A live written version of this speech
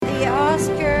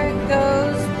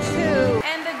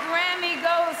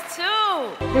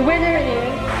The winner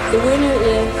is. The winner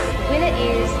is. The winner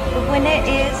is. The winner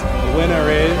is. The winner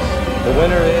is. The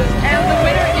winner is. And the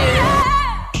winner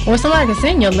is. Or somebody can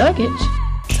send your luggage.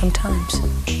 Sometimes.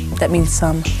 That means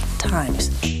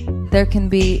sometimes. There can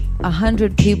be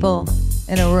 100 people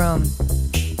in a room.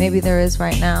 Maybe there is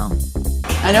right now.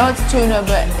 I know it's tuna,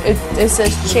 but it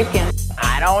says chicken.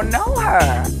 I don't know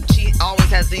her. She always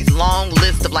has these long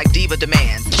lists of like diva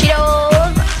demands.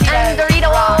 Cheetos and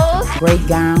Doritos. Great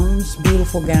gowns,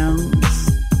 beautiful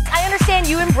gowns. I understand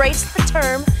you embraced the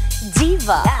term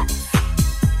diva.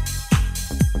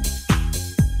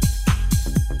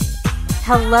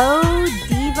 Hello,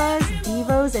 divas,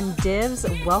 divos, and divs.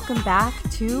 Welcome back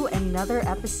to another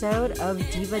episode of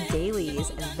Diva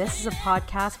Dailies. This is a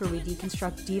podcast where we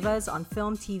deconstruct divas on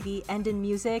film, TV, and in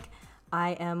music.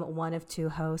 I am one of two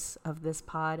hosts of this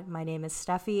pod. My name is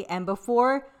Steffi, and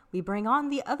before we bring on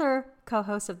the other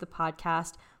co-hosts of the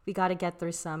podcast, we got to get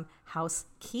through some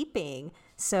housekeeping.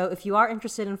 So if you are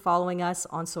interested in following us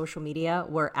on social media,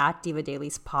 we're at Diva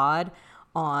Dailies Pod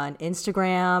on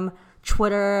Instagram,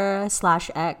 Twitter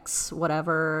 /X,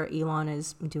 whatever Elon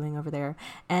is doing over there,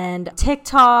 and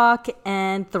TikTok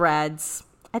and Threads.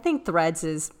 I think Threads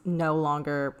is no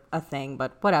longer a thing,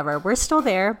 but whatever. We're still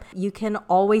there. You can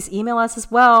always email us as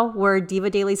well. We're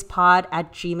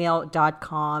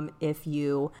divadailiespod@gmail.com if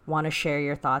you want to share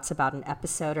your thoughts about an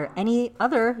episode or any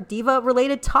other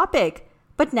diva-related topic.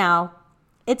 But now,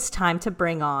 it's time to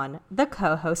bring on the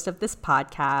co-host of this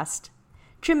podcast,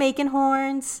 Jamaican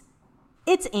Horns.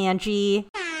 It's Angie.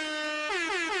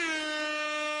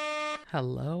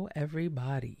 Hello,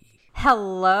 everybody.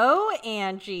 Hello,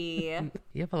 Angie.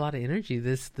 You have a lot of energy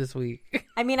this week.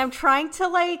 I mean, I'm trying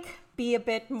to be a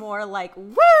bit more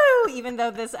woo, even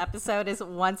though this episode is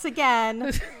once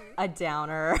again a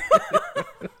downer.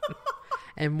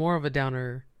 And more of a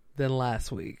downer than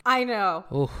last week. I know.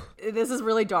 Oof. This is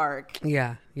really dark.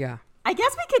 Yeah. I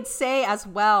guess we could say as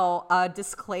well, a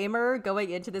disclaimer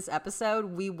going into this episode,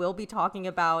 we will be talking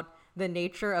about the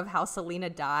nature of how Selena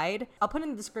died. I'll put in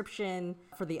the description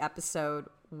for the episode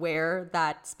where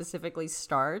that specifically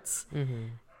starts. Mm-hmm.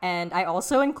 And I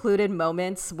also included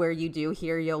moments where you do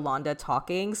hear Yolanda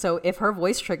talking. So if her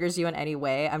voice triggers you in any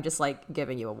way, I'm just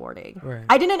giving you a warning. Right.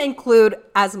 I didn't include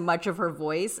as much of her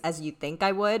voice as you think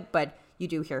I would, but you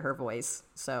do hear her voice.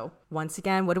 So once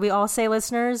again, what do we all say,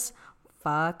 listeners?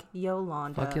 Fuck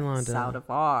Yolanda. Fuck Yolanda.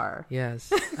 Saldivar. Yes.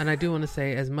 And I do want to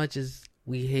say, as much as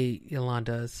we hate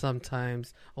Yolanda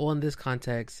sometimes, in this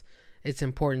context, it's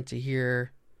important to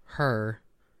hear her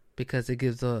because it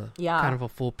gives a kind of a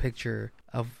full picture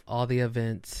of all the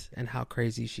events and how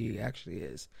crazy she actually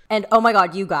is. And oh my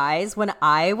God, you guys, when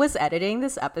I was editing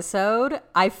this episode,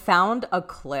 I found a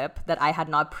clip that I had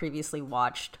not previously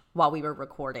watched while we were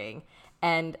recording.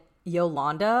 And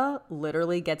Yolanda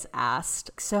literally gets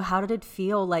asked, so how did it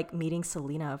feel meeting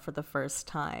Selena for the first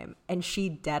time? And she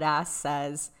dead ass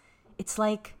says, it's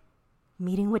like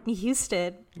meeting Whitney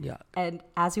Houston. Yeah. And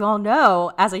as you all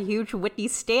know, as a huge Whitney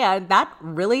stan, that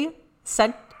really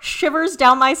sent shivers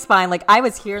down my spine. I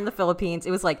was here in the Philippines.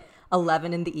 It was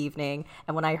 11 in the evening.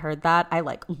 And when I heard that, I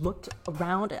looked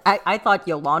around. I thought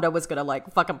Yolanda was going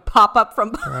to fucking pop up from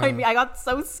behind me. I got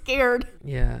so scared.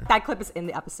 Yeah. That clip is in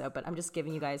the episode, but I'm just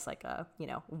giving you guys a,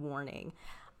 warning.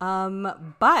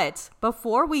 But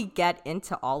before we get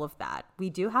into all of that, we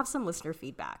do have some listener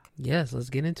feedback. Yes, let's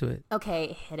get into it.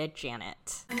 Okay, hit it,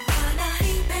 Janet.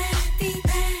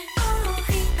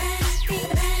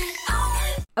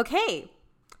 Okay,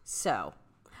 so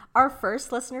our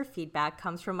first listener feedback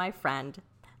comes from my friend,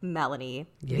 Melanie,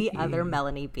 the other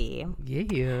Melanie B.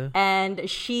 Yeah. And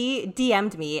she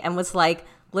DM'd me and was like,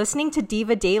 listening to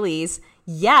Diva Dailies,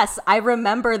 yes, I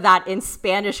remember that in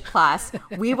Spanish class.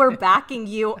 We were backing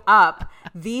you up.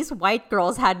 These white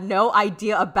girls had no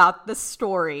idea about the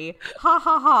story. Ha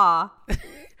ha ha.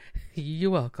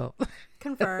 You're welcome.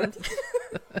 Confirmed.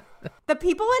 The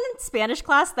people in Spanish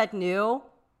class that knew,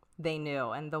 they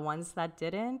knew. And the ones that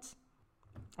didn't,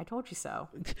 I told you so.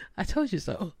 I told you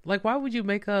so. Why would you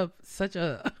make up such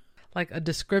a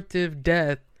descriptive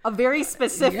death? A very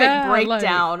specific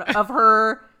breakdown of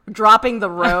her dropping the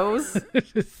rose.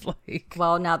 It's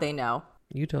well, now they know.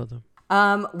 You told them.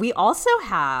 We also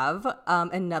have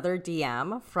another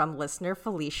DM from listener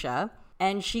Felicia.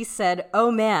 And she said, oh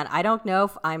man, I don't know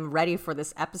if I'm ready for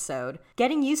this episode.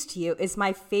 Getting Used to You is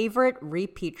my favorite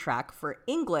repeat track for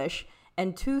English.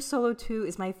 And Tu Solo Tu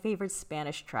is my favorite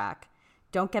Spanish track.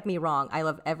 Don't get me wrong, I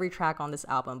love every track on this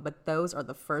album, but those are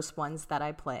the first ones that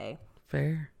I play.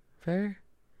 Fair.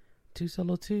 Tu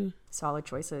Solo Tu. Solid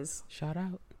choices. Shout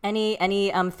out. Any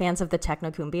fans of the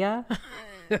Techno Cumbia?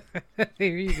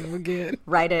 Here you go again.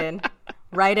 Write in.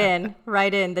 Right in,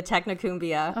 the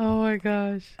technocumbia. Oh my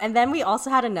gosh. And then we also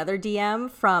had another DM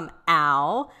from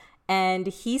Al, and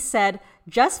he said,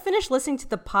 just finished listening to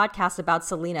the podcast about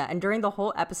Selena, and during the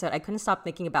whole episode, I couldn't stop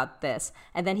thinking about this.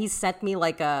 And then he sent me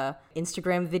like a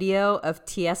Instagram video of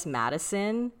T.S.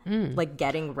 Madison, like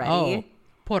getting ready. Oh,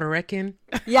 Puerto Rican.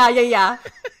 Yeah. Yeah,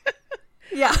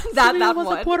 that was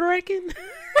one. A Puerto Rican.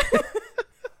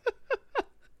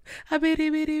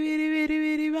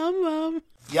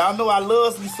 Y'all know I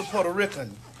love me some Puerto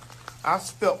Rican. I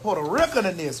spelled Puerto Rican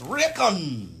in this.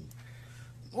 Rican.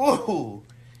 Whoa.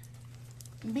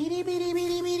 Selena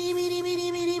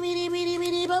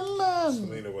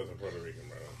wasn't Puerto Rican,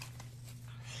 bro.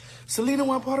 Selena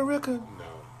wasn't Puerto Rican?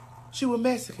 No. She was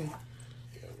Mexican.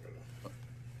 Yeah, bro.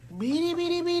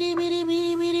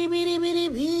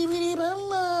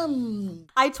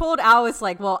 I told Alice,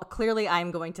 like, well, clearly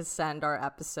I'm going to send our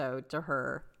episode to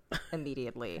her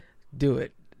immediately. Do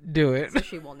it. So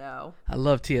she will know. I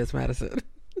love T.S. Madison.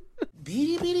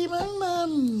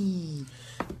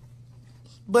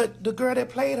 But the girl that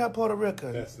played her Puerto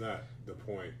Rican. That's not the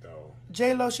point, though.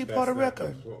 J-Lo, she That's Puerto not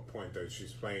Rican. the point that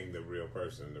she's playing the real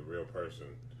person. The real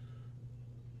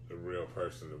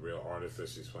artist that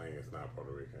she's playing is not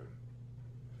Puerto Rican.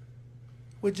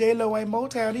 Well, J-Lo ain't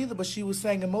Motown either, but she was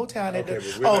singing Motown at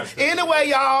Okay, anyway,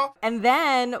 y'all. And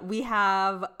then we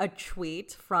have a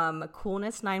tweet from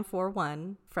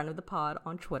Coolness941, friend of the pod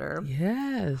on Twitter.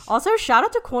 Yes. Also, shout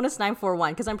out to Coolness941,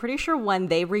 because I'm pretty sure when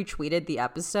they retweeted the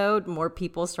episode, more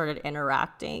people started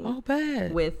interacting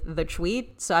with the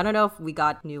tweet. So I don't know if we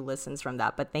got new listens from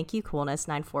that, but thank you,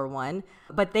 Coolness941.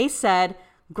 But they said,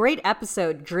 great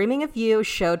episode. Dreaming of You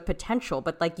showed potential,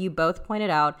 but like you both pointed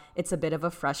out, it's a bit of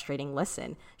a frustrating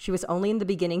listen. She was only in the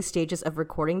beginning stages of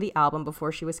recording the album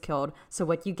before she was killed, so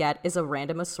what you get is a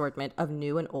random assortment of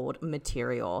new and old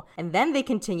material. And then they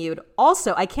continued,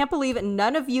 also, I can't believe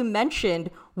none of you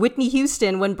mentioned Whitney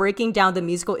Houston when breaking down the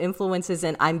musical influences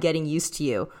in I'm Getting Used to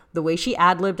You. The way she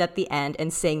ad-libbed at the end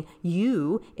and sang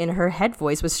you in her head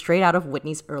voice was straight out of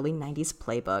Whitney's early 90s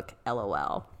playbook,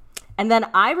 LOL. And then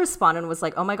I responded and was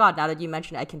like, oh my God, now that you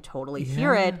mentioned it, I can totally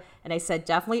hear it. And I said,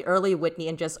 definitely early Whitney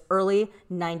and just early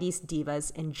 90s divas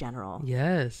in general.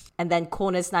 Yes. And then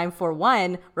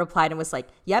Coolness941 replied and was like,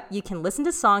 yep, you can listen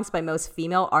to songs by most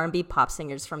female R&B pop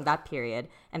singers from that period.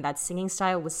 And that singing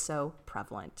style was so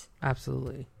prevalent.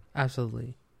 Absolutely.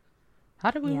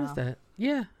 How did we miss that?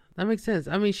 Yeah, that makes sense.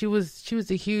 I mean, she was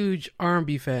a huge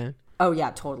R&B fan. Oh, yeah,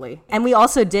 totally. And we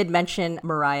also did mention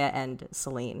Mariah and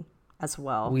Celine as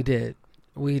well. We did.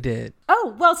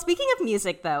 Oh, well, speaking of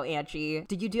music, though, Angie,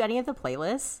 did you do any of the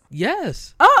playlists?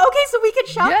 Yes. Oh, okay, so we could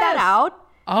shout that out.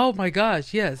 Oh, my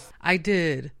gosh, yes. I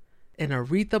did an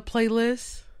Aretha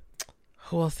playlist.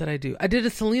 Who else did I do? I did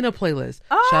a Selena playlist.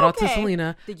 Oh, Shout out to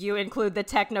Selena. Did you include the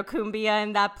Technocumbia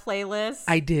in that playlist?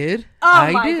 I did.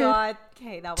 Oh, my God.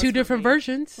 Okay, that was two different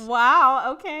versions.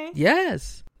 Wow, okay.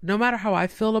 Yes. No matter how I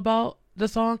feel about the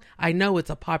song, I know it's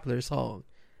a popular song.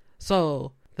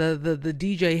 So the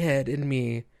DJ head in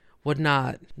me would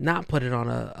not put it on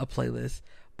a playlist.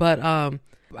 But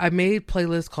I made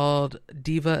playlists called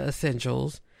Diva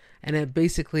Essentials, and it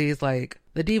basically is like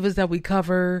the divas that we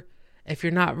cover. If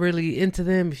you're not really into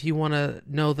them, if you want to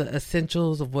know the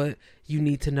essentials of what you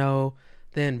need to know,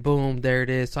 then boom, there it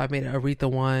is. So I made an Aretha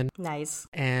one. Nice.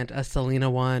 And a Selena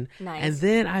one. Nice. And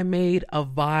then I made a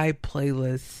vibe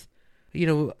playlist. You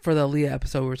know, for the Aaliyah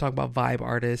episode, we were talking about vibe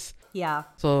artists. Yeah.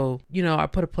 So, you know, I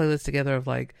put a playlist together of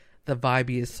like the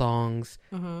vibiest songs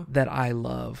that I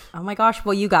love. Oh my gosh.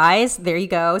 Well, you guys, there you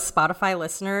go. Spotify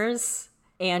listeners.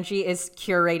 Angie is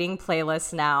curating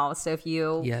playlists now. So if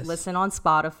you listen on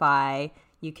Spotify,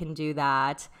 you can do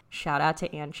that. Shout out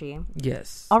to Angie.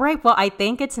 Yes. All right. Well, I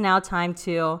think it's now time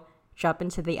to jump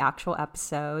into the actual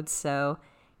episode. So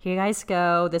here you guys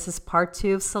go. This is part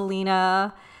 2 of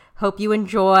Selena. Hope you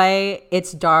enjoy.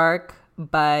 It's dark,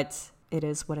 but it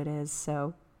is what it is.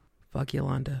 So fuck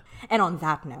Yolanda. And on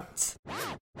that note,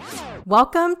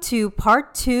 welcome to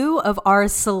part 2 of our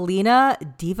Selena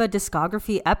Diva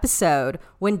Discography episode.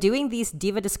 When doing these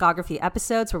Diva Discography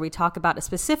episodes where we talk about a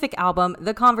specific album,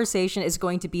 the conversation is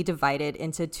going to be divided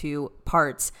into 2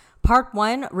 parts. Part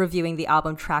 1, reviewing the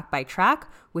album track by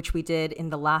track, which we did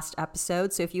in the last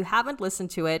episode. So if you haven't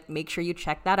listened to it, make sure you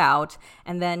check that out.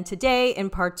 And then today in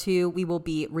part 2, we will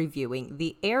be reviewing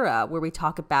the era, where we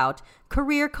talk about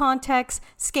career context,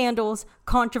 scandals,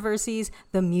 controversies,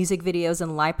 the music videos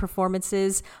and live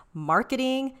performances,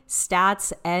 marketing,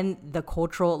 stats, and the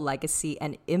cultural legacy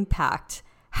and impact.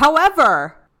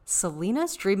 However,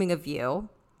 Selena's Dreaming of You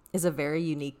is a very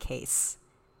unique case.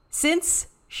 Since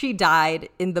she died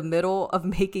in the middle of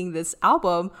making this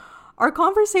album, Our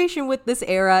conversation with this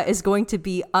era is going to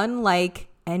be unlike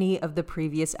any of the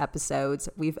previous episodes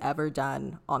we've ever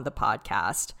done on the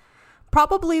podcast.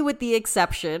 Probably with the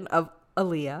exception of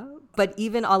Aaliyah, but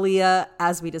even Aaliyah,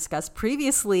 as we discussed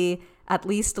previously, at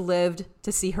least lived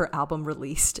to see her album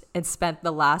released and spent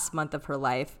the last month of her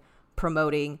life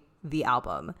promoting the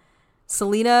album.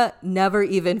 Selena never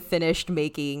even finished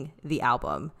making the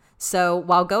album. So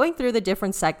while going through the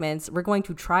different segments, we're going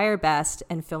to try our best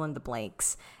and fill in the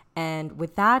blanks. And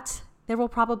with that, there will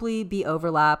probably be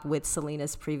overlap with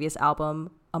Selena's previous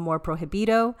album, Amor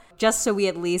Prohibido, just so we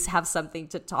at least have something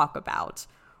to talk about,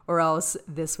 or else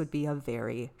this would be a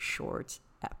very short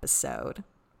episode.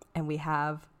 And we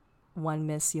have one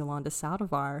Miss Yolanda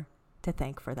Saldivar to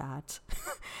thank for that.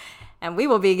 And we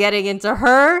will be getting into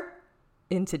her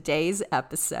in today's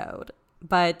episode.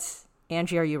 But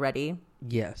Angie, are you ready?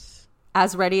 Yes.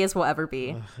 As ready as we'll ever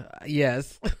be.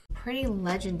 Yes. Pretty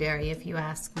legendary, if you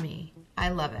ask me. I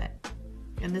love it.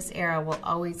 And this era will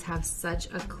always have such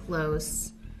a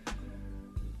close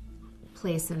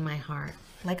place in my heart.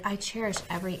 Like, I cherish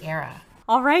every era.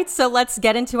 All right, so let's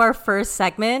get into our first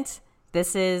segment.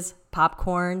 This is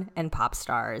Popcorn and Pop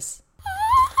Stars.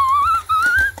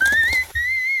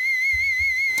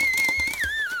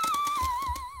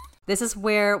 This is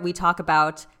where we talk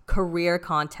about career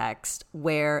context,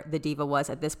 where the diva was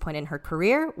at this point in her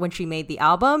career when she made the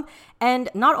album, and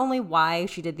not only why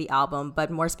she did the album,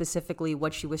 but more specifically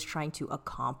what she was trying to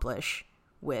accomplish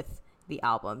with the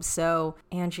album. So,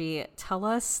 Angie, tell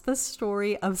us the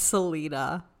story of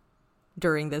Selena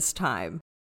during this time.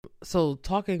 So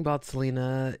talking about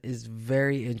Selena is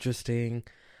very interesting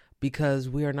because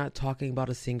we are not talking about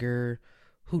a singer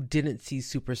who didn't see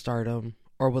superstardom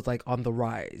or was like on the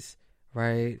rise,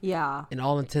 right? Yeah. In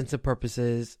all intents and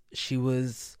purposes, she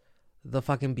was the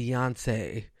fucking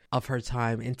Beyonce of her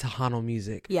time in Tejano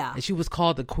music. Yeah. And she was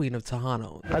called the Queen of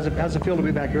Tejano. How's it feel to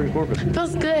be back here in Corpus?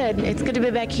 Feels good. It's good to be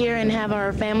back here and have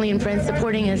our family and friends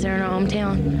supporting us here in our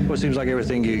hometown. Well, it seems like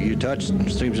everything you touch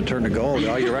seems to turn to gold.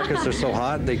 All your records are so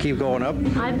hot, they keep going up.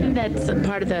 I think that's a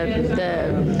part of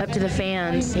the up to the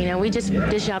fans. You know, we just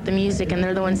dish out the music and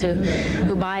they're the ones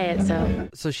who buy it.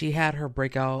 So she had her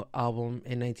breakout album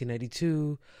in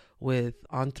 1992 with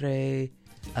Entre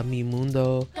a Mi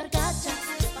Mundo.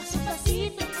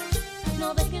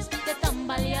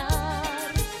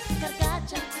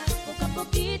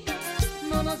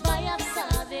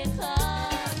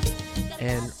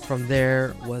 And from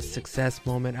there was success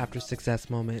moment after success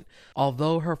moment.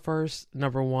 Although her first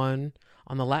number one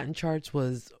on the Latin charts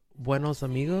was Buenos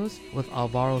Amigos with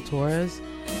Alvaro Torres.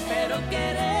 Pero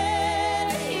querer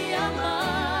y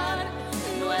amar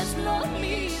no es lo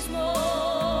mismo.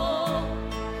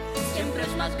 Siempre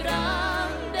es más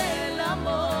grande el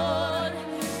amor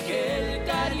que el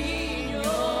cariño.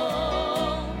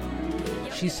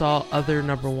 She saw other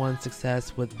number one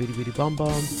success with Bidi Bidi Bum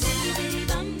Bum.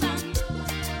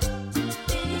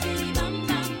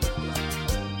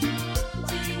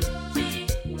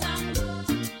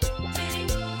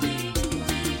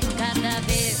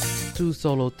 Tu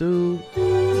Solo Tu.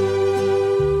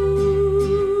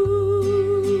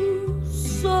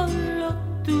 Solo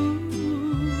tú.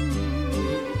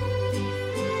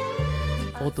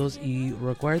 Fotos y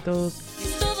recuerdos.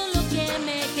 Todo lo que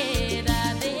me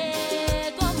queda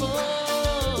de tu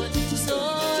amor.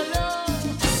 Solo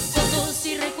fotos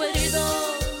y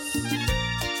recuerdos.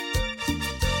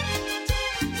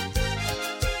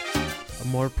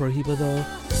 Amor Prohibido.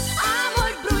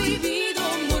 Amor Prohibido.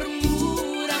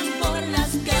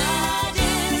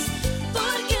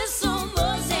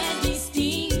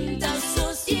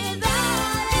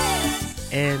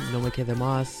 And No Me Queda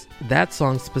Más. That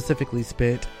song specifically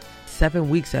spent 7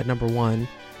 weeks at number one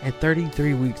and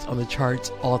 33 weeks on the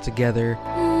charts altogether.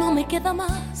 No me queda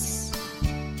más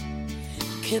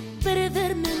que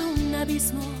perderme en un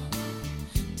abismo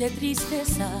de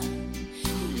tristeza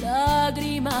y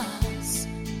lágrimas.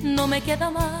 No me queda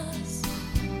más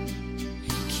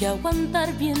que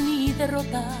aguantar bien mi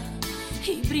derrota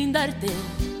y brindarte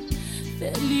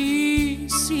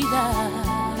felicidad.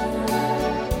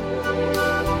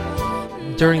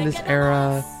 During this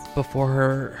era, before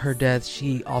her death,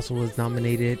 she also was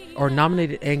nominated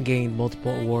and gained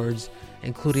multiple awards,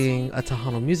 including a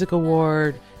Tejano Music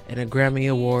Award and a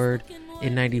Grammy Award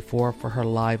in '94 for her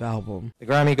live album. The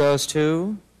Grammy goes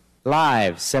to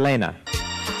Live, Selena.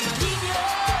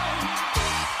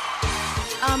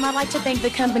 I'd like to thank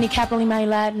the company Capital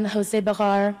Maryland and Jose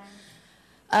Bejar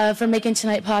for making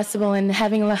tonight possible and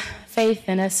having faith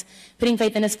in us, putting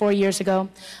faith in us 4 years ago.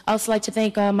 I also like to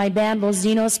thank my band, Los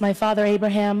Dinos, my father,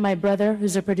 Abraham, my brother,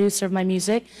 who's a producer of my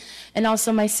music, and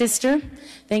also my sister.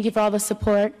 Thank you for all the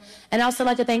support. And I also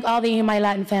like to thank all the My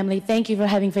Latin family. Thank you for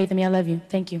having faith in me. I love you.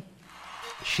 Thank you.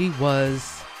 She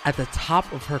was at the top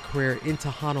of her career in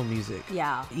Tejano music.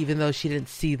 Yeah. Even though she didn't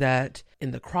see that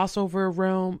in the crossover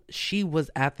realm, she was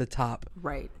at the top.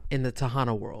 Right. In the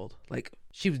Tejano world. Like,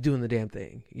 she was doing the damn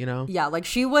thing, you know? Yeah, like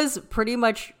she was pretty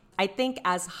much, I think,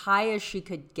 as high as she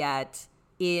could get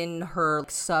in her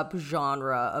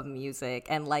sub-genre of music.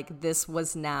 And like, this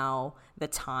was now the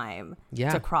time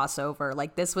to cross over.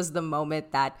 Like, this was the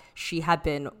moment that she had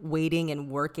been waiting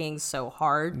and working so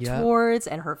hard towards,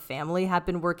 and her family had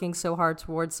been working so hard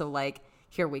towards. So like,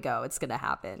 here we go. It's going to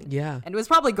happen. Yeah. And it was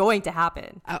probably going to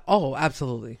happen. Oh,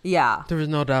 absolutely. Yeah. There was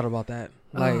no doubt about that.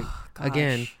 Like,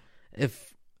 again,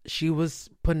 if she was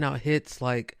putting out hits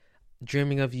like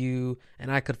Dreaming of You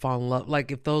and I Could Fall in Love,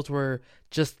 like if those were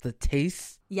just the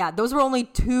taste. Yeah, those were only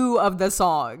 2 of the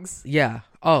songs. Yeah.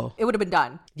 Oh. It would have been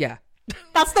done. Yeah.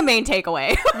 That's the main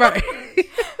takeaway. Right.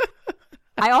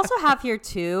 I also have here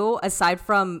too, aside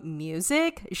from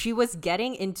music, she was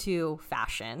getting into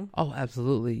fashion. Oh,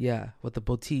 absolutely. Yeah. With the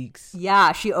boutiques.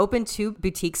 Yeah. She opened 2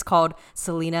 boutiques called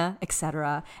SELENA,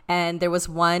 etc. And there was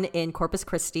one in Corpus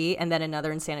Christi and then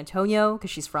another in San Antonio because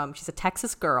she's a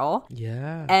Texas girl.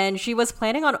 Yeah. And she was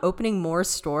planning on opening more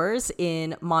stores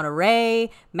in Monterrey,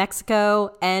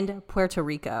 Mexico, and Puerto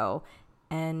Rico.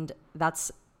 And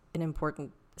that's an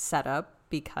important setup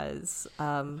because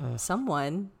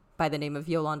someone by the name of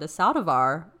Yolanda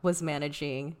Saldivar was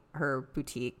managing her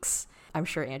boutiques. I'm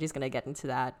sure Angie's going to get into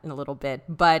that in a little bit,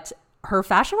 but her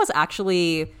fashion was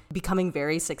actually becoming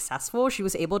very successful. She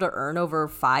was able to earn over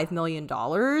 $5 million,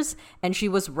 and she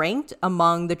was ranked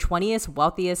among the 20th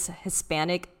wealthiest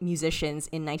Hispanic musicians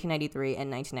in 1993 and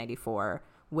 1994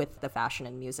 with the fashion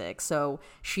and music. So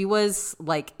she was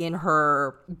like in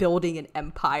her building an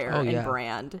empire and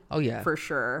brand. Oh yeah. For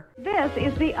sure. This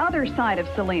is the other side of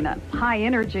Selena. High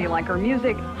energy like her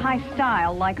music, high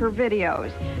style like her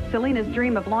videos. Selena's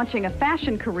dream of launching a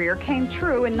fashion career came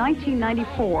true in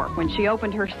 1994 when she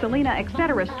opened her Selena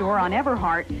Etc. store on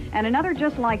Everhart and another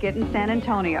just like it in San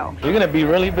Antonio. You're going to be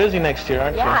really busy next year,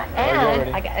 aren't you? Yeah,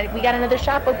 and we got another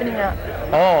shop opening up.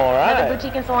 Oh, all right. Another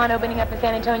boutique and salon opening up in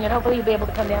San Antonio, and hopefully you'll be able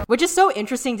to come down. Which is so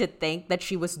interesting to think that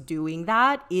she was doing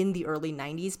that in the early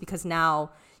 90s, because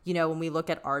now, you know, when we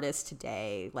look at artists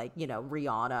today, like, you know,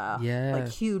 Rihanna, like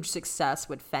huge success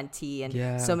with Fenty,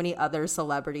 and so many other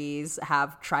celebrities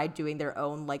have tried doing their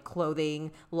own like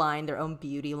clothing line, their own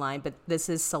beauty line. But this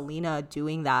is Selena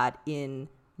doing that in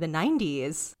the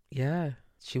 90s. Yeah,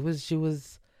 she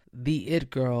was the it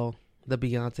girl, the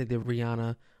Beyonce, the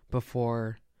Rihanna,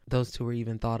 before those two were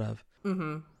even thought of.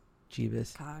 Mm-hmm.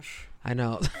 Jeebus. Gosh. I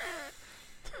know.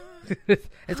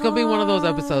 It's going to be one of those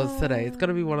episodes today. It's going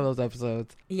to be one of those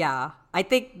episodes. Yeah. I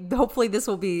think hopefully this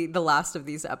will be the last of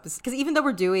these episodes. Because even though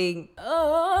we're doing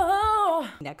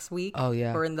next week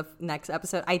or in the next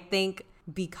episode, I think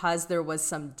because there was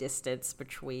some distance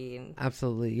between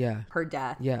her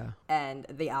death and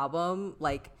the album,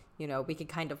 like, you know, we can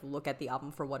kind of look at the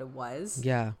album for what it was.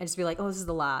 Yeah. And just be like, oh, this is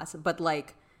the last. But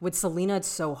like with Selena, it's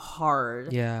so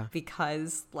hard. Yeah.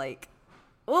 Because like,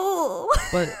 oh.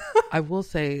 But I will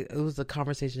say it was a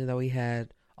conversation that we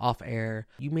had off air.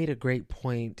 You made a great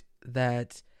point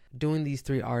that doing these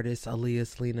 3 artists, Aaliyah,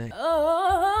 Selena,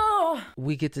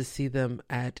 we get to see them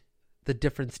at the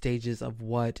different stages of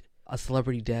what a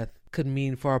celebrity death could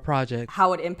mean for a project.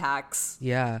 How it impacts.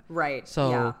 Yeah. Right.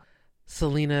 So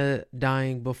Selena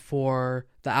dying before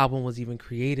the album was even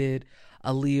created.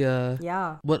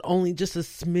 Aaliyah. But only just a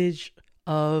smidge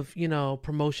of, you know,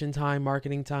 promotion time,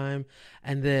 marketing time,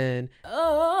 and then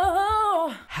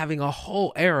having a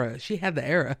whole era. She had the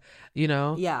era, you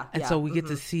know? And so we get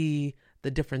to see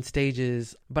the different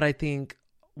stages. But I think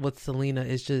with Selena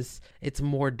is just, it's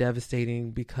more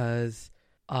devastating because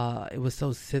it was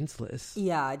so senseless.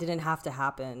 Yeah, it didn't have to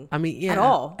happen. I mean, at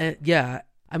all. And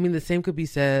I mean, the same could be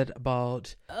said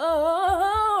about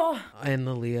and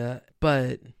Aaliyah,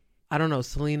 but I don't know,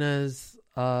 Selena's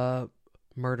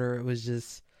murder, it was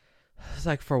just, it's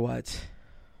like, for what?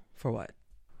 For what?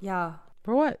 Yeah.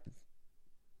 For what?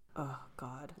 Oh,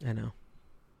 God. I know.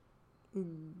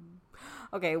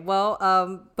 Okay,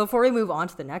 well, before we move on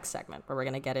to the next segment, where we're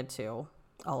going to get into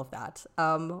all of that,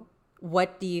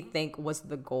 what do you think was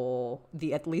the goal,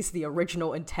 at least the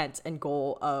original intent and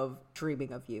goal of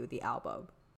Dreaming of You, the album?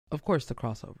 Of course, the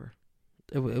crossover.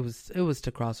 It was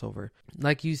to crossover.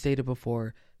 Like you stated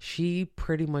before, she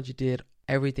pretty much did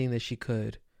everything that she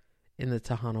could in the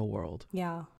Tejano world.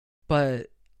 Yeah. But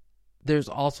there's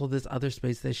also this other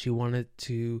space that she wanted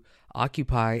to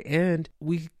occupy. And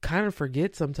we kind of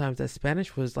forget sometimes that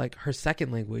Spanish was like her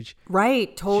second language.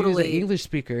 Right, totally. She was an English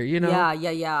speaker, you know?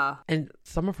 Yeah. And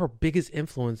some of her biggest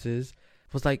influences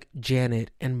was like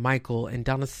Janet and Michael and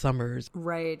Donna Summers.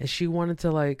 Right. And she wanted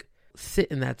to like sit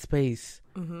in that space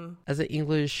as an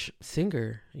English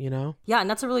singer, you know? Yeah, and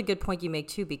that's a really good point you make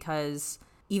too, because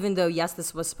even though, yes,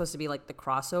 this was supposed to be like the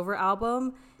crossover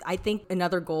album, I think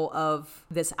another goal of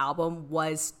this album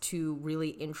was to really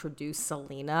introduce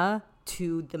Selena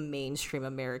to the mainstream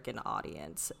American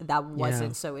audience that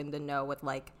wasn't so in the know with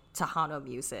like Tejano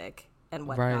music and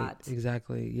whatnot. Right,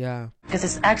 exactly, yeah. Because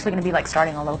it's actually going to be like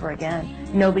starting all over again.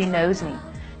 Nobody knows me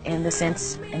in the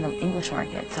sense in the English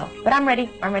market. So, but I'm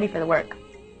ready. I'm ready for the work.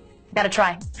 Gotta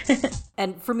try.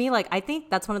 And for me, like, I think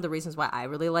that's one of the reasons why I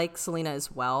really like Selena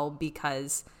as well,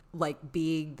 because like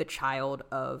being the child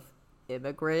of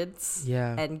immigrants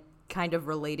and kind of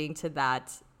relating to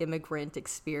that immigrant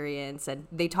experience. And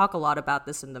they talk a lot about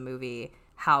this in the movie,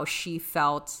 how she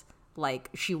felt like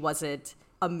she wasn't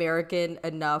American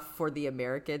enough for the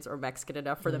Americans or Mexican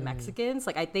enough for the Mexicans.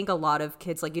 Like, I think a lot of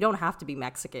kids, like, you don't have to be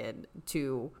Mexican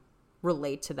to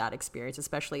relate to that experience,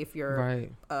 especially if you're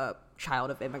a child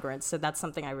of immigrants. So that's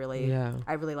something I really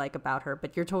like about her.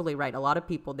 But you're totally right. A lot of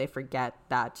people, they forget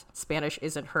that Spanish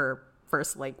isn't her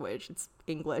first language. It's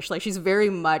English. Like, she's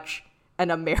very much an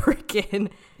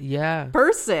American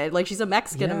person. Like, she's a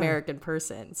Mexican American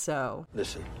person. So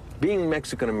listen, being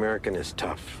Mexican American is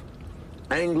tough.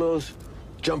 Anglos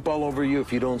jump all over you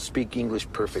if you don't speak English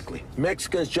perfectly.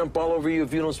 Mexicans jump all over you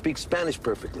if you don't speak Spanish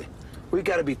perfectly. We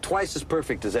got to be twice as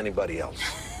perfect as anybody else.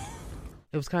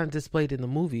 It was kind of displayed in the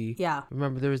movie. Yeah.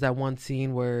 Remember, there was that one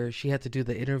scene where she had to do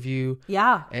the interview.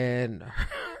 Yeah. And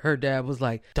her dad was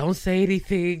like, don't say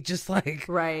anything. Just like,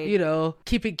 you know,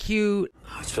 keep it cute.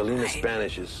 Selena's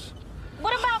Spanish is...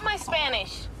 What about my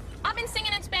Spanish? I've been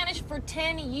singing in Spanish for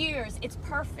 10 years. It's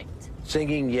perfect.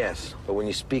 Singing, yes. But when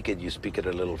you speak it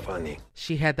a little funny.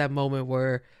 She had that moment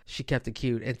where she kept it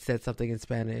cute and said something in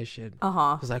Spanish. And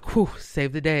was like, whew,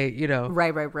 save the day, you know.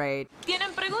 Right.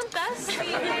 ¿Tienen preguntas?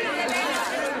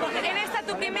 En esta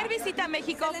tu primer visita a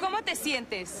México, ¿cómo te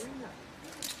sientes?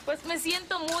 Pues me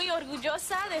siento muy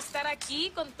orgullosa de estar aquí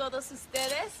con todos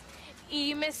ustedes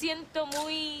y me siento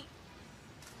muy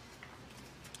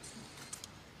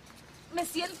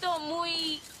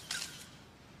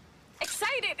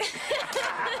excited.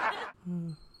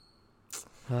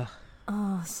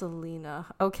 Oh, Selena.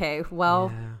 Okay,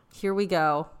 well, here we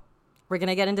go. We're going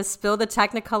to get into Spill the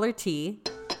Technicolor Tea.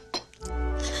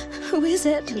 Who is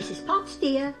it? Mrs. Potts,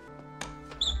 dear.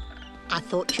 I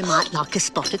thought you might like a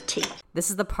spot of tea. This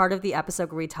is the part of the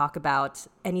episode where we talk about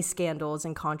any scandals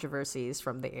and controversies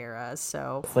from the era,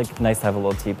 so... It's like nice to have a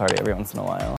little tea party every once in a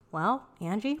while. Well,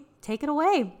 Angie, take it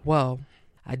away. Well,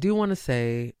 I do want to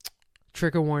say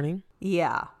trigger warning.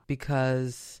 Yeah.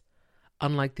 Because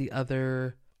unlike the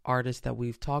other artists that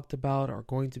we've talked about or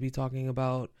going to be talking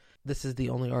about, this is the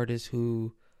only artist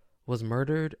who was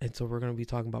murdered. And so we're going to be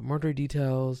talking about murder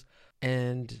details.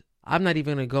 And I'm not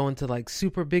even going to go into like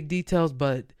super big details,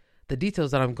 but the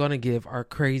details that I'm going to give are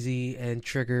crazy and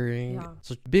triggering. Yeah.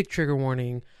 So big trigger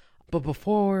warning. But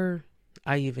before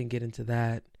I even get into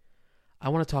that, I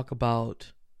want to talk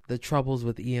about the troubles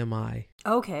with EMI.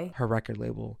 Okay. Her record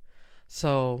label.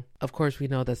 So, of course, we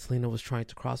know that Selena was trying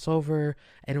to cross over,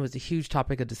 and it was a huge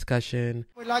topic of discussion.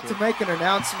 We'd like to make an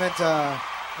announcement.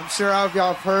 I'm sure all of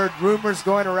y'all have heard rumors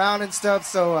going around and stuff,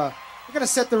 so we're going to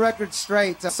set the record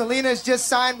straight. Selena's just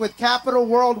signed with Capitol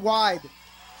Worldwide,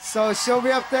 so she'll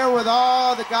be up there with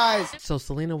all the guys. So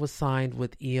Selena was signed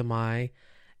with EMI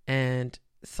and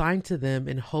signed to them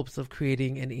in hopes of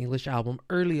creating an English album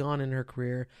early on in her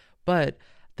career, but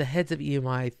the heads of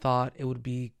EMI thought it would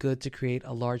be good to create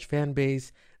a large fan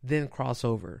base, then cross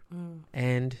over.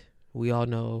 And we all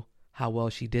know how well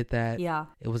she did that. Yeah.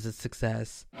 It was a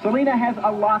success. Selena has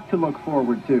a lot to look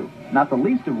forward to, not the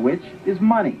least of which is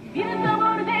money.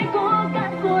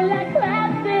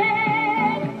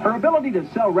 Her ability to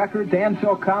sell records and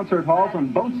fill concert halls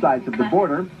on both sides of the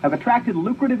border have attracted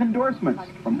lucrative endorsements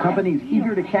from companies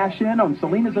eager to cash in on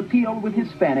Selena's appeal with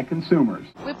Hispanic consumers.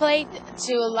 We play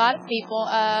to a lot of people.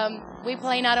 We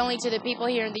play not only to the people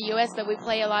here in the U.S., but we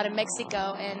play a lot in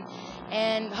Mexico.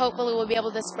 And hopefully we'll be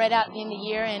able to spread out in the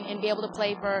year and be able to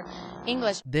play for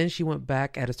English. Then she went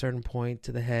back at a certain point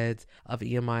to the heads of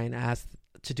EMI and asked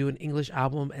to do an English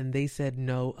album, and they said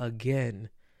no again.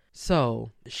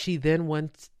 So she then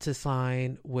went to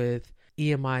sign with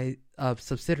EMI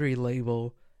subsidiary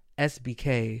label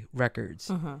SBK Records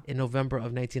in November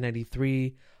of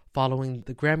 1993, following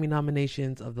the Grammy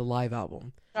nominations of the live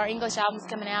album. Our English album's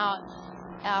coming out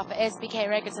for SBK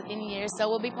Records at the end of the year. So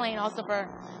we'll be playing also for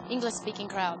English-speaking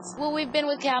crowds. Well, we've been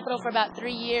with Capitol for about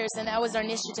 3 years, and that was our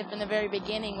initiative from the very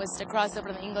beginning, was to cross over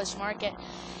to the English market.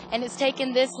 And it's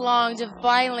taken this long to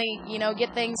finally,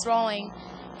 get things rolling.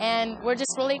 And we're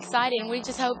just really excited, and we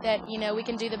just hope that, we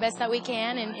can do the best that we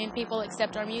can and people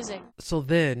accept our music. So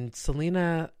then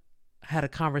Selena had a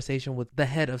conversation with the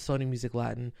head of Sony Music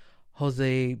Latin,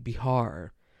 Jose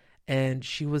Bihar, and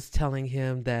she was telling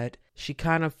him that she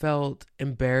kind of felt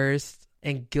embarrassed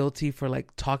and guilty for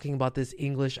talking about this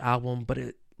English album, but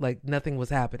it nothing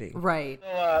was happening. Right.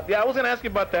 So, I was going to ask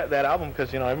you about that album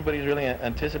because, everybody's really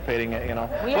anticipating it,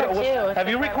 We are too. Have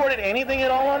you recorded anything at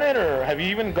all on it, or have you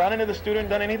even gone into the studio and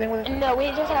done anything with it? No, we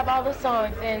just have all the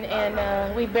songs,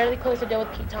 and we barely closed the deal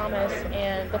with Pete Thomas,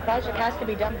 and the project has to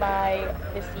be done by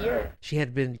this year. She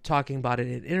had been talking about it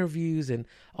in interviews and,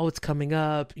 it's coming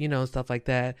up, stuff like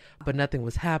that, but nothing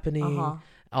was happening,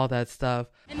 all that stuff.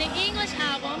 And the English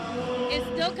album is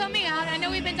still coming out. I know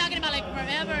we've been talking about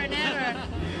forever and ever.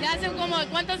 Ya hace como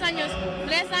 ¿cuántos años?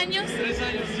 3 años?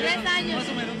 3 años.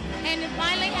 And it's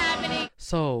finally happening.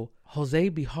 So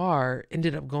Jose Bihar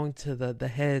ended up going to the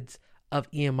heads of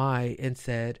EMI and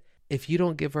said, if you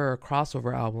don't give her a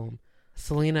crossover album,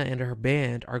 Selena and her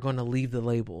band are going to leave the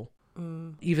label.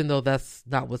 Even though that's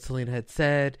not what Selena had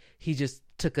said, he just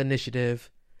took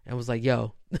initiative and was like,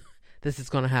 yo, this is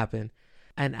going to happen.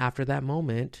 And after that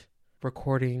moment,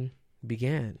 recording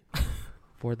began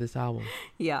for this album.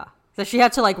 Yeah. So she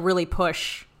had to really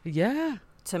push. Yeah.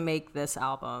 To make this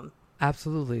album.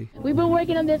 Absolutely. We've been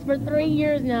working on this for 3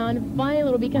 years now, and finally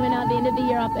it'll be coming out at the end of the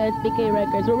year off SBK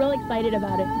Records. We're really excited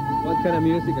about it. What kind of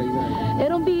music are you going to?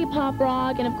 It'll be pop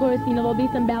rock, and of course, there'll be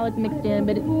some ballads mixed in,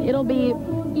 but it'll be,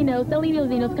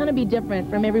 Selena, it's going to be different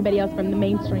from everybody else from the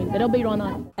mainstream, but it'll be real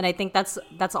nice. And I think that's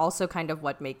also kind of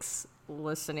what makes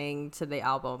listening to the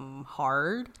album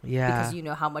hard. Yeah. Because you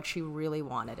know how much she really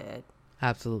wanted it.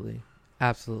 Absolutely,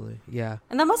 yeah.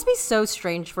 And that must be so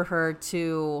strange for her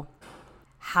to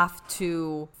have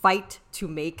to fight to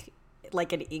make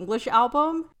an English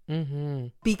album.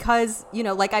 Because,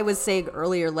 like I was saying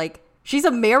earlier, she's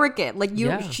American.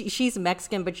 She's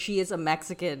Mexican, but she is a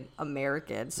Mexican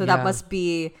American. So that must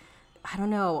be, I don't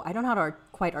know how to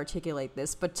quite articulate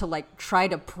this, but to try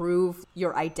to prove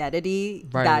your identity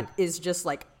that is just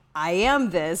I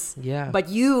am this, but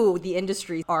you, the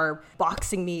industry, are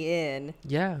boxing me in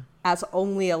as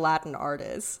only a Latin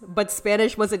artist. But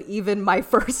Spanish wasn't even my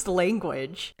first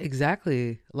language.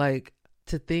 Exactly.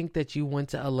 To think that you went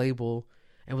to a label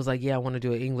and was I want to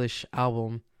do an English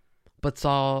album, but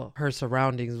saw her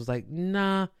surroundings, was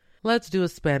nah, let's do a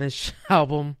Spanish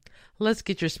album. Let's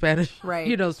get your Spanish,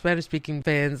 Spanish speaking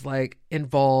fans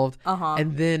involved.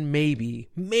 And then maybe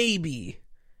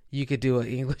you could do an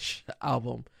English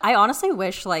album. I honestly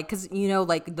wish because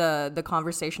the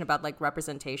conversation about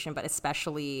representation, but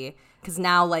especially because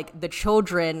now the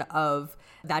children of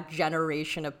that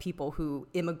generation of people who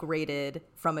immigrated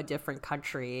from a different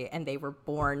country and they were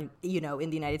born in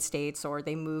the United States, or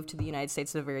they moved to the United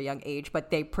States at a very young age, but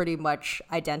they pretty much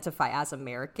identify as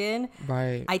American.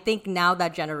 Right. I think now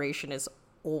that generation is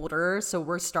older, so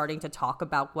we're starting to talk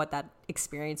about what that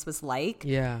experience was like.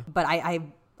 Yeah. But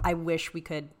I wish we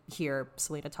could hear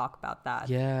Selena talk about that.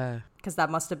 Yeah. Because that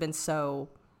must have been so,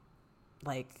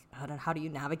 I don't know, how do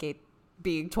you navigate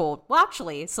being told, well,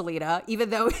 actually, Selena, even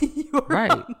though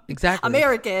you're exactly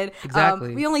American,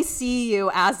 exactly. We only see you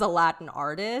as a Latin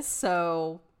artist,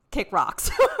 so kick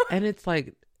rocks. And it's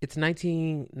it's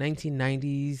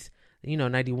 1990s,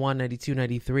 91, 92,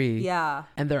 93. Yeah.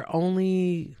 And their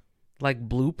only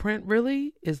blueprint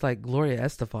really is Gloria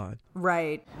Estefan.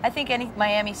 Right. I think any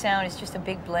Miami sound is just a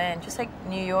big blend, just like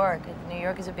New York. New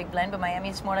York is a big blend, but Miami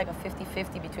is more like a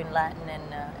 50-50 between Latin and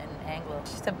Anglo.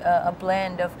 It's just a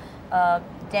blend of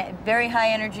very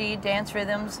high energy dance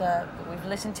rhythms we've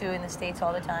listened to in the States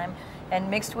all the time, and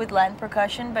mixed with Latin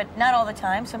percussion, but not all the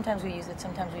time. Sometimes we use it,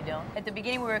 sometimes we don't. At the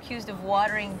beginning we were accused of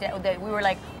that we were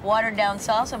watered down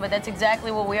salsa, but that's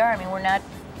exactly what we are. I mean, we're not.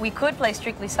 We could play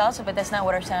strictly salsa, but that's not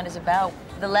what our sound is about.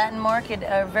 The Latin market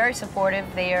are very supportive.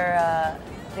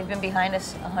 They've been behind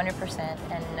us 100%,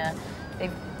 and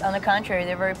on the contrary,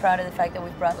 they're very proud of the fact that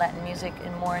we've brought Latin music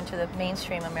and more into the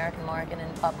mainstream American market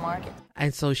and pop market.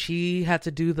 And so she had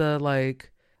to do the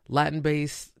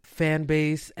Latin-based fan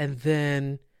base and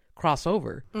then cross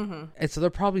over. And so they're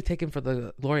probably taking for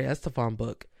the Gloria Estefan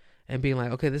book and being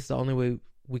okay, this is the only way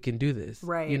we can do this,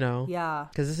 right? Yeah,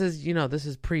 because this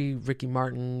is pre Ricky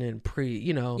Martin and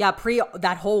pre pre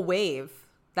that whole wave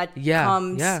that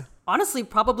comes honestly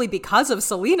probably because of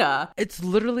Selena. It's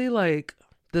literally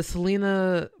the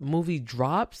Selena movie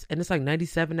drops and it's like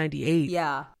 97, 98.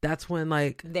 Yeah. That's when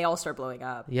like they all start blowing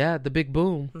up. Yeah, the big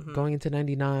boom going into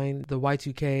 99, the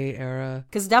Y2K era.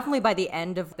 Because definitely by the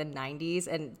end of the 90s,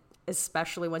 and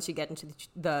especially once you get into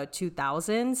the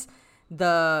 2000s,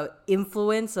 the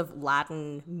influence of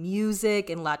Latin music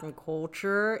and Latin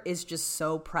culture is just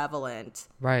so prevalent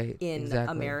in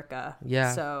America.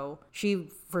 Yeah. So she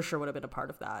for sure would have been a part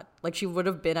of that. Like she would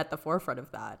have been at the forefront of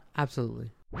that.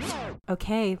 Absolutely.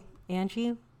 Okay,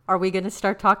 Angie, are we going to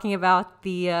start talking about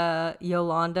the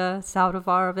Yolanda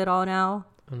Saldivar of it all now?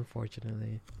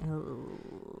 Unfortunately.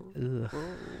 Oh.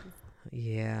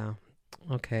 Yeah.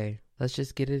 Okay. Let's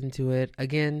just get into it.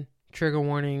 Again, trigger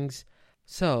warnings.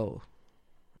 So,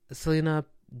 Selena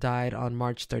died on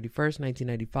March 31st,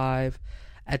 1995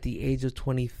 at the age of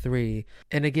 23.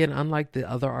 And again, unlike the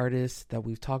other artists that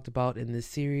we've talked about in this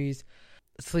series,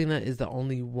 Selena is the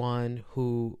only one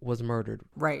who was murdered.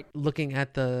 Right. Looking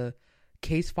at the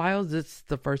case files, it's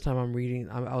the first time I'm reading.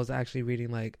 I was actually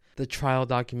reading like the trial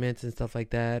documents and stuff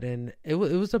like that, and it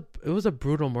was a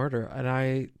brutal murder, and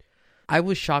I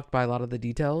was shocked by a lot of the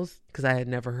details because I had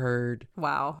never heard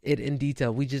it in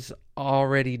detail. We just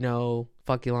already know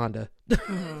fuck Yolanda.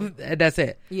 And that's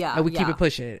it. Yeah. And we keep it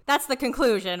pushing. That's the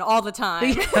conclusion all the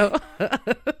time.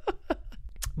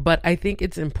 But I think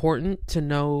it's important to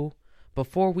know,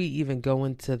 before we even go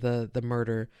into the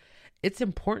murder, it's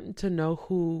important to know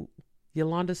who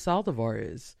Yolanda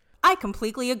Saldivar is. I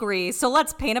completely agree. So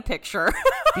let's paint a picture.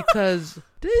 Because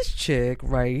this chick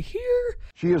right here.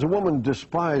 She is a woman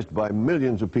despised by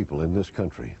millions of people in this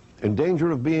country, in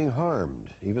danger of being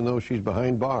harmed, even though she's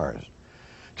behind bars.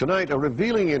 Tonight, a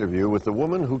revealing interview with the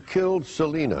woman who killed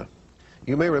Selena.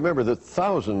 You may remember that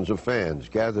thousands of fans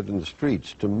gathered in the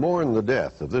streets to mourn the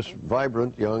death of this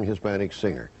vibrant young Hispanic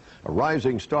singer, a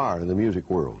rising star in the music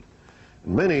world.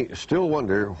 And many still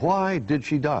wonder, why did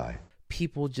she die?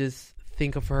 People just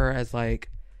think of her as like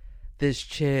this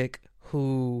chick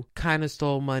who kind of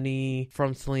stole money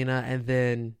from Selena and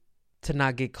then, to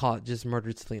not get caught, just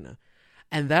murdered Selena.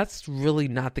 And that's really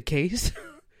not the case.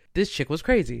 This chick was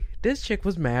crazy. This chick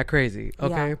was mad crazy.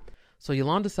 Okay. Yeah. So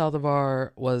Yolanda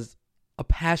Saldivar was a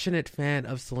passionate fan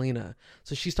of Selena.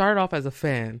 So she started off as a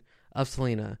fan of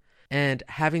Selena, and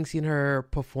having seen her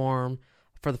perform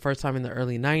for the first time in the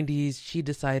early 90s, she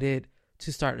decided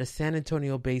to start a San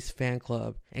Antonio-based fan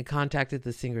club and contacted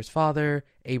the singer's father,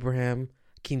 Abraham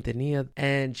Quintanilla,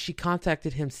 and she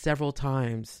contacted him several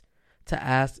times to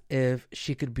ask if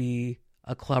she could be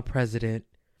a club president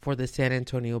for the San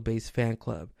Antonio-based fan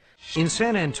club. In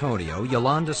San Antonio,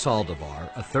 Yolanda Saldivar,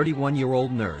 a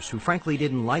 31-year-old nurse who frankly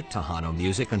didn't like Tejano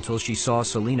music until she saw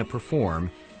Selena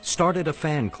perform, started a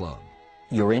fan club.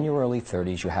 You're in your early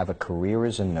 30s, you have a career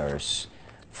as a nurse.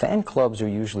 Fan clubs are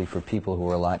usually for people who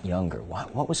are a lot younger.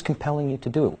 What was compelling you to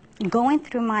do it? Going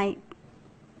through my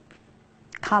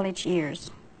college years,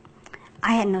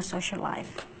 I had no social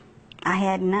life. I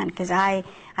had none, because I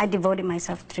devoted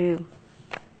myself to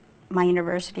my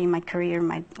university, my career,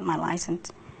 my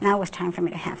license. Now it was time for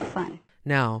me to have fun.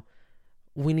 Now,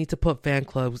 we need to put fan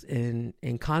clubs in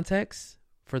context.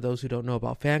 For those who don't know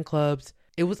about fan clubs,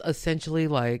 it was essentially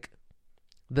like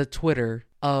the Twitter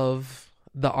of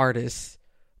the artists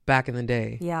back in the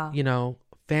day. Yeah. You know,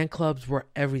 fan clubs were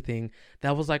everything.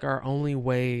 That was like our only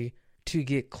way to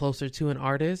get closer to an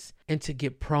artist and to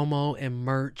get promo and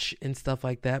merch and stuff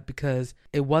like that, because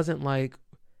it wasn't like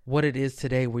what it is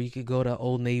today where you could go to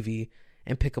Old Navy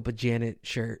and pick up a Janet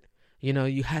shirt. You know,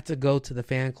 you had to go to the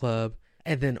fan club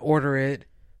and then order it,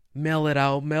 mail it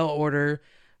out, mail order,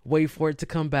 wait for it to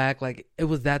come back. Like, it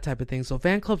was that type of thing. So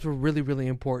fan clubs were really, really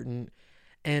important.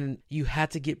 And you had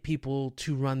to get people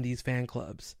to run these fan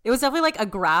clubs. It was definitely like a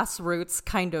grassroots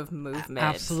kind of movement.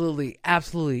 Absolutely.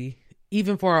 Absolutely.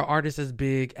 Even for an artist as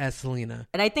big as Selena.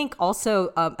 And I think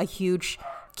also a huge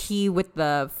key with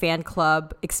the fan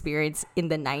club experience in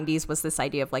the 90s was this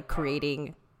idea of like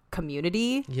creating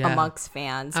community amongst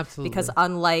fans. Absolutely. Because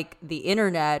unlike the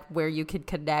internet, where you could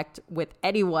connect with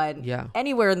anyone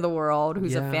anywhere in the world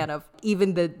who's a fan of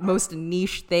even the most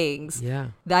niche things,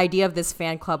 the idea of this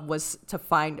fan club was to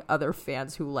find other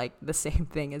fans who like the same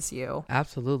thing as you.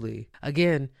 Absolutely.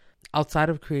 Again, outside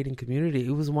of creating community,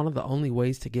 it was one of the only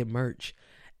ways to get merch.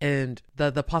 And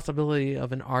the possibility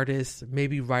of an artist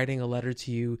maybe writing a letter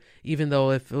to you, even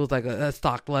though if it was like a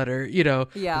stock letter, you know,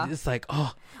 it's like,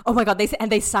 oh my God,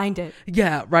 they signed it.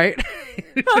 Yeah, right.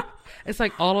 It's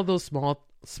like all of those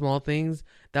small things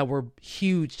that were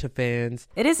huge to fans.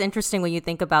 It is interesting when you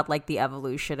think about like the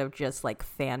evolution of just like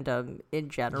fandom in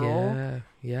general.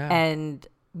 Yeah. And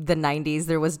the 90s,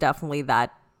 there was definitely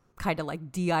that kind of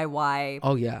like DIY.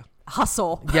 Oh yeah.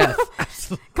 hustle.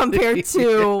 Yes, compared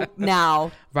to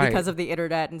now, right, because of the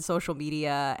internet and social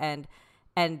media.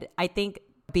 And I think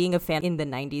being a fan in the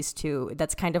 90s too,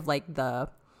 that's kind of like the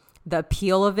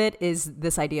appeal of it is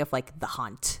this idea of like the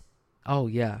hunt. Oh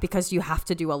yeah, because you have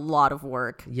to do a lot of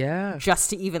work, just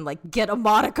to even like get a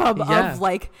modicum of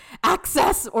like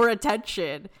access or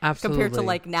attention. Absolutely. Compared to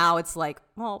like now, it's like,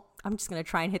 well, I'm just gonna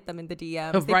try and hit them in the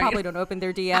DMs. They probably don't open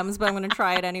their DMs, but I'm gonna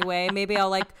try it anyway. Maybe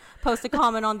I'll like post a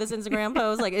comment on this Instagram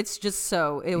post. Like it's just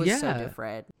so so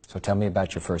different. So tell me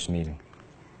about your first meeting.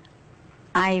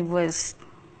 I was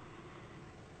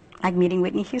like meeting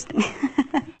Whitney Houston.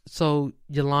 So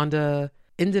Yolanda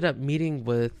ended up meeting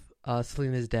with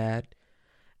Selena's dad,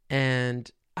 and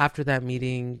after that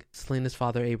meeting, Selena's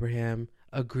father Abraham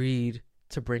agreed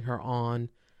to bring her on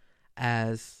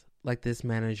as like this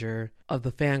manager of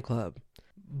the fan club.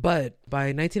 But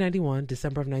by 1991,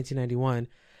 December of 1991,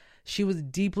 she was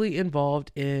deeply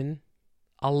involved in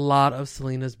a lot of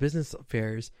Selena's business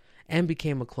affairs and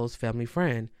became a close family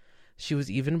friend. She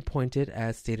was even appointed,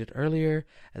 as stated earlier,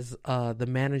 as the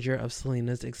manager of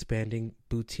Selena's expanding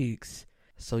boutiques.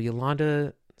 So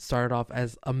Yolanda started off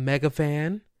as a mega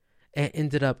fan and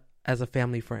ended up as a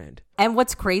family friend. And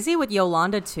what's crazy with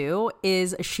Yolanda too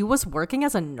is she was working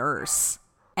as a nurse.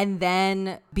 And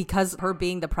then because her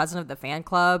being the president of the fan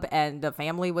club and the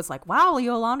family was like, wow,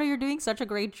 Yolanda, you're doing such a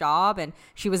great job. And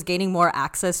she was gaining more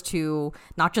access to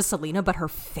not just Selena, but her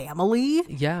family.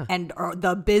 Yeah. And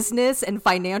the business and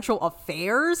financial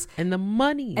affairs. And the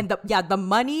money. And the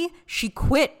money. She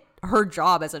quit her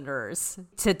job as a nurse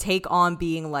to take on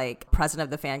being like president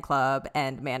of the fan club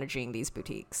and managing these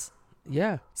boutiques.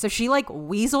 Yeah. So she like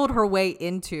weaseled her way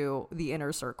into the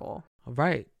inner circle.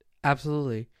 Right.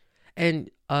 Absolutely. And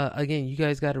again, you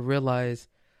guys got to realize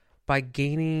by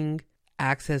gaining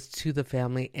access to the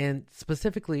family and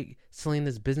specifically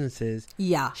Selena's businesses,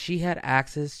 she had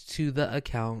access to the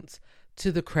accounts,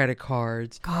 to the credit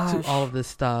cards, to all of this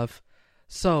stuff.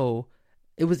 So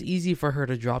it was easy for her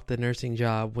to drop the nursing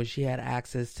job when she had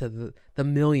access to the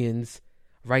millions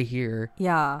right here.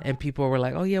 Yeah. And people were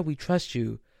like, oh yeah, we trust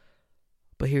you.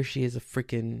 But here she is, a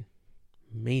freaking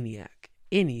maniac.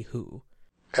 Anywho.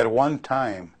 At one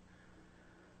time,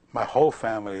 my whole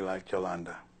family liked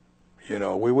Yolanda. You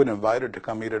know, we would invite her to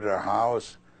come eat at our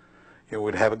house. You know,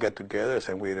 we'd have a get-togethers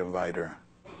and we'd invite her.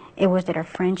 It was that our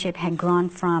friendship had grown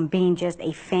from being just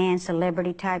a fan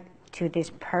celebrity type to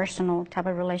this personal type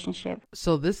of relationship.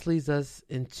 So this leads us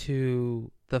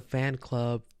into the fan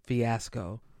club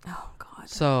fiasco. Oh, God.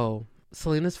 So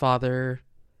Selena's father,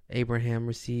 Abraham,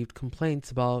 received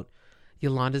complaints about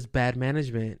Yolanda's bad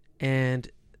management and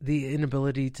the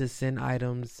inability to send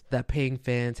items that paying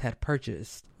fans had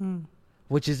purchased,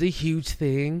 which is a huge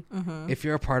thing if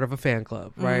you're a part of a fan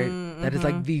club, right? That is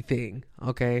like the thing,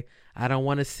 okay? I don't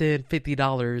want to send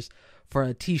 $50 for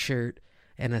a t-shirt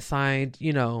and a signed,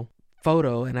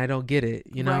 photo and I don't get it,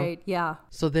 Right, yeah.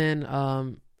 So then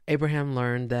Abraham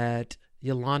learned that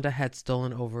Yolanda had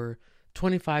stolen over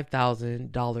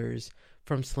 $25,000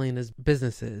 from Selena's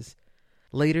businesses.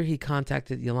 Later, he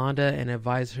contacted Yolanda and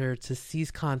advised her to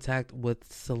cease contact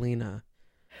with Selena.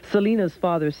 Selena's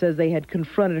father says they had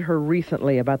confronted her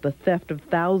recently about the theft of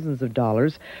thousands of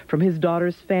dollars from his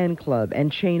daughter's fan club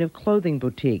and chain of clothing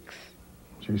boutiques.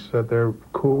 She sat there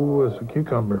cool as a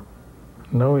cucumber.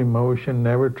 No emotion,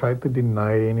 never tried to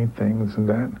deny anything, this and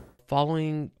that.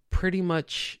 Following pretty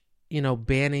much,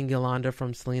 banning Yolanda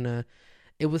from Selena,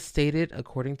 it was stated,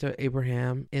 according to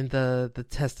Abraham, in the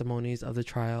testimonies of the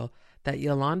trial, that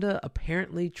Yolanda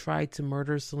apparently tried to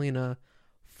murder Selena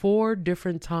 4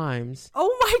 different times.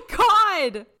 Oh my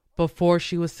God! Before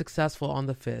she was successful on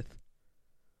the 5th.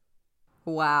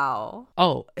 Wow.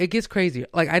 Oh, it gets crazier.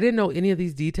 Like, I didn't know any of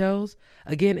these details.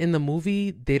 Again, in the movie,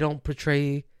 they don't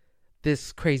portray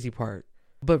this crazy part.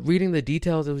 But reading the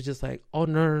details, it was just like, oh,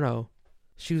 no.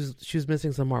 She was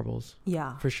missing some marbles.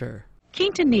 Yeah. For sure.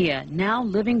 Quintanilla, now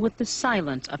living with the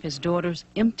silence of his daughter's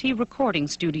empty recording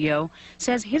studio,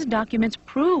 says his documents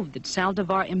prove that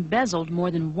Saldivar embezzled more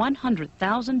than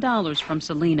 $100,000 from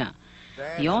Selena.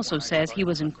 He also says he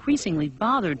was increasingly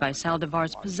bothered by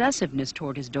Saldivar's possessiveness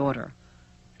toward his daughter.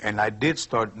 And I did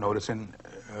start noticing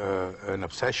an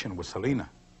obsession with Selena.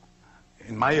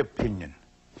 In my opinion,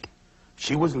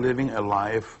 she was living a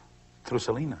life through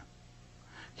Selena.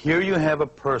 Here you have a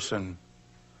person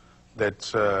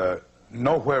that's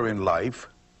nowhere in life.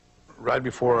 Right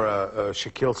before she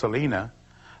killed Selena,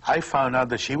 I found out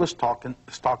that she was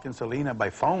stalking Selena by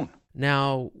phone.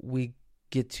 Now we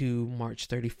get to March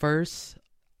 31st.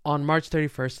 On March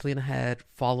 31st, Selena had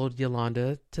followed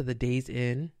Yolanda to the Days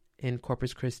Inn in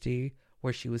Corpus Christi,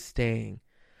 where she was staying.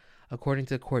 According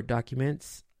to court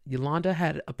documents, Yolanda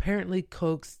had apparently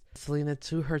coaxed Selena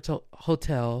to her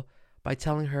hotel by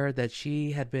telling her that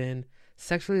she had been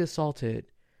sexually assaulted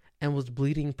and was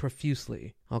bleeding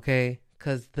profusely, okay?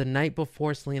 Because the night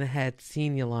before, Selena had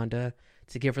seen Yolanda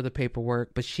to give her the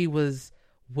paperwork, but she was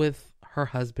with her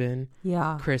husband,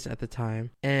 Chris, at the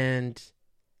time. And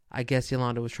I guess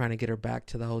Yolanda was trying to get her back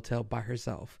to the hotel by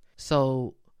herself.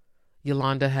 So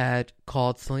Yolanda had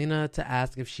called Selena to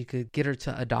ask if she could get her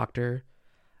to a doctor.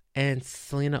 And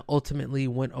Selena ultimately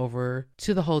went over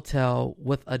to the hotel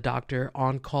with a doctor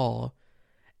on call.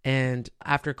 And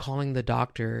after calling the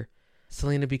doctor,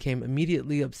 Selena became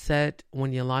immediately upset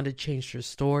when Yolanda changed her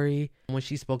story. When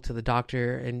she spoke to the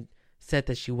doctor and said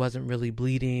that she wasn't really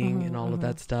bleeding and all of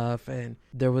that stuff. And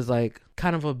there was like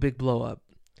kind of a big blow up.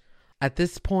 At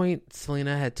this point,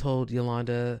 Selena had told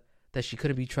Yolanda that she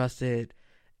couldn't be trusted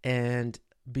and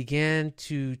began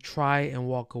to try and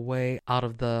walk away out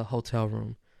of the hotel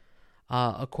room.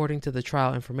 According to the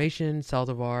trial information,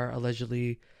 Saldivar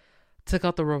allegedly took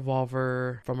out the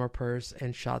revolver from her purse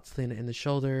and shot Selena in the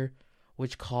shoulder,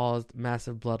 which caused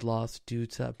massive blood loss due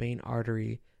to a main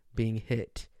artery being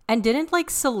hit. And didn't like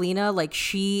Selena, like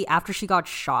after she got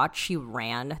shot, she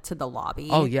ran to the lobby.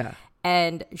 Oh, yeah.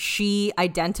 And she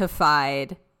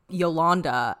identified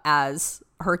Yolanda as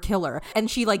her killer. And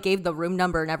she like gave the room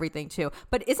number and everything too.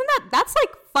 But that's like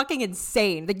fucking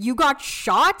insane that you got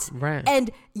shot and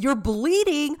you're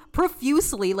bleeding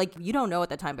profusely. Like, you don't know at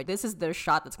the time, but this is the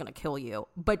shot that's gonna kill you.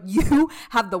 But you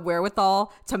have the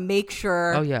wherewithal to make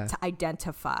sure to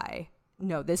identify,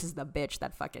 no, this is the bitch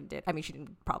that fucking did. I mean, she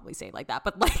didn't probably say it like that,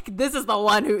 but like this is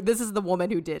the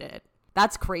woman who did it.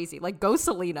 That's crazy. Like, go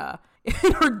Selena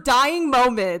in her dying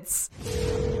moments.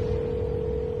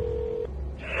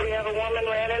 We have a woman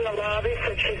ran in the lobby,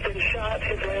 said she's been shot.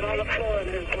 She's laying on the floor in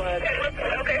his blood.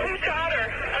 Okay, who shot her?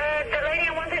 The lady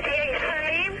in 158. Her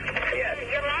name? Yes.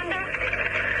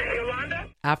 Yolanda?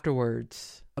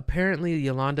 Afterwards, apparently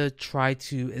Yolanda tried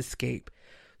to escape.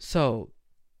 So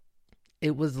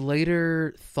it was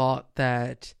later thought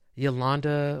that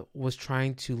Yolanda was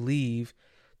trying to leave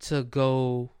to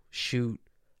go shoot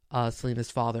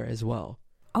Selena's father as well.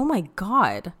 Oh my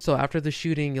God. So after the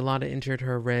shooting, Yolanda entered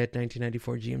her red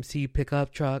 1994 GMC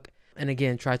pickup truck and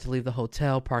again tried to leave the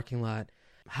hotel parking lot.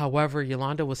 However,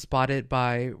 Yolanda was spotted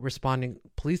by responding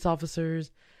police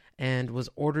officers and was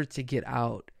ordered to get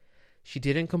out. She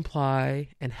didn't comply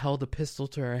and held a pistol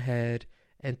to her head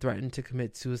and threatened to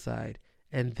commit suicide.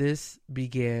 And this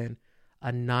began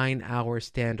a 9-hour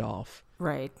standoff.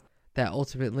 Right. That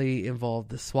ultimately involved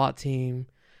the SWAT team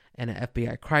and an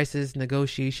FBI crisis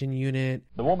negotiation unit.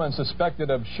 The woman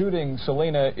suspected of shooting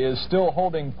Selena is still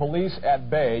holding police at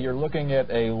bay. You're looking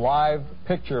at a live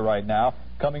picture right now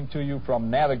coming to you from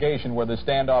navigation where the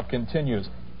standoff continues.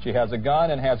 She has a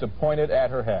gun and has it pointed at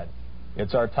her head.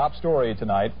 It's our top story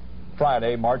tonight,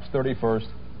 Friday, March 31st,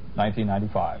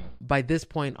 1995. By this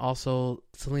point, also,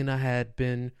 Selena had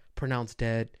been pronounced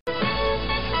dead.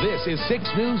 This is 6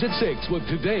 News at 6 with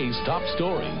today's top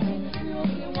story.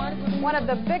 One of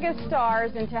the biggest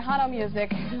stars in Tejano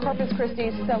music, Corpus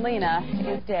Christi's Selena,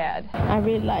 is dead. I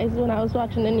realized when I was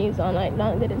watching the news all night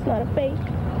long that it's not a fake.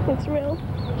 It's real.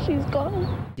 She's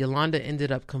gone. Yolanda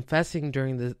ended up confessing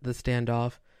during the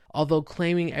standoff, although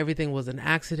claiming everything was an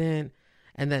accident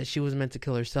and that she was meant to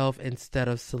kill herself instead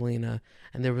of Selena.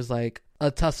 And there was like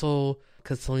a tussle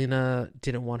because Selena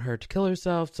didn't want her to kill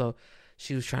herself, so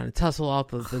she was trying to tussle off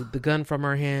the gun from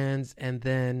her hands, and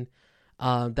then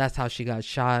that's how she got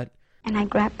shot. And I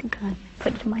grabbed the gun,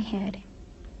 put it in my head.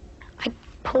 I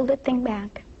pulled the thing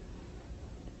back.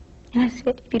 And I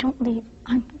said, if you don't leave,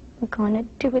 I'm going to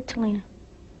do it, Selena.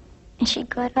 And she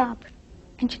got up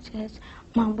and she says,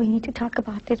 Mom, we need to talk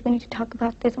about this. We need to talk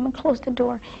about this. I'm going to close the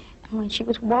door. And when she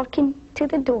was walking to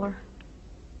the door,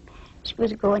 she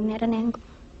was going at an angle.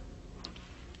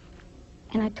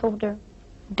 And I told her,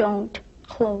 don't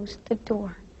close the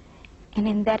door. And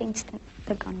in that instant,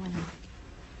 the gun went off.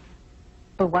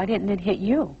 But why didn't it hit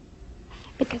you?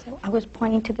 Because I was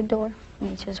pointing to the door,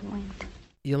 and it just went.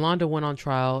 Yolanda went on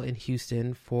trial in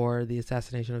Houston for the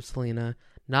assassination of Selena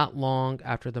not long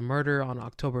after the murder on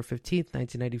October 15th,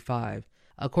 1995.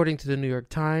 According to the New York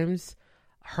Times,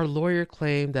 her lawyer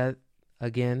claimed that,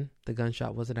 again, the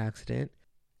gunshot was an accident.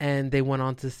 And they went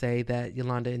on to say that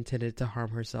Yolanda intended to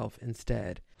harm herself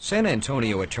instead. San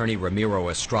Antonio attorney Ramiro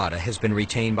Estrada has been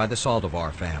retained by the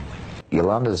Saldivar family.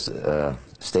 Yolanda's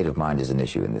state of mind is an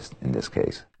issue in this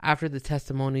case. After the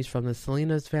testimonies from the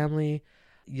Selena's family,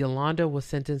 Yolanda was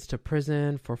sentenced to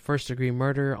prison for first-degree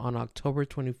murder on October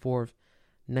 24th,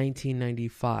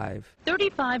 1995.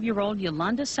 35-year-old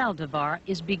Yolanda Saldivar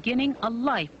is beginning a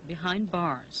life behind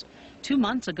bars. 2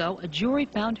 months ago, a jury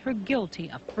found her guilty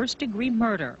of first-degree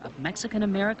murder of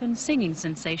Mexican-American singing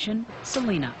sensation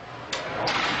Selena.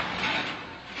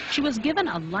 She was given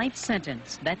a life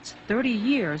sentence. That's 30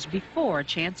 years before a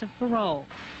chance of parole.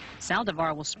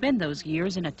 Saldivar will spend those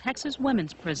years in a Texas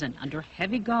women's prison under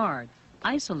heavy guard,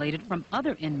 isolated from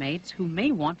other inmates who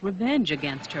may want revenge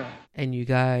against her. And you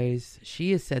guys,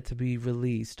 she is set to be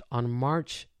released on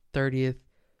March 30th,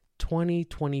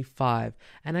 2025.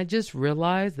 And I just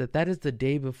realized that is the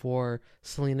day before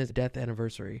Selena's death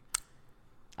anniversary.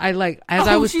 I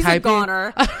was she's typing. A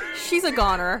goner. She's a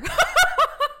goner.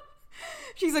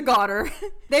 She's a goner.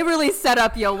 They really set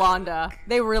up Yolanda.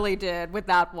 They really did with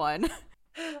that one.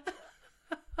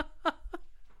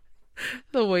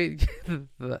 The way,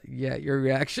 yeah, your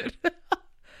reaction.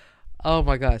 Oh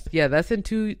my gosh. Yeah, that's in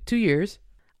two years.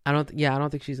 I don't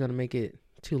think she's gonna make it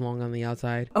too long on the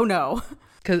outside. Oh no.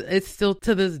 Because it's still,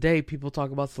 to this day, people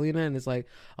talk about Selena and it's like,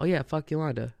 oh yeah, fuck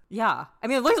Yolanda. Yeah. I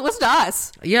mean, listen to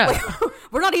us. Yeah. Like,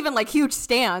 we're not even like huge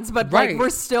stans, but right. like we're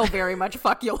still very much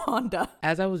fuck Yolanda.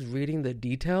 As I was reading the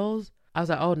details, I was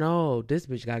like, oh no, this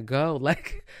bitch gotta go.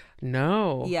 Like,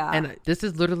 no. Yeah. And this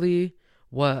is literally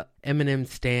what Eminem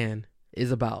Stan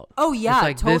is about. Oh yeah, it's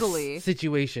like totally. This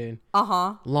situation.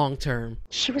 Uh-huh. Long term.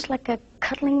 She was like a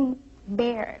cuddling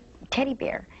bear, teddy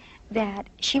bear, that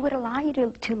she would allow you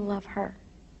to love her.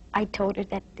 I told her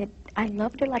that I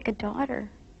loved her like a daughter.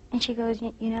 And she goes,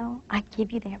 you know, I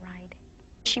give you that right.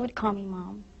 She would call me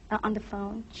Mom on the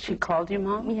phone. She called you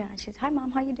Mom? Yeah, she says, hi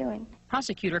Mom, how you doing?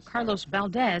 Prosecutor Carlos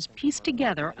Valdez pieced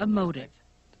together a motive.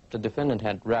 The defendant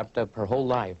had wrapped up her whole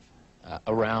life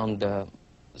around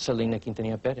Selena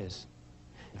Quintanilla Perez.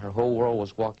 Her whole world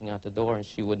was walking out the door and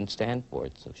she wouldn't stand for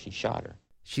it, so she shot her.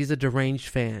 She's a deranged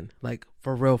fan, like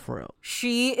for real, for real.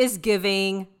 She is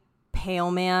giving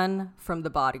Pale Man from The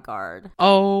Bodyguard.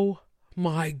 Oh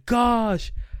my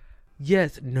gosh.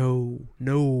 Yes. No.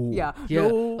 Yeah.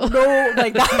 No.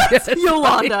 Like that's yes,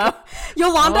 Yolanda. Like,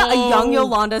 Yolanda, a young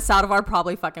Yolanda Saldivar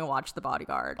probably fucking watched The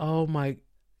Bodyguard. Oh my.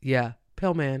 Yeah.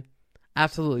 Pale Man.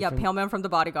 Absolutely. Yeah. Pale Man from The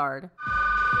Bodyguard.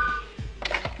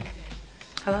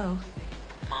 Hello.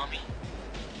 Mommy.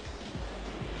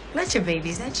 That's your baby.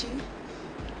 Is that you?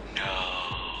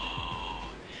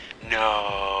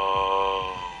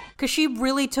 No. Because she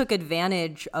really took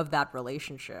advantage of that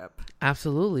relationship.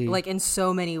 Absolutely. Like in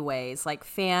so many ways, like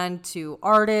fan to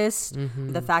artist,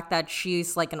 the fact that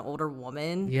she's like an older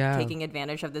woman taking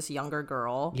advantage of this younger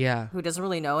girl who doesn't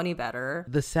really know any better.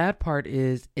 The sad part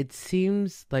is it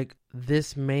seems like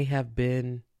this may have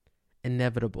been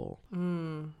inevitable.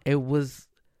 It was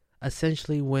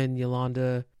essentially when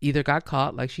Yolanda either got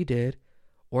caught like she did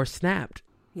or snapped.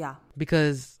 Yeah.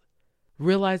 Because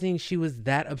realizing she was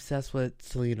that obsessed with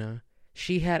Selena,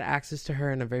 she had access to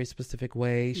her in a very specific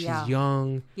way. She's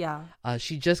young. Yeah.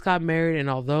 She just got married, and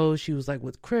although she was like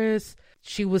with Chris,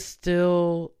 she was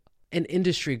still an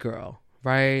industry girl,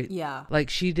 right? Yeah. Like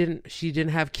she didn't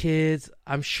have kids.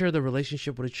 I'm sure the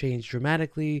relationship would have changed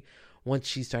dramatically once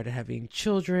she started having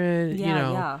children, you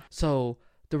know. Yeah. So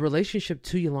the relationship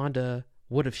to Yolanda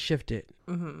would have shifted.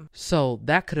 So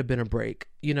that could have been a break,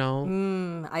 you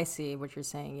know? I see what you're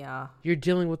saying, yeah. You're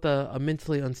dealing with a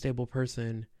mentally unstable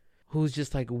person who's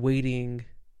just like waiting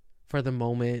for the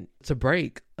moment to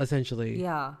break, essentially.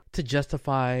 Yeah. To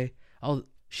justify, oh,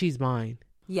 she's mine.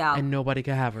 Yeah. And nobody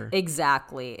can have her.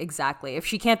 Exactly. If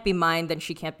she can't be mine, then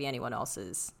she can't be anyone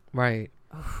else's. Right.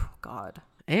 Oh, God.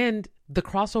 And the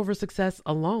crossover success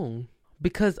alone.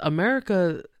 Because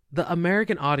America, the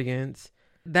American audience,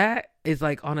 that is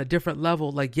like on a different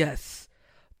level. Like, yes,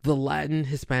 the Latin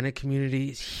Hispanic community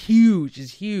is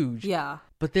huge. Yeah.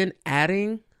 But then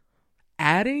adding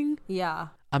yeah,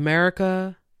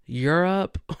 America,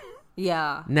 Europe.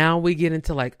 Yeah. Now we get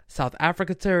into like South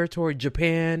Africa territory,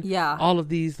 Japan. Yeah. All of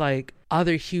these like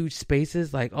other huge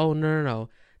spaces. Like, oh no.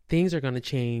 Things are going to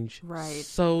change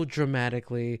so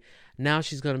dramatically. Now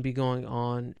she's going to be going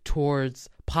on tours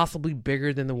possibly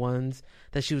bigger than the ones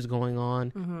that she was going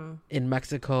on in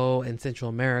Mexico and Central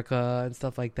America and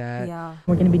stuff like that. Yeah.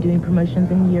 We're going to be doing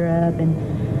promotions in Europe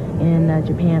and in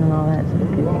Japan and all that. So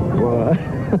it's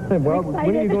good. Well,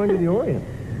 when are you going to the Orient?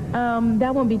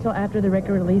 That won't be till after the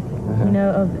record release, you know,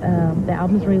 of the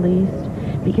album's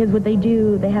released. Because what they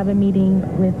do, they have a meeting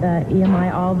with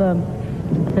EMI, all the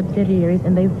subsidiaries,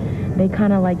 and they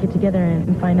kind of like get together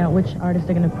and find out which artists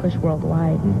are going to push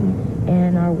worldwide.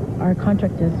 And our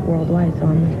contract is worldwide, so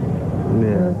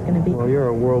it's going to be. Well, you're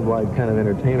a worldwide kind of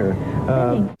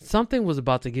entertainer. Something was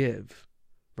about to give,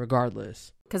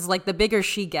 regardless. Because like the bigger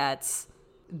she gets,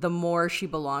 the more she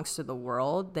belongs to the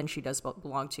world than she does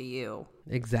belong to you.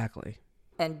 Exactly.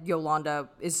 And Yolanda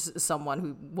is someone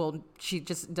who she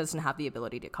just doesn't have the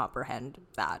ability to comprehend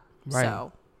that. Right.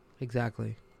 So.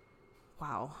 Exactly.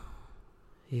 Wow.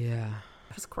 Yeah.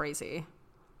 That's crazy.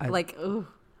 Ugh.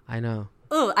 I know.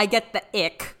 Ugh, I get the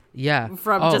ick. Yeah.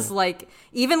 From just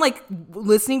even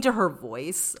listening to her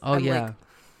voice. Oh, I'm yeah.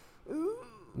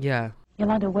 Yeah.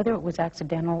 Yolanda, whether it was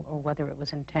accidental or whether it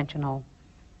was intentional,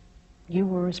 you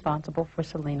were responsible for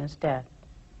Selena's death.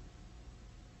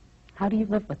 How do you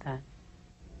live with that?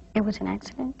 It was an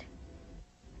accident.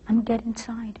 I'm dead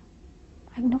inside.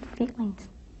 I have no feelings.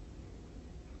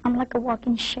 I'm like a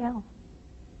walking shell.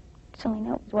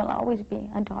 Selena will always be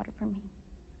a daughter for me.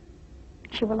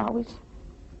 She will always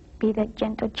be that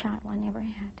gentle child I never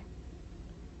had.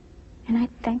 And I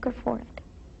thank her for it.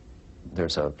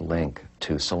 There's a link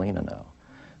to Selena now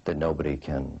that nobody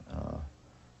can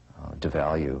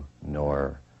devalue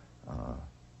nor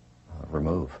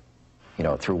remove. You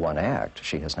know, through one act,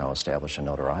 she has now established a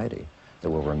notoriety that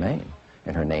will remain,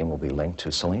 and her name will be linked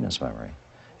to Selena's memory.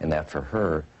 And that, for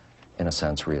her, in a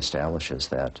sense, reestablishes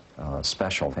that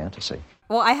special fantasy.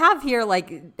 Well, I have here,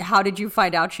 how did you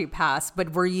find out she passed?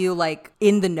 But were you,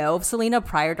 in the know of Selena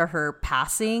prior to her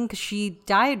passing? Because she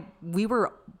died, we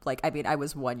were, I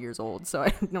was 1 year old, so I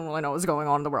don't really know what was going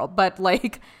on in the world. But,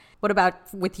 what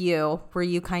about with you? Were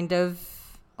you kind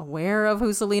of aware of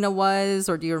who Selena was,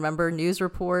 or do you remember news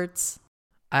reports?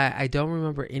 I don't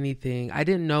remember anything. I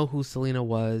didn't know who Selena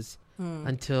was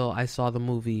until I saw the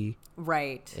movie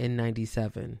in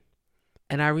 97.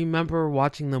 And I remember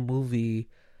watching the movie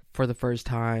for the first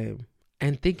time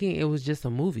and thinking it was just a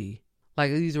movie.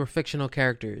 These were fictional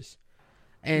characters.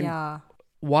 And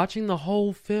watching the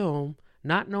whole film,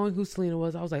 not knowing who Selena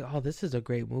was, I was like, oh, this is a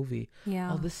great movie.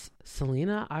 Yeah. Oh, this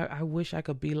Selena, I wish I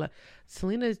could be like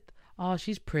Selena. Oh,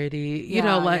 she's pretty, you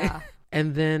know.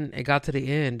 And then it got to the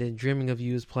end, and Dreaming of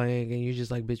You is playing, and you're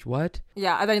just like, bitch, what?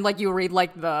 Yeah, and then you read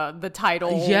the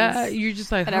titles. Yeah, you're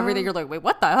just like, and everything. You're like, wait,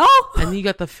 what the hell? And you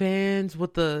got the fans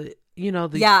with the,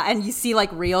 yeah, and you see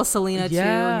real Selena too.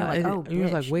 And you're like, oh, and you're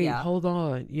like, wait, yeah. hold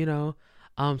on,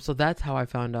 So that's how I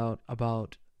found out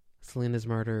about Selena's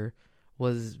murder,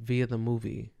 was via the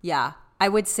movie. Yeah. I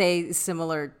would say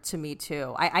similar to me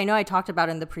too. I know I talked about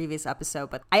it in the previous episode,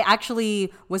 but I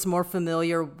actually was more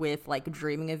familiar with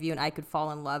Dreaming of You and I Could Fall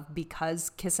in Love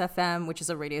because Kiss FM, which is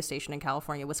a radio station in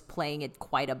California, was playing it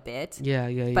quite a bit.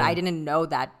 Yeah. But I didn't know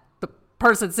that the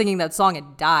person singing that song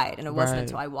had died. And it wasn't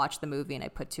until I watched the movie and I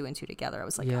put two and two together. I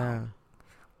was like, oh,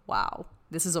 wow,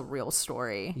 this is a real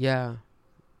story. Yeah.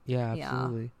 Yeah,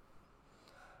 absolutely.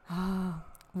 Yeah.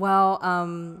 Well,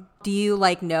 do you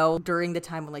know during the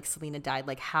time when Selena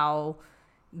died, how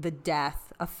the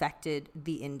death affected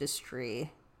the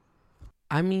industry?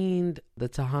 I mean, the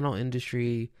Tejano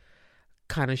industry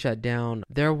kind of shut down.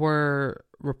 There were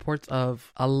reports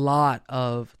of a lot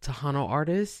of Tejano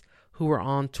artists who were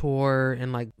on tour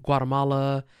in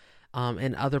Guatemala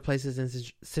and other places in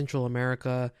Central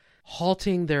America,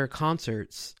 halting their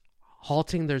concerts,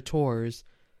 halting their tours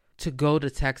to go to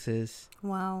Texas.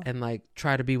 Wow. And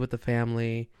try to be with the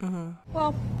family. Mm-hmm.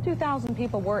 Well, 2,000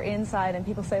 people were inside, and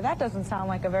people say that doesn't sound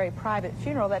like a very private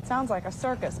funeral. That sounds like a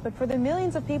circus. But for the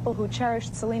millions of people who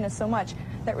cherished Selena so much,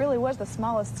 that really was the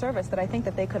smallest service that I think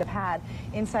that they could have had.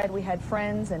 Inside we had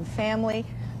friends and family.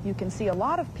 You can see a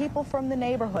lot of people from the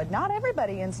neighborhood. Not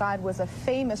everybody inside was a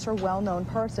famous or well-known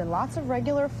person. Lots of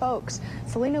regular folks.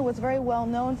 Selena was very well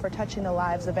known for touching the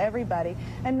lives of everybody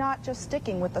and not just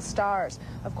sticking with the stars.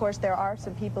 Of course, there are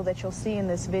some people that you'll see in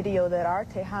this video that are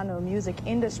Tejano music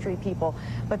industry people,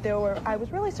 but I was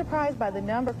really surprised by the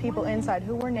number of people inside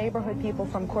who were neighborhood people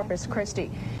from Corpus Christi.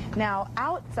 Now,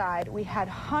 outside, we had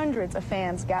hundreds of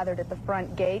fans gathered at the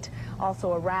front gate,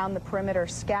 also around the perimeter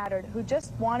scattered, who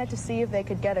just wanted to see if they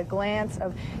could get a glance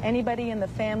of anybody in the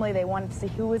family. They wanted to see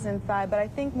who was inside, but I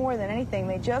think more than anything,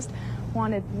 they just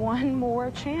wanted one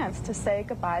more chance to say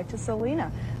goodbye to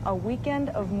Selena. A weekend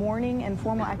of mourning and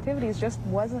formal activities just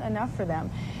wasn't enough for them.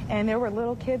 And there were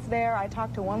little kids there. I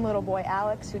talked to one little boy,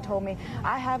 Alex, who told me,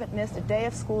 I haven't missed a day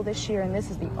of school this year, and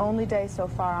this is the only day so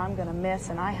far I'm going to miss,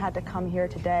 and I had to come here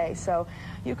today. So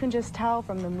you can just tell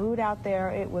from the mood out there,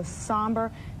 it was somber.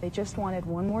 They just wanted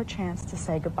one more chance to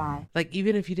say goodbye.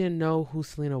 Even if you didn't know who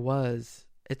Selena was,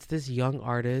 it's this young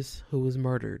artist who was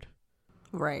murdered.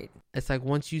 Right. It's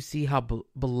once you see how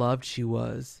beloved she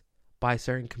was by a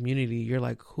certain community, you're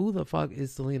like, who the fuck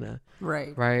is Selena?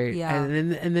 Right. Right. Yeah.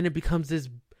 And then it becomes this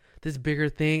bigger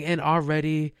thing. And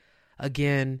already,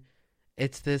 again,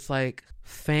 it's this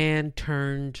fan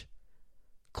turned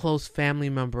close family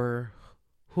member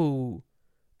who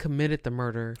committed the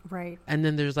murder. Right. And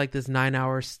then there's like this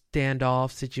 9-hour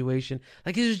standoff situation.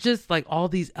 Like it was just like all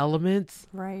these elements.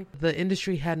 Right. The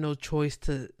industry had no choice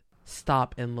to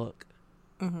stop and look.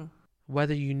 Mm-hmm.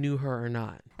 Whether you knew her or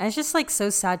not. And it's just like so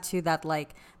sad too that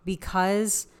like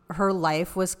because her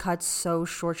life was cut so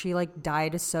short, she like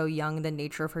died so young, the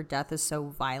nature of her death is so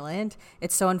violent.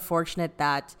 It's so unfortunate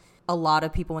that a lot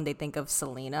of people, when they think of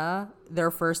Selena,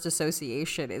 their first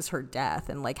association is her death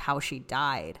and like how she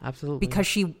died. Absolutely. Because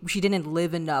she didn't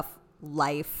live enough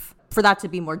life for that to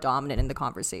be more dominant in the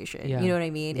conversation. Yeah. You know what I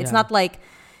mean? Yeah. It's not like,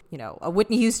 you know, a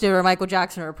Whitney Houston or Michael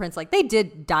Jackson or a Prince, like they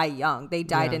did die young. They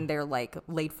died in their like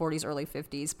late 40s, early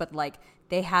 50s, but like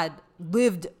they had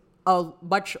lived a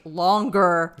much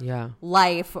longer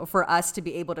life for us to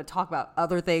be able to talk about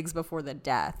other things before the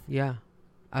death. Yeah,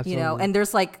 absolutely. You know, and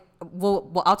there's like,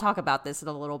 well, I'll talk about this in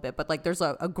a little bit, but like there's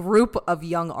a group of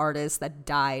young artists that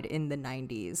died in the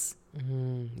 90s.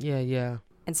 Mm-hmm. Yeah, yeah.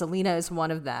 And Selena is one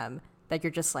of them that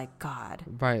you're just like, God,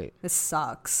 right. This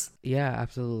sucks. Yeah,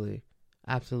 absolutely.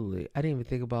 Absolutely. I didn't even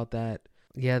think about that.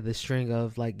 Yeah, the string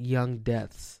of like young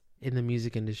deaths in the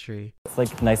music industry. It's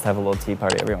like nice to have a little tea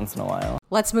party every once in a while.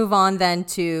 Let's move on then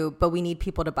to, but we need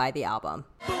people to buy the album.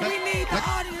 But we need the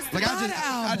audience to buy the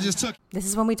album. I just took. This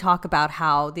is when we talk about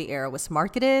how the era was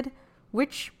marketed,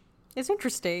 which is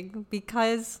interesting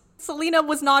because Selena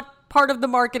was not part of the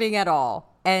marketing at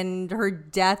all. And her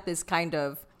death is kind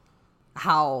of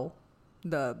how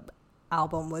the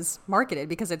album was marketed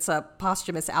because it's a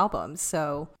posthumous album.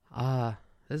 So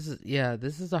this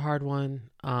is a hard one.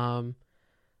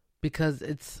 Because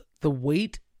it's the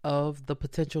weight of the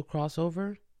potential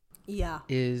crossover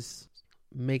is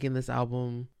making this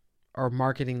album or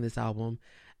marketing this album.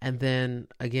 And then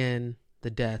again, the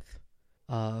death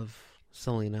of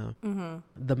Selena,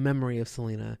 the memory of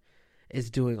Selena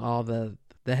is doing all the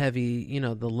heavy, you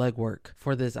know, the legwork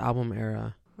for this album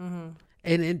era.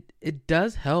 And it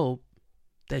does help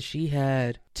that she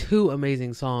had 2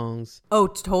 amazing songs. Oh,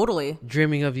 totally.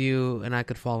 Dreaming of You and I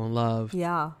Could Fall in Love.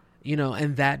 Yeah. You know,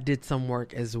 and that did some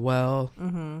work as well.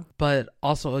 But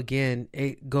also, again,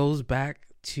 it goes back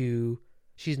to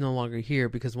she's no longer here,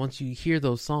 because once you hear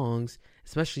those songs,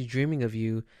 especially Dreaming of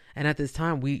You, and at this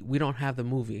time, we don't have the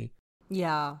movie.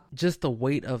 Yeah. Just the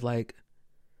weight of like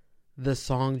the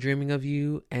song Dreaming of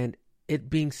You and it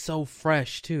being so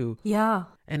fresh too. Yeah.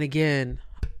 And again,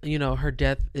 you know, her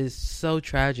death is so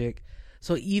tragic.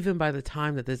 So even by the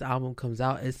time that this album comes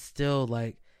out, it's still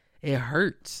like, it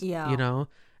hurts. Yeah. You know?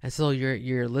 And so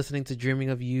you're listening to Dreaming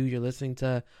of You, you're listening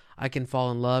to I Can Fall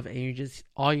in Love, and you're just,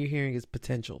 all you're hearing is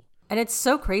potential. And it's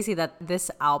so crazy that this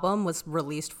album was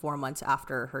released 4 months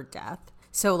after her death.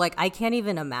 So like, I can't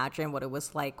even imagine what it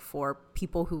was like for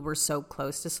people who were so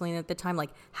close to Selena at the time,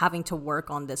 like having to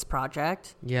work on this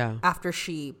project after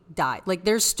she died. Like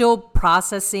there's still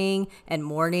processing and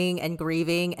mourning and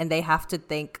grieving, and they have to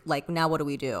think like, now what do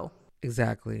we do?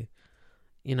 Exactly.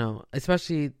 You know,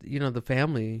 especially, you know, the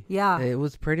family. Yeah. It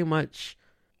was pretty much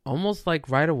almost like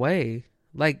right away.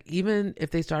 Like even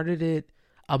if they started it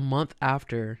a month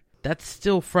after, that's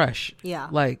still fresh. Yeah.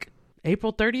 Like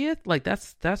April 30th, like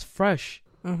that's fresh.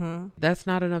 That's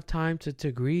not enough time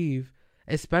to grieve,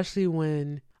 especially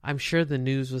when I'm sure the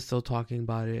news was still talking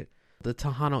about it. The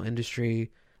Tejano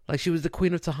industry, like she was the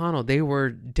queen of Tejano. They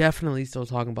were definitely still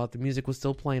talking about, the music was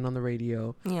still playing on the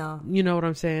radio. Yeah. You know what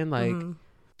I'm saying? Like,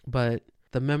 but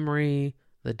the memory,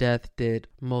 the death did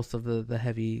most of the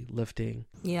heavy lifting.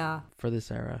 Yeah. For this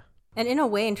era. And in a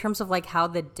way, in terms of like how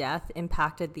the death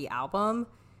impacted the album,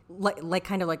 like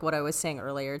kind of like what I was saying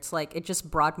earlier, it's like it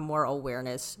just brought more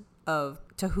awareness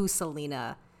to who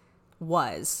Selena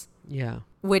was. Yeah.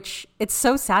 Which it's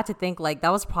so sad to think like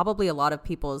that was probably a lot of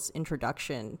people's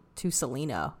introduction to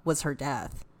Selena was her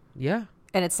death. Yeah.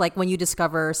 And it's like when you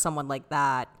discover someone like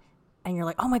that and you're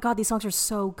like, oh my God, these songs are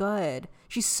so good.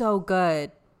 She's so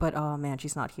good. But oh man,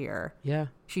 she's not here. Yeah.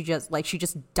 She just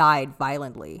died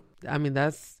violently. I mean,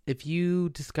 that's, if you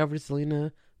discovered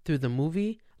Selena through the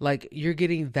movie, like you're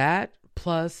getting that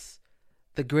plus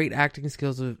the great acting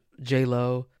skills of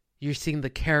J-Lo. You're seeing the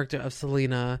character of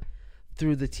Selena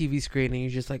through the TV screen, and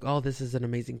you're just like, oh, this is an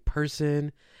amazing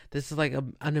person. This is like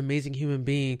an amazing human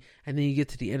being. And then you get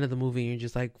to the end of the movie and you're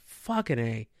just like, fucking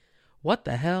A, what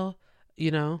the hell? You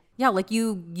know? Yeah, like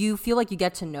you feel like you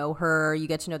get to know her, you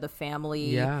get to know the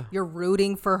family. Yeah. You're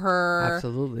rooting for her.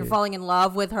 Absolutely. You're falling in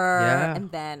love with her. Yeah.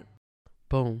 And then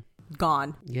boom.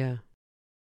 Gone. Yeah.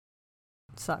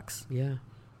 Sucks. Yeah.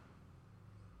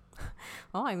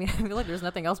 Well, I mean, I feel like there's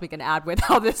nothing else we can add with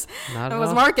how this was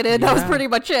Yeah. marketed. That was pretty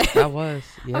much it. That was.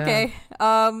 Yeah. Okay.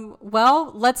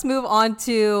 Well, let's move on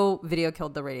to Video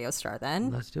Killed the Radio Star then.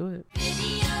 Let's do it.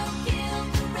 Video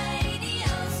killed the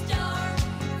radio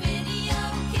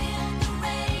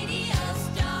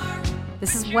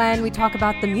This is when we talk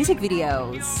about the music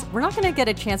videos. We're not going to get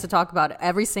a chance to talk about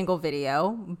every single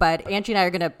video, but Angie and I are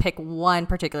going to pick one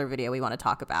particular video we want to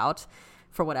talk about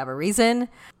for whatever reason.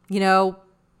 You know,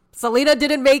 Selena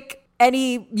didn't make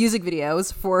any music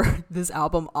videos for this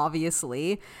album,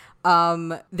 obviously.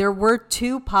 There were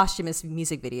 2 posthumous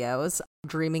music videos.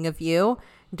 Dreaming of You,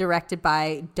 directed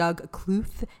by Doug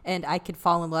Kluth, and I Could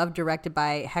Fall in Love, directed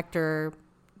by Hector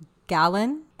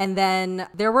Gallon. And then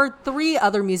there were 3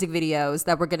 other music videos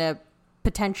that we're going to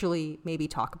potentially maybe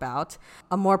talk about.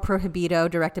 Amor Prohibido,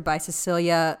 directed by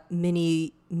Cecilia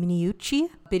Miniucci.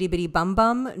 Bitty Bitty Bum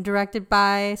Bum, directed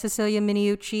by Cecilia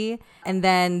Miniucci. And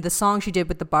then the song she did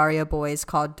with the Barrio Boys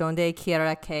called Donde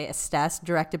Quiera que Estés,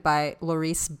 directed by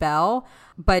Laurice Bell.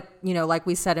 But, you know, like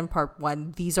we said in part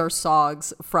 1, these are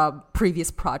songs from previous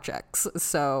projects.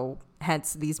 So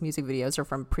hence these music videos are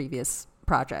from previous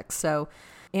projects. So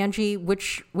Angie,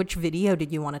 which video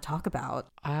did you want to talk about?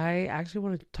 I actually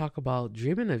want to talk about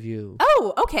Dreaming of You.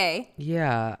 Oh, okay.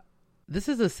 Yeah. This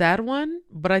is a sad one,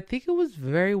 but I think it was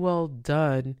very well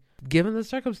done given the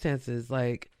circumstances.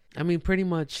 Like, I mean, pretty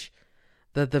much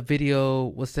the video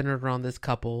was centered around this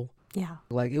couple. Yeah.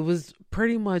 Like, it was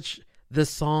pretty much the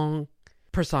song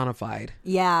personified.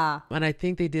 Yeah. And I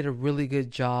think they did a really good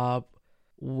job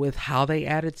with how they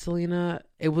added Selena.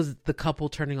 It was the couple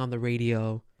turning on the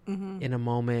radio in a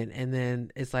moment, and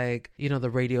then it's like, you know, the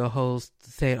radio host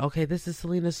saying, okay, this is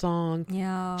Selena's song,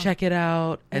 check it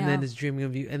out, and then it's Dreaming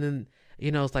of You, and then,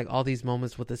 you know, it's like all these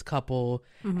moments with this couple,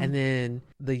 and then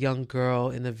the young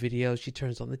girl in the video, she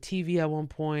turns on the TV at one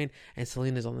point, and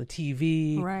Selena's on the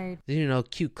TV, right? You know,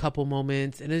 cute couple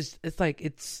moments, and it's like,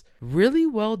 it's really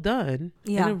well done,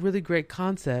 and a really great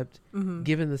concept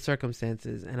given the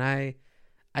circumstances. And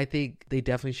I think they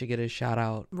definitely should get a shout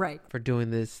out, right, for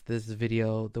doing this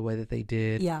video the way that they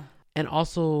did. Yeah. And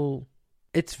also,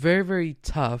 it's very, very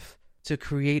tough to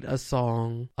create a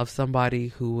song of somebody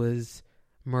who was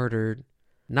murdered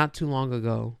not too long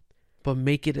ago, but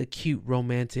make it a cute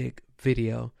romantic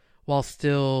video while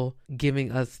still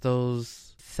giving us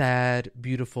those sad,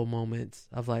 beautiful moments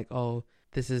of like, oh,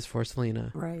 this is for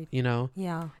Selena. Right. You know?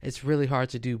 Yeah. It's really hard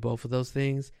to do both of those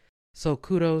things. So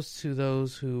kudos to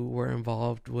those who were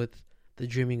involved with the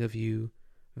Dreaming of You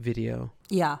video.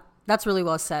 Yeah, that's really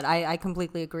well said. I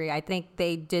completely agree. I think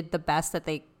they did the best that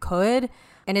they could.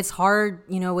 And it's hard,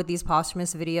 you know, with these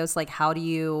posthumous videos, like how do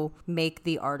you make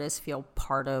the artist feel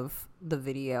part of the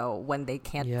video when they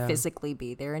can't physically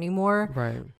be there anymore?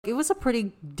 Right. It was a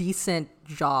pretty decent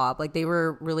job. Like they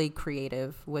were really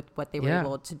creative with what they were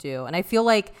able to do. And I feel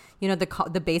like, you know,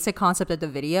 the basic concept of the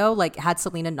video, like had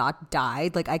Selena not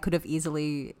died, like I could have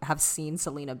easily have seen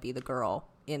Selena be the girl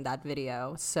in that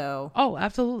video. So. Oh,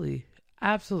 absolutely.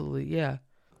 Absolutely. Yeah.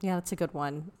 Yeah, that's a good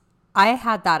one. I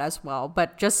had that as well,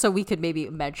 but just so we could maybe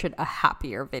mention a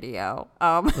happier video.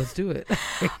 Let's do it.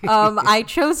 I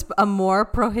chose Amor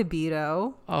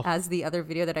Prohibido as the other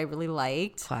video that I really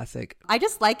liked. Classic. I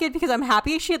just like it because I'm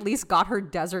happy she at least got her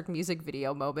desert music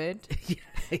video moment.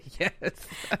 Yes.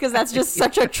 Because that's just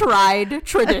such a tried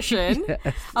tradition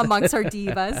amongst our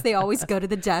divas. They always go to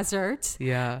the desert.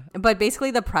 Yeah. But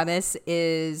basically the premise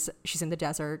is she's in the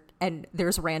desert and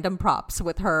there's random props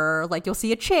with her. Like you'll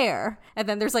see a chair and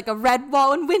then there's like a red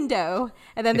wall and window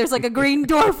and then there's like a green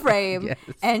door frame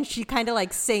and she kind of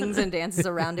like sings and dances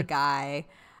around a guy.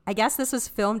 I guess this was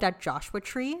filmed at Joshua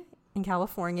Tree in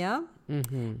California.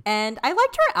 And I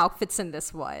liked her outfits in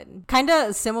this one. Kind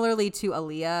of similarly to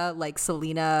Aaliyah, like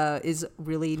Selena is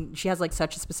really, she has like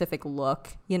such a specific look,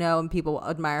 you know, and people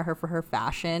admire her for her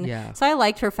fashion. Yeah. So I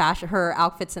liked her fashion, her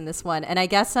outfits in this one. And I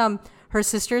guess her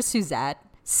sister Suzette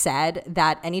said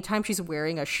that anytime she's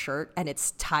wearing a shirt and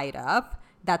it's tied up,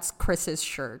 that's Chris's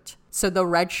shirt. So the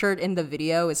red shirt in the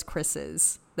video is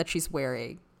Chris's that she's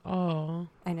wearing. Oh.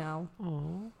 I know.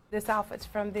 Oh. This outfit's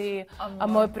from the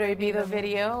Amor Prohibido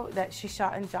video that she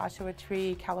shot in Joshua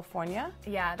Tree, California.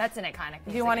 Yeah, that's an iconic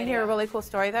Do you want to hear a really cool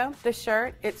story, though? The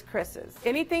shirt, it's Chris's.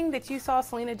 Anything that you saw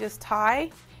Selena just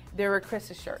tie, they were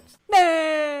Chris's shirts.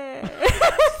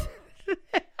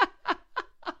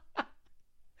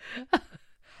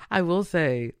 I will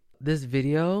say, this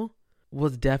video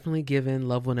was definitely given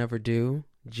Love Will Never Do,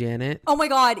 Janet. Oh my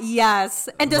God, yes.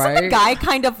 And doesn't the guy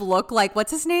kind of look like,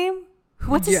 what's his name?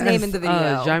 What's his name in the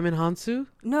video? Jaimin Hansu?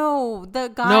 No,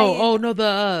 the guy. No,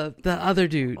 the other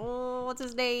dude. Oh, what's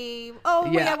his name? Oh,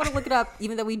 yeah. Wait, I want to look it up,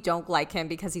 even though we don't like him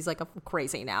because he's like a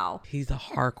crazy now. He's a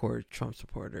hardcore Trump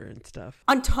supporter and stuff.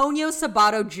 Antonio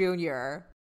Sabato Jr.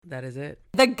 That is it.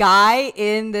 The guy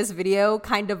in this video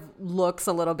kind of looks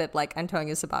a little bit like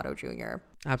Antonio Sabato Jr.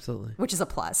 Absolutely. Which is a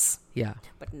plus. Yeah.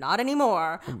 But not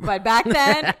anymore. But back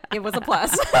then, it was a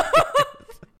plus.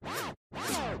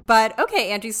 But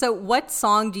okay, Angie, so what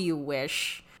song do you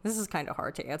wish, this is kind of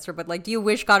hard to answer, but like, do you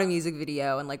wish got a music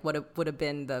video, and like what it would have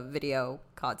been the video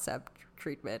concept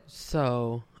treatment?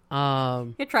 So,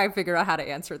 you try and figure out how to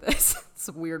answer this. It's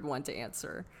a weird one to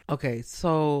answer. Okay,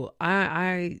 so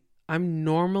I'm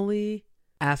normally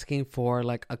asking for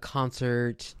like a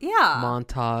concert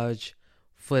montage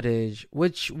footage,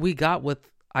 which we got with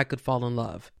I Could Fall in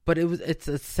Love, but it's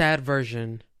a sad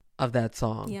version of that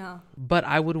song. Yeah. But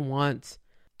I would want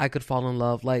I Could Fall in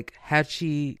Love, like had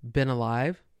she been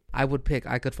alive, I would pick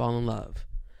I Could Fall in Love.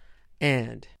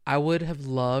 And I would have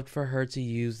loved for her to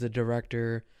use the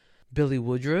director Billy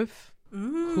Woodruff,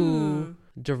 who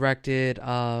directed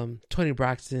Toni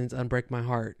Braxton's Unbreak My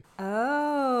Heart.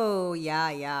 Oh,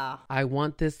 yeah. I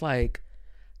want this like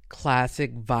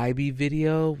classic vibey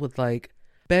video with like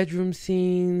bedroom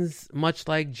scenes, much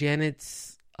like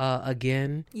Janet's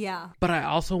Again. Yeah. But I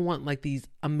also want like these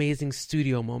amazing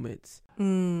studio moments,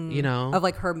 you know? Of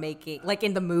like her making, like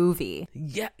in the movie.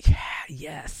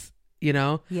 Yes. You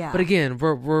know? Yeah. But again,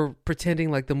 we're pretending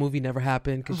like the movie never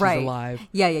happened because she's alive.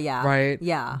 Yeah. Right?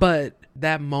 Yeah. But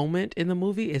that moment in the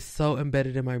movie is so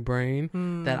embedded in my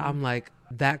brain that I'm like,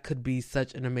 that could be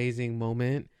such an amazing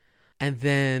moment. And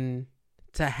then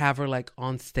to have her like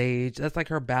on stage, that's like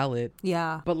her ballad.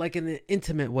 Yeah. But like in an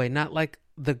intimate way, not like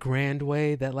the grand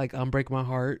way that like Unbreak My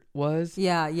Heart was.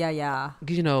 Yeah.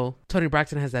 Because, you know, Toni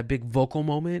Braxton has that big vocal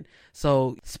moment.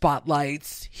 So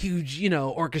spotlights, huge, you know,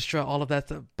 orchestra, all of that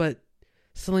stuff. But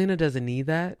Selena doesn't need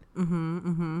that.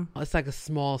 It's like a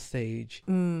small stage.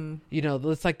 You know,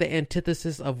 it's like the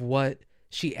antithesis of what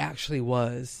she actually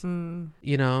was.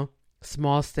 You know,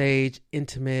 small stage,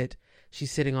 intimate.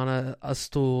 She's sitting on a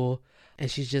stool and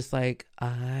she's just like,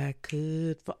 I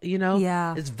could, you know?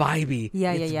 Yeah. It's vibey.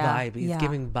 It's vibey. It's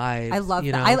giving vibes. I love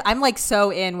that. Know? I'm like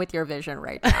so in with your vision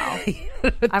right now.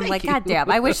 I'm like, God damn,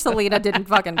 I wish Selena didn't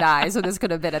fucking die so this could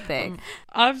have been a thing.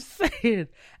 I'm saying.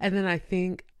 And then I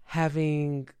think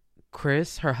having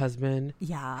Chris, her husband,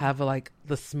 have like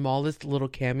the smallest little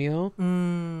cameo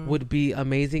would be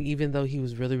amazing, even though he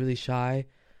was really, really shy.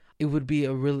 It would be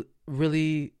a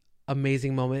really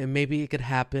amazing moment. And maybe it could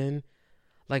happen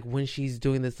like when she's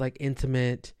doing this like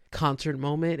intimate concert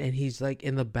moment and he's like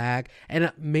in the back,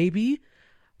 and maybe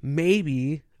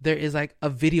there is like a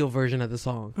video version of the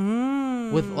song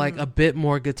with like a bit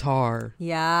more guitar,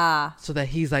 so that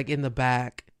he's like in the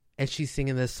back and she's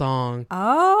singing this song.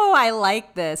 Oh, I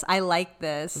like this,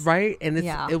 right? And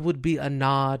it would be a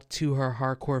nod to her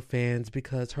hardcore fans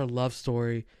because her love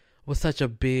story was such a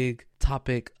big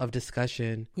topic of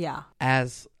discussion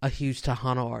as a huge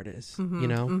Tejano artist, you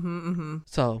know?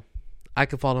 So I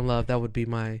Could Fall in Love, that would be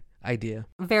my idea.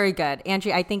 Very good.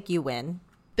 Angie, I think you win.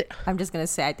 I'm just going to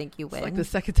say I think you win. It's like the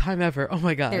second time ever. Oh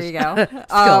my gosh. There you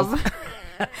go.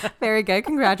 Very good.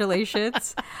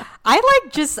 Congratulations.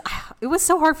 It was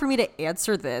so hard for me to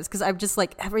answer this because I'm just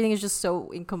like, everything is just so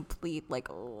incomplete. Like,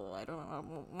 I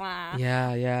don't know.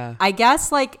 Yeah. I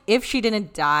guess like if she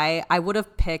didn't die, I would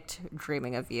have picked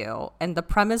Dreaming of You. And the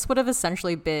premise would have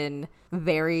essentially been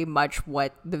very much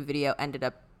what the video ended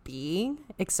up being,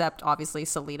 except obviously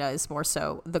Selena is more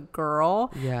so the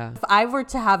girl. Yeah. If I were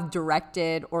to have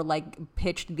directed or like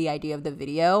pitched the idea of the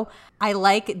video, I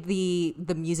like the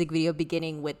music video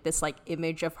beginning with this like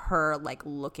image of her like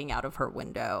looking out of her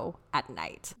window at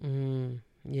night.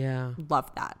 Yeah.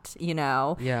 Love that, you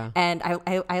know? Yeah. And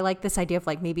I like this idea of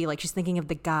like maybe like she's thinking of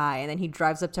the guy and then he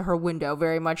drives up to her window,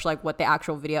 very much like what the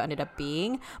actual video ended up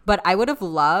being. But I would have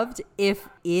loved if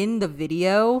in the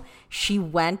video she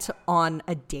went on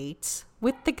a date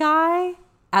with the guy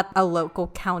at a local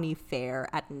county fair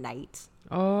at night.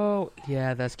 Oh,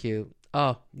 yeah, that's cute.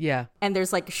 Oh, yeah. And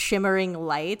there's like shimmering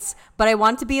lights, but I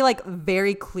want to be like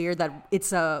very clear that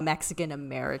it's a Mexican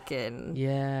American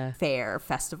fair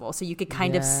festival. So you could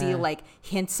kind of see like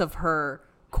hints of her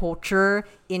culture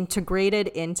integrated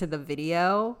into the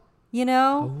video, you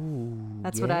know? Ooh,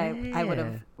 that's what I would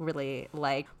have really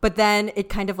liked. But then it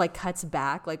kind of like cuts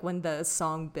back like when the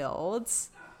song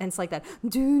builds. And it's like that,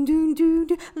 doon, doon, doon,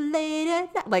 doon, late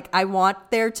at night. Like, I want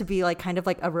there to be like kind of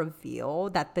like a reveal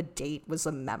that the date was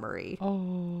a memory.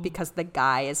 Because the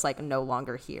guy is like no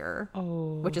longer here.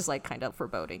 Which is like kind of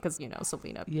foreboding because, you know,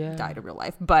 Selena died in real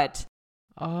life. But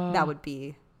that would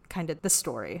be kind of the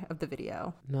story of the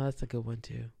video. No, that's a good one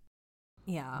too.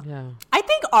 Yeah. Yeah. I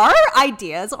think our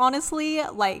ideas, honestly,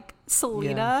 like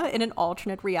Selena in an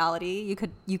alternate reality,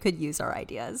 you could use our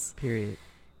ideas. Period.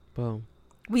 Boom.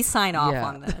 We sign off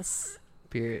on this.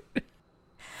 Period.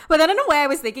 But then in a way I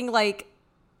was thinking like,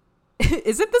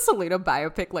 isn't the Selena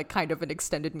biopic like kind of an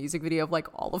extended music video of like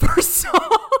all of her songs?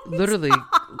 Literally.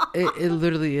 it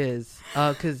literally is.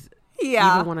 Because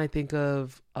Yeah. Even when I think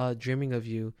of Dreaming of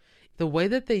You, the way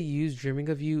that they used Dreaming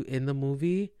of You in the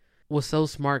movie was so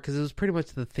smart because it was pretty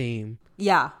much the theme.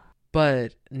 Yeah.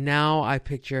 But now I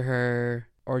picture her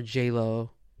or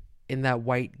J-Lo in that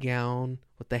white gown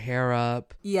with the hair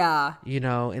up. Yeah. You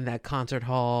know, in that concert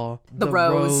hall. The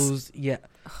rose. Yeah.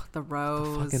 Ugh, the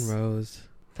rose. The fucking rose.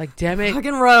 It's like, damn it.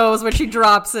 Fucking rose when she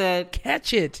drops it.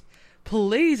 Catch it.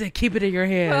 Please, and keep it in your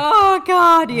hand. Oh,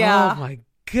 God, yeah. Oh, my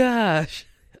gosh.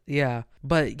 Yeah.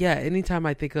 But, yeah, anytime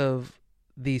I think of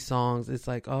these songs, it's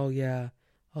like, oh, yeah.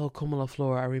 Oh, Como la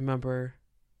Flor. I remember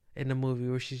in the movie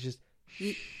where she's just...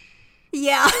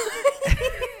 Yeah.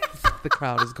 The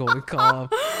crowd is going calm.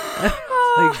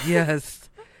 Like, yes.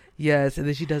 Yes. And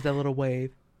then she does that little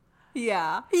wave.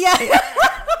 Yeah. Yeah.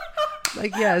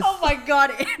 Like, yes. Oh my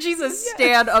God, Angie's a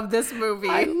stan of this movie.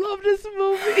 I love this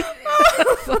movie.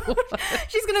 So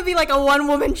she's gonna be like a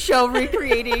one-woman show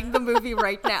recreating the movie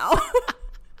right now.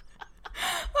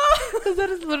 Because that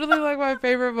is literally like my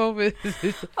favorite moment.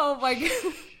 Oh my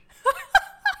God.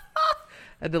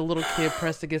 And the little kid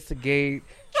pressed against the gate.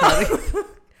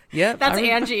 Yep, that's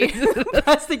Angie.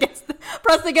 pressed against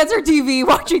her TV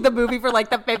watching the movie for like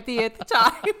the 50th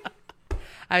time.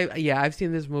 I've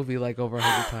seen this movie like over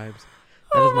 100 times.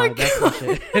 That's my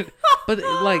shit. But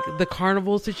like the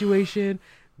carnival situation,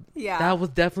 yeah, that was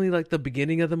definitely like the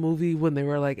beginning of the movie when they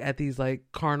were like at these like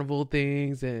carnival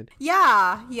things and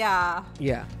yeah.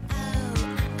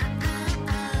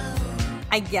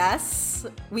 I guess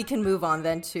we can move on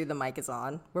then to The Mic Is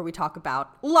On, where we talk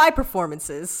about live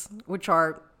performances, which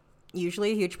are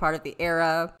usually a huge part of the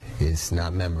era. It's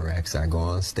not Memorex. I go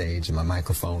on stage and my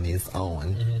microphone is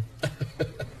on.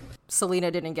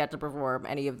 Selena didn't get to perform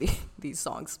any of these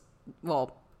songs.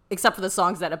 Well, except for the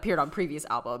songs that appeared on previous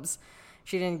albums.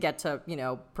 She didn't get to,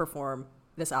 perform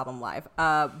this album live.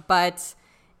 But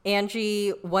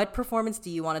Angie, what performance do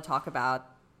you want to talk about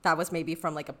that was maybe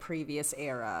from like a previous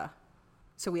era?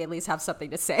 So we at least have something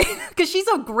to say. Because she's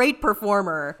a great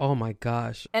performer. Oh my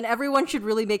gosh. And everyone should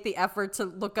really make the effort to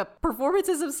look up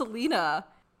performances of Selena.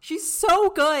 She's so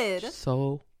good.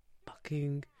 So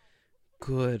fucking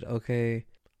good, okay?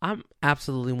 I'm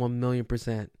absolutely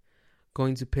 1,000,000%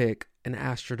 going to pick an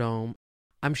Astrodome.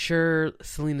 I'm sure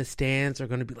Selena stans are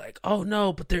going to be like, oh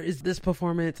no, but there is this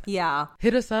performance. Yeah.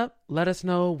 Hit us up. Let us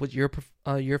know what your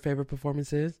favorite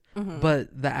performance is. Mm-hmm.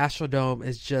 But the Astrodome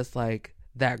is just like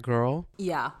that girl.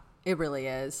 Yeah, it really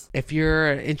is. If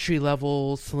you're an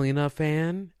entry-level Selena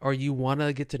fan or you want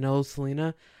to get to know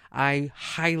Selena, I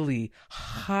highly,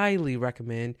 highly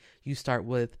recommend you start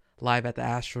with Live at the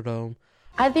Astrodome.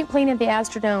 I think playing at the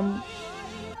Astrodome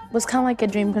was kind of like a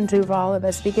dream come true for all of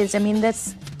us because, I mean,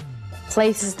 that's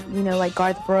places, like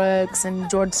Garth Brooks and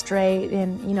George Strait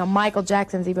and, Michael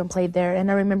Jackson's even played there.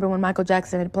 And I remember when Michael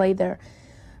Jackson had played there,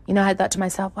 I had thought to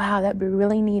myself, wow, that'd be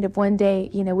really neat if one day,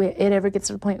 it ever gets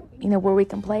to the point, where we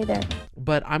can play there.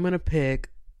 But I'm going to pick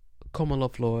Como la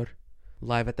Flor,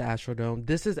 Live at the Astrodome.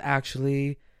 This is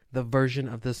actually the version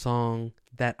of the song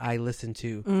that I listen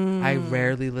to. I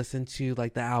rarely listen to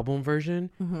like the album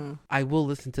version. Mm-hmm. I will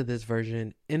listen to this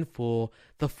version in full,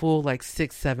 the full like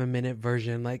 6-7 minute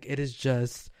version. Like it is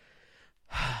just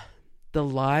the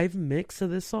live mix of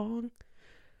this song.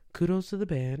 Kudos to the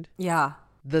band. Yeah.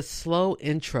 The slow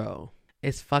intro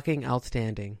is fucking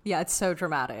outstanding. Yeah, it's so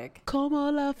dramatic. Como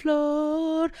la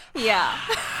flor. Yeah.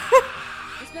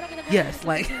 Yes,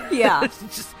 like yeah. It's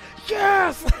just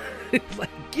yes. It's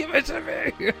like give it to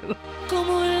me.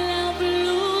 Como la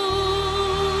flor.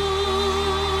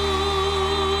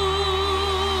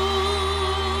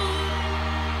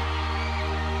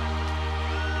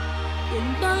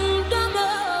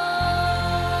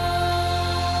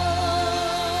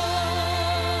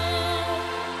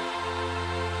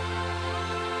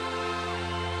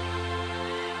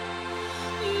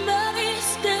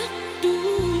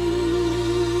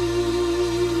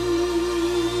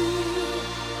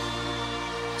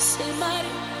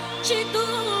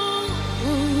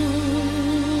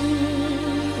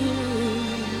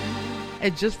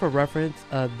 And just for reference,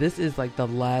 this is like the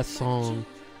last song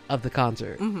of the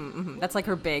concert. Mm-hmm, mm-hmm. That's like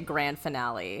her big grand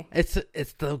finale. It's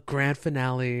the grand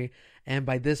finale, and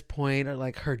by this point,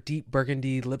 like her deep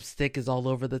burgundy lipstick is all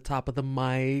over the top of the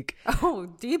mic. Oh,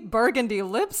 deep burgundy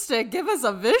lipstick! Give us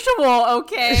a visual,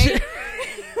 okay?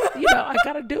 I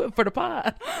gotta do it for the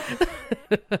pod.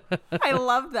 I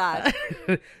love that.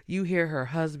 You hear her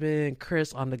husband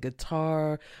Chris on the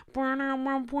guitar,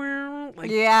 like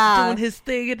doing his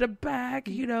thing in the back.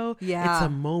 Yeah, it's a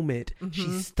moment. Mm-hmm.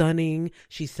 She's stunning.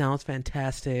 She sounds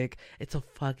fantastic. It's a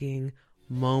fucking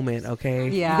moment. Okay,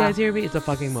 yeah. You guys hear me? It's a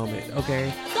fucking moment.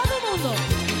 Okay.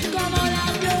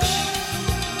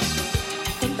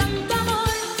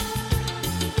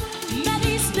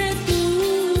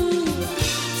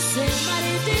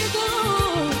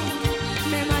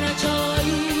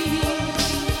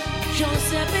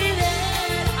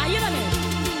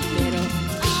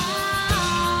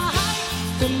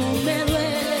 como me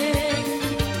duele.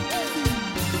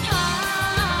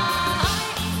 Ay,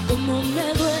 como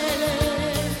me duele.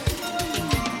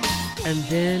 And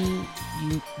then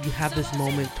you have this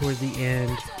moment towards the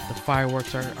end. The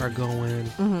fireworks are going.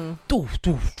 Mm-hmm. Doof,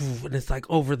 doof, doof, and it's like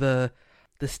over the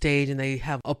stage, and they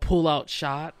have a pull-out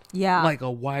shot. Yeah. Like a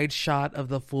wide shot of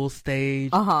the full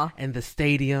stage and the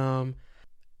stadium.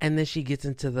 And then she gets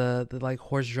into the like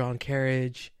horse-drawn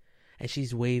carriage, and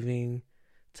she's waving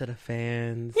to the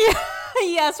fans. Yeah.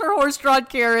 Yes, her horse-drawn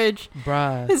carriage.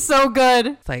 Bruh. It's so good.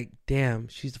 It's like, damn,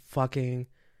 she's a fucking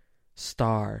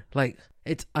star. Like,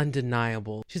 it's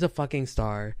undeniable. She's a fucking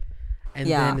star. And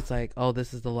then it's like, oh,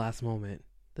 this is the last moment.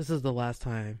 This is the last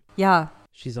time. Yeah.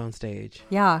 She's on stage.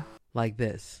 Yeah. Like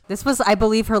this. This was, I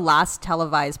believe, her last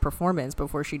televised performance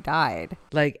before she died.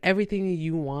 Like, everything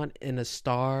you want in a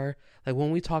star. Like,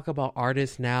 when we talk about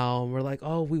artists now, and we're like,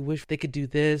 oh, we wish they could do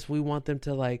this. We want them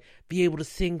to, like, be able to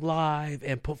sing live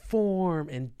and perform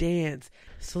and dance.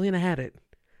 Selena had it.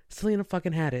 Selena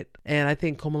fucking had it. And I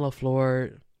think Como La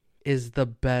Flor is the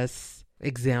best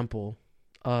example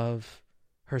of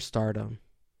her stardom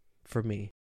for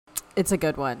me. It's a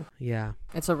good one. Yeah.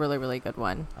 It's a really, really good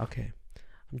one. Okay.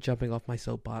 I'm jumping off my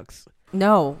soapbox.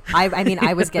 No, I mean,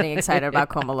 I was getting excited about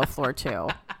Como La Flor too,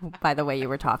 by the way you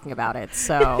were talking about it.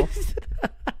 So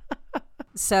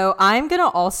I'm going to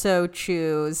also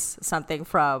choose something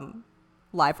from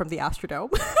Live from the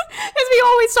Astrodome. As we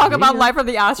always talk about Live from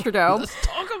the Astrodome. Let's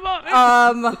talk about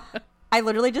it. I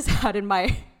literally just had in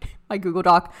my Google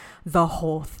Doc the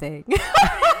whole thing.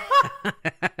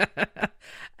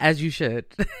 As you should.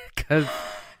 Because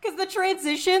the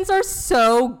transitions are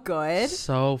so good.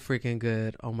 So freaking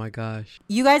good. Oh my gosh.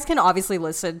 You guys can obviously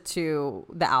listen to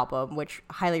the album, which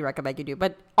I highly recommend you do.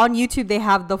 But on YouTube, they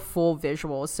have the full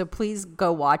visuals. So please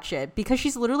go watch it because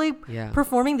she's literally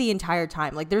performing the entire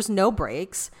time. Like there's no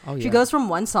breaks. Oh, yeah. She goes from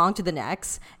one song to the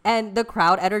next. And the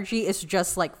crowd energy is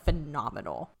just like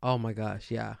phenomenal. Oh my gosh.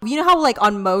 Yeah. You know how like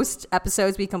on most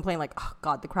episodes we complain like, oh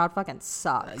God, the crowd fucking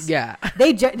sucks. Yeah.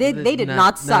 They did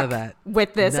not suck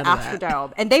with this None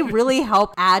Astrodome. And they really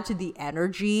help add to the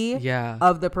energy Yeah.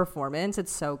 of the performance.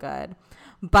 It's so good.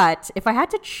 But if I had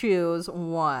to choose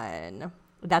one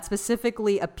that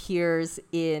specifically appears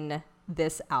in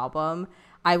this album,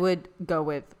 I would go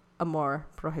with Amor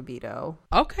Prohibido.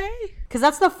 Okay. Because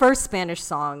that's the first Spanish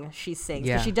song she sings.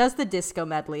 Yeah. She does the disco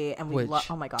medley, and we love,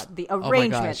 oh my God, the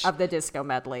arrangement of the disco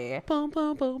medley. Boom,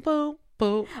 boom, boom, boom,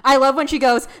 boom. I love when she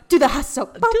goes, do the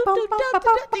hustle.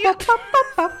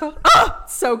 Oh,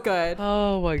 so good.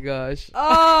 Oh my gosh.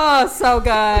 Oh, so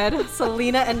good.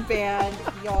 Selena and band,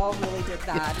 y'all really did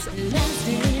that. Last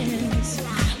dance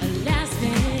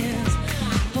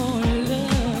for love.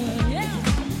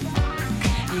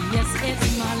 Yes,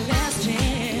 it's my last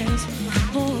chance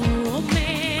for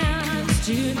romance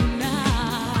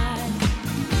tonight.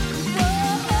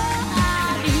 Oh, I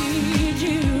need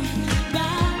you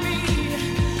by me,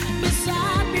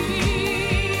 beside me,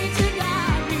 to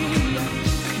guide me,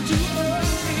 to hold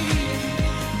me,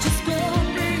 to spell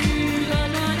me. The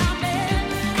night I met,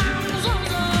 I'm so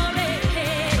sorry.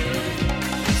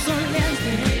 So let's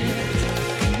dance,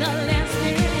 the last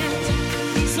dance.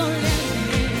 So let's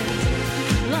dance,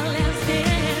 the last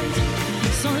dance.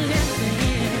 So let's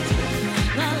dance,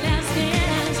 the last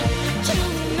dance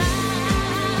tonight.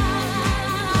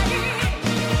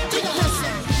 To the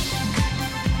hustle.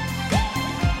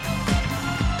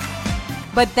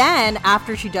 But then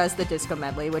after she does the disco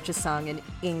medley, which is sung in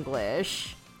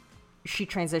English, she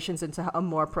transitions into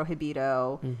Amor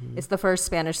Prohibido. Mm-hmm. It's the first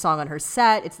Spanish song on her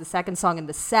set. It's the second song in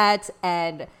the set.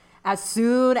 And as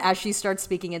soon as she starts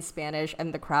speaking in Spanish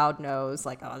and the crowd knows,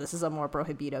 like, oh, this is Amor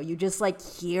Prohibido, you just, like,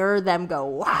 hear them go,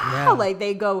 wow. Yeah. Like,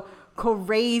 they go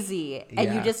crazy. And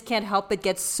you Yeah. just can't help but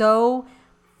get so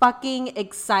fucking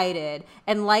excited.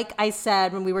 And like I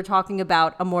said when we were talking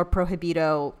about Amor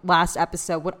Prohibido last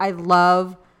episode, what I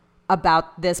love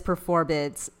about this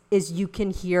performance is you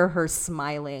can hear her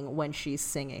smiling when she's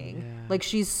singing. Yeah. Like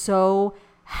she's so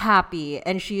happy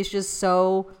and she's just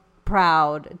so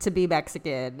proud to be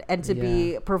Mexican and to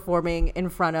be performing in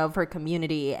front of her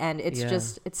community. And it's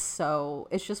just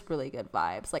really good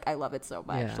vibes. Like I love it so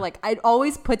much. Yeah. Like it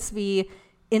always puts me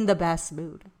in the best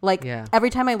mood. Like every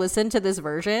time I listen to this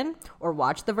version or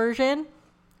watch the version,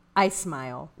 I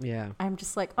smile. Yeah. I'm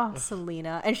just like, oh,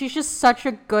 Selena. And she's just such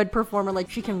a good performer. Like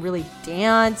she can really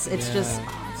dance. It's just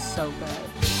it's so good.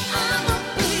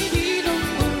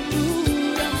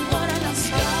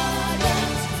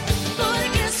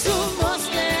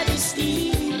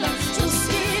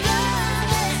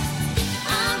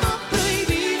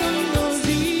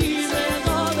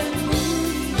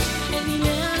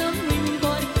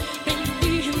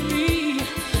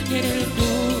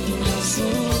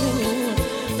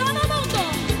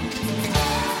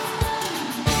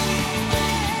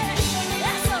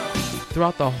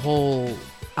 throughout the whole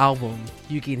album,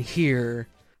 you can hear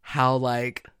how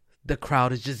like the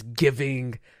crowd is just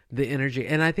giving the energy.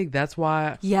 And I think that's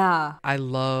why I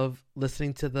love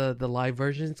listening to the live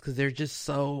versions, because they're just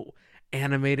so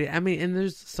animated. I mean, and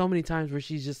there's so many times where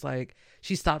she's just like,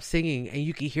 she stops singing and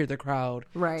you can hear the crowd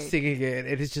singing it.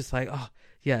 And it's just like, oh,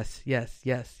 yes, yes,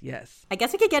 yes, yes. I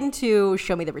guess we could get into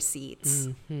Show Me the Receipts.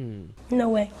 Mm-hmm. No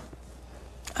way.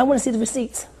 I want to see the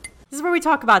receipts. This is where we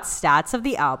talk about stats of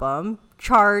the album,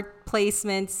 chart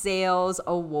placements, sales,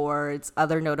 awards,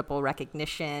 other notable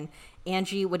recognition.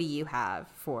 Angie, what do you have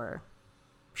for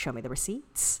Show Me the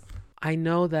Receipts? I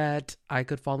know that I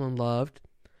Could Fall in Love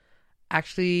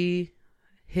actually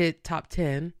hit top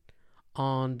 10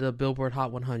 on the Billboard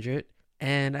Hot 100.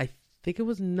 And I think it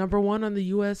was number 1 on the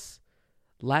U.S.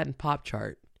 Latin pop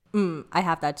chart. I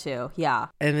have that too, yeah.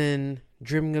 And then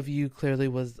Dreaming of You clearly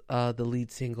was the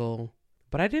lead single.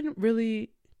 But I didn't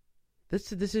really...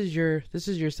 This is your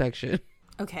section.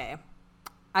 Okay.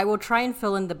 I will try and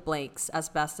fill in the blanks as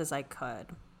best as I could.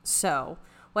 So,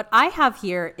 what I have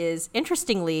here is,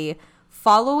 interestingly,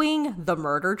 following the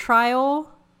murder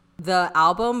trial, the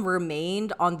album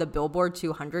remained on the Billboard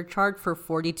 200 chart for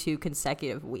 42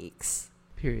 consecutive weeks.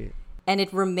 Period. And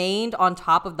it remained on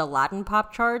top of the Latin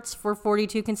pop charts for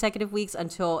 42 consecutive weeks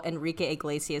until Enrique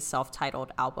Iglesias'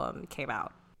 self-titled album came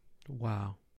out.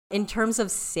 Wow. In terms of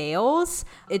sales,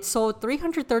 it sold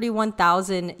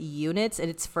 331,000 units in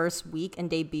its first week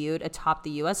and debuted atop the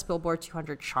U.S. Billboard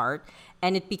 200 chart,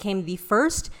 and it became the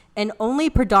first and only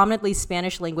predominantly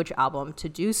Spanish language album to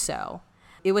do so.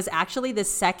 It was actually the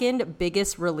second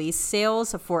biggest release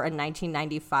sales for a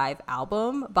 1995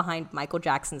 album behind Michael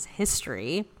Jackson's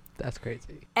History. That's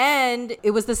crazy. And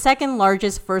it was the second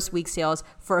largest first week sales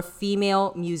for a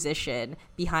female musician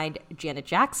behind Janet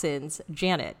Jackson's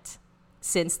Janet,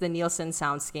 since the Nielsen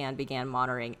SoundScan began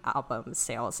monitoring album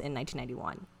sales in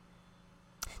 1991.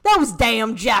 Those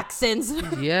damn Jacksons!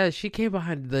 Yeah, she came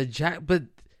behind but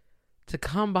to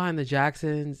come behind the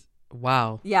Jacksons,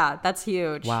 wow. Yeah, that's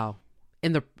huge. Wow.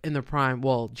 In the prime,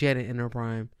 well, Janet in her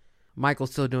prime,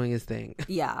 Michael's still doing his thing.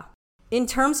 Yeah. In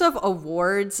terms of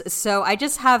awards, so I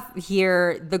just have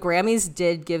here, the Grammys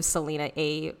did give Selena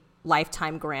a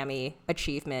Lifetime Grammy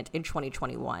achievement in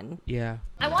 2021. Yeah.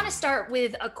 I want to start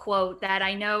with a quote that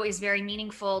I know is very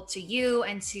meaningful to you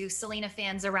and to Selena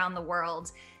fans around the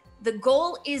world. The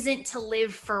goal isn't to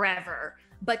live forever,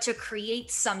 but to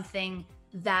create something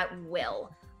that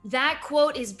will. That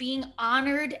quote is being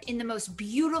honored in the most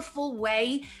beautiful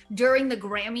way during the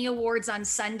Grammy Awards on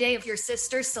Sunday. Your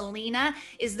sister Selena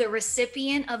is the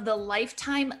recipient of the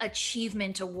Lifetime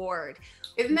Achievement Award.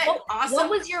 Isn't that awesome? What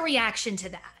was your reaction to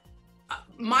that?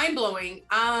 Mind-blowing.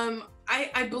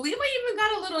 I believe I even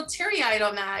got a little teary-eyed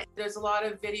on that. There's a lot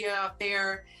of video out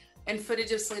there and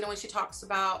footage of Selena when she talks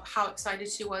about how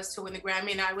excited she was to win the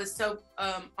Grammy, and I was so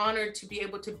honored to be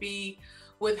able to be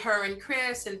with her and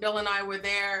Chris, and Bill and I were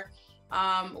there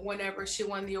whenever she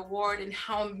won the award, and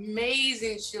how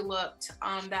amazing she looked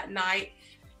that night.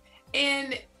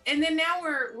 And then now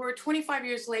we're 25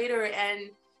 years later, and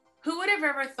who would have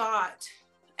ever thought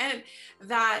and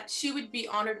that she would be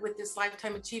honored with this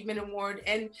Lifetime Achievement Award?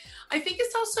 And I think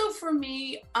it's also, for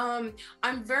me, I'm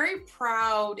very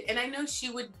proud, and I know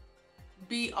she would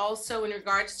be also, in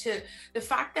regards to the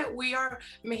fact that we are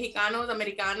Mexicanos,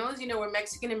 Americanos, we're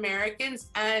Mexican Americans,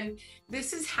 and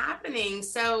this is happening.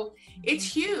 So it's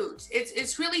huge.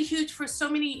 It's really huge for so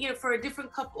many, for a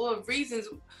different couple of reasons.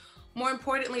 More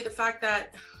importantly, the fact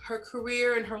that her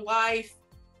career and her life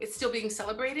is still being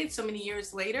celebrated so many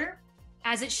years later.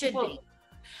 As it should be.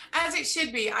 As it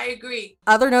should be. I agree.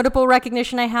 Other notable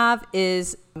recognition I have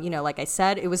is, like I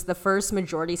said, it was the first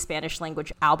majority Spanish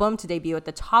language album to debut at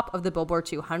the top of the Billboard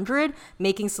 200,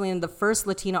 making Selena the first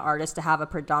Latina artist to have a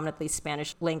predominantly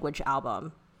Spanish language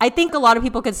album. I think a lot of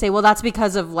people could say, well, that's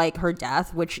because of her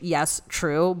death, which, yes,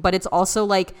 true. But it's also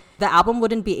the album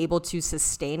wouldn't be able to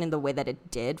sustain in the way that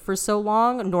it did for so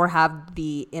long, nor have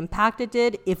the impact it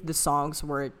did if the songs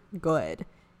were good.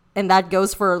 And that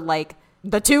goes for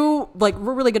the two,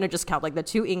 we're really going to just count the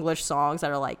two English songs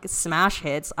that are smash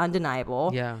hits,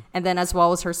 undeniable. Yeah. And then as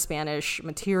well as her Spanish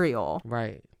material.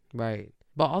 Right.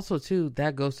 But also, too,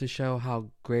 that goes to show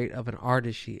how great of an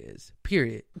artist she is,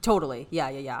 period. Totally.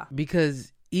 Yeah.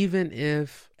 Because even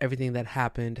if everything that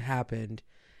happened,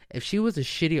 if she was a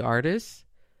shitty artist,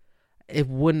 it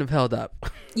wouldn't have held up.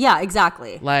 Yeah,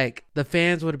 exactly. The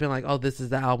fans would have been like, oh, this is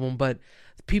the album. But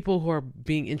people who are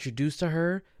being introduced to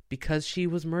her because she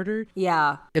was murdered.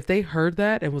 Yeah. If they heard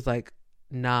that and was like,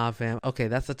 nah, fam. Okay,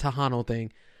 that's a Tejano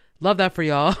thing. Love that for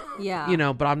y'all.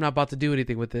 Yeah. But I'm not about to do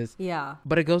anything with this. Yeah.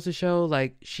 But it goes to show,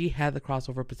 she had the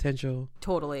crossover potential.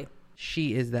 Totally.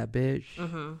 she is that bitch.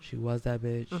 She was that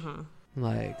bitch.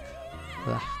 Like,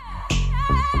 ugh.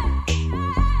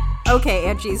 Okay,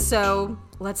 Angie, so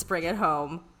let's bring it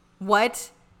home.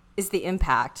 What is the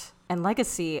impact and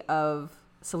legacy of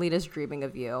Selena's Dreaming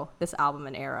of You, this album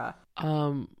and era?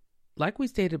 Like we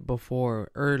stated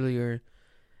before, earlier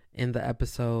in the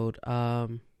episode,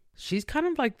 she's kind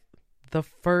of like the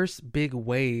first big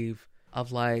wave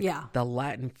of like the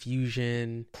Latin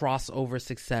fusion crossover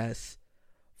success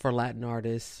for Latin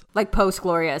artists. Like post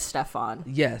Gloria Estefan.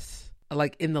 Yes.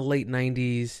 Like in the late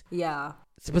 90s. Yeah.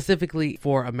 Specifically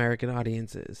for American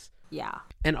audiences. Yeah.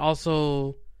 And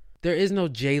also, there is no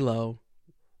J-Lo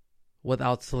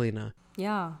without Selena.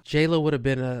 Yeah. J-Lo would have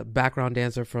been a background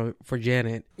dancer for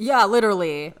Janet. Yeah,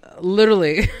 literally.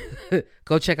 Literally.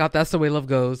 Go check out That's the Way Love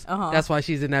Goes. That's why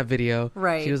she's in that video.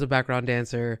 Right. She was a background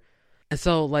dancer. And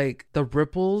so, like, the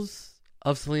ripples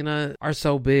of Selena are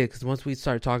so big because once we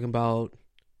start talking about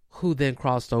who then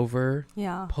crossed over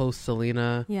post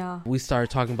Selena, we start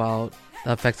talking about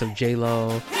the effects of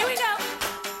J-Lo. Here we go.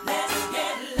 Let's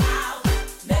get loud.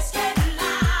 Let's get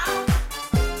loud.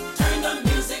 Turn the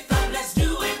music up. Let's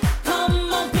do it.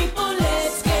 Come on, people.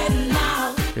 Let's get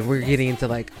loud. And we're getting into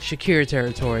like Shakira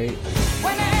territory.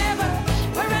 Whenever,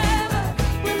 wherever,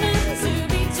 we're meant to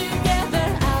be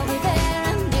together. I'll be there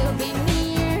and you'll be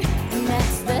near. And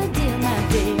that's the deal, my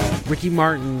dear. Ricky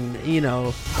Martin, you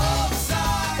know.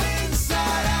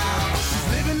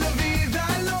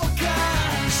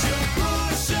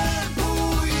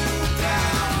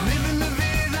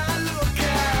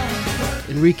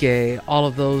 Enrique, all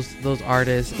of those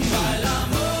artists.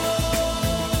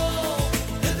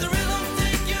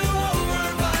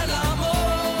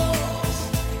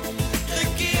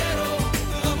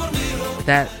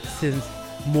 That sends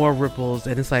more ripples,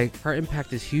 and it's like her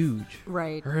impact is huge.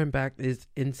 Right. Her impact is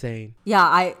insane. Yeah,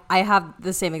 I have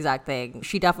the same exact thing.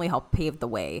 She definitely helped pave the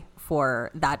way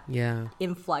for that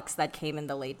influx that came in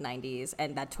the late 90s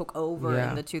and that took over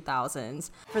in the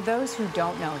 2000s. For those who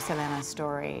don't know Selena's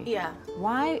story,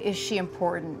 why is she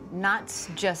important not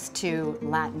just to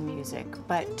Latin music,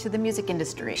 but to the music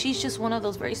industry? She's just one of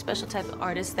those very special type of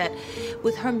artists that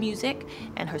with her music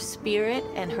and her spirit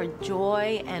and her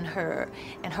joy and her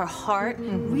heart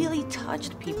really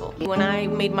touched people. When I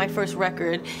made my first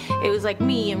record, it was like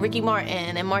me and Ricky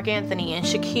Martin and Mark Anthony and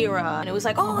Shakira, and it was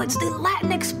like, oh, it's the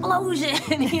Latin explosion,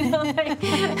 you know,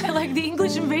 like the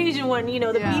English invasion one, you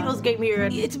know, the Beatles came here.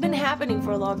 It's been happening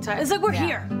for a long time. It's like we're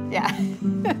here. Yeah.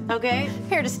 Okay?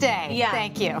 Here to stay. Yeah.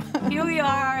 Thank you. Here we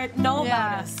are. Know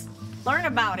about us. Learn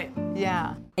about it.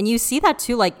 Yeah. And you see that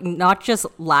too, like not just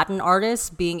Latin artists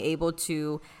being able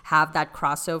to have that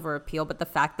crossover appeal, but the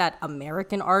fact that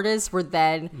American artists were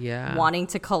then wanting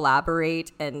to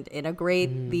collaborate and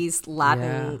integrate these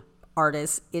Latin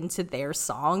artists into their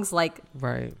songs. Like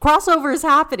crossover is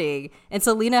happening, and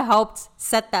Selena helped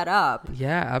set that up.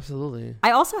 Yeah, absolutely. I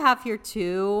also have here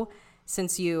too,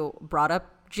 since you brought up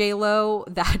J-Lo,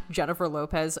 that Jennifer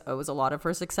Lopez owes a lot of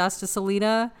her success to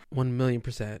Selena.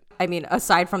 1,000,000%. I mean,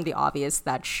 aside from the obvious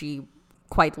that she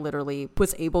quite literally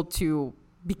was able to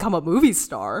become a movie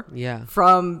star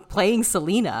from playing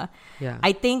Selena.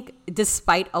 I think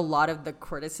despite a lot of the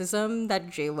criticism that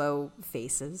J-Lo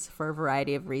faces for a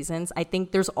variety of reasons, I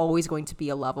think there's always going to be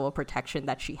a level of protection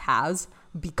that she has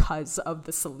because of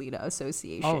the Selena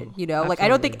association. You know, absolutely. like I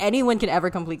don't think anyone can ever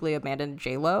completely abandon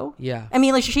J-Lo. Yeah. I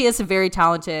mean, like she is very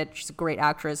talented. She's a great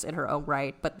actress in her own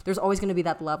right, but there's always going to be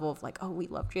that level of like, oh, we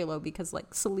love J-Lo because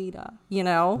like Selena, you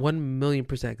know? 1,000,000%.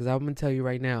 Because I'm going to tell you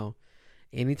right now,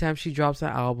 anytime she drops an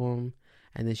album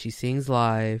and then she sings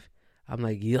live, I'm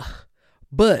like, yuck.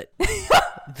 But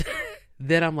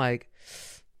then I'm like,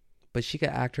 but she could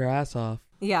act her ass off.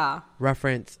 Yeah.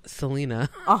 Reference Selena.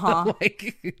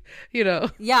 Like, you know.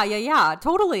 Yeah.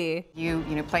 Totally. You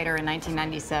played her in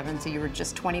 1997, so you were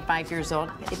just 25 years old.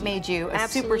 It made you a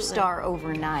superstar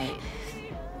overnight.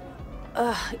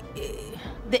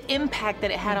 The impact that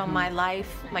it had on my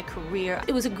life, my career,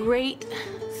 it was a great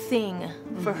thing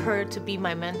for her to be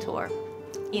my mentor,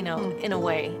 you know, in a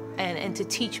way, and to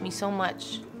teach me so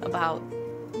much about,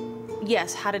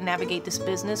 yes, how to navigate this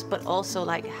business, but also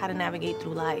like how to navigate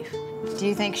through life. Do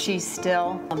you think she's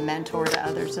still a mentor to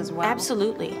others as well?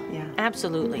 Absolutely. Yeah.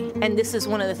 Absolutely. And this is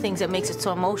one of the things that makes it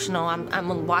so emotional.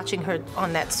 I'm watching her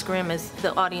on that scrim as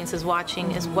the audience is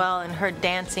watching as well, and her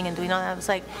dancing and doing all that. It's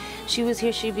like, she was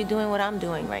here, she'd be doing what I'm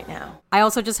doing right now. I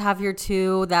also just have here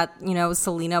too that, you know,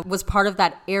 Selena was part of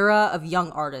that era of young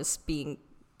artists being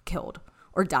killed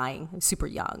or dying super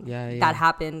young. That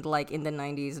happened like in the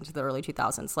 90s into the early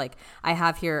 2000s. Like I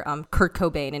have here Kurt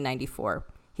Cobain in 94.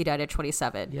 He died at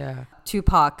 27. Yeah.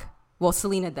 Tupac Well,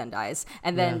 Selena then dies.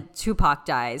 And then Tupac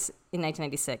dies in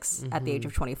 1996 at the age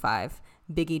of 25.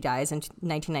 Biggie dies in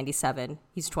 1997.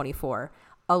 He's 24.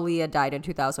 Aaliyah died in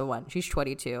 2001. She's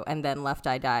 22. And then Left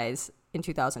Eye dies in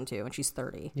 2002 and she's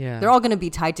 30. Yeah. They're all going to be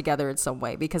tied together in some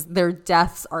way because their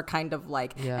deaths are kind of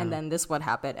like, and then this one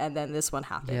happened, and then this one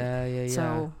happened. Yeah.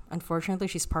 So unfortunately,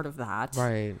 she's part of that.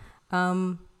 Right.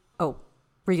 Oh,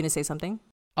 were you going to say something?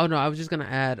 Oh, no, I was just going to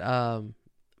add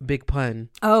Big Pun.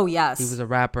 Oh, yes. He was a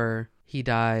rapper. He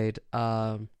died,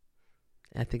 I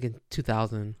think in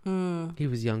 2000. He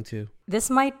was young too. This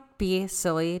might be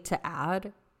silly to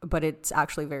add, but it's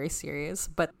actually very serious.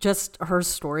 But just her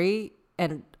story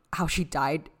and how she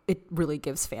died, it really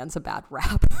gives fans a bad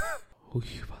rap. Who are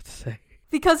you about to say?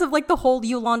 Because of like the whole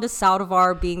Yolanda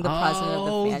Saldivar being the president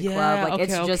of the fan club. Like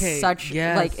it's just such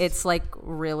like it's like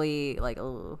really like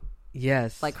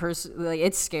yes. Like her like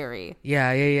it's scary.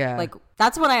 Yeah. Like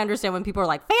that's what I understand when people are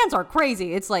like fans are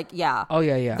crazy. It's like Oh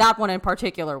yeah. That one in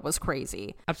particular was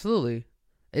crazy. Absolutely.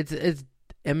 It's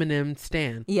Eminem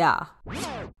stan. Yeah.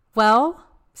 Well,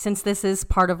 since this is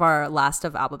part of our last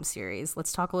of album series,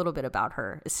 let's talk a little bit about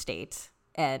her estate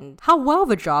and how well of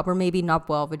a job, or maybe not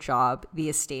well of a job, the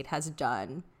estate has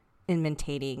done in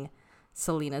maintaining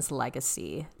Selena's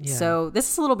legacy. Yeah. So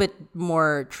this is a little bit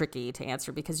more tricky to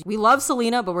answer because we love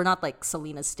Selena, but we're not like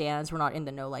Selena stans. We're not in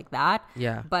the know like that.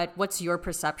 Yeah. But what's your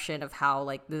perception of how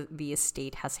like the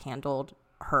estate has handled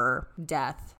her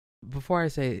death? Before I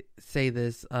say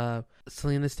this,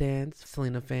 Selena stans,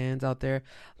 Selena fans out there,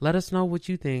 let us know what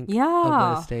you think of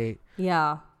the estate.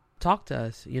 Yeah. Talk to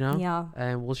us, you know? Yeah.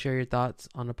 And we'll share your thoughts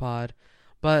on the pod.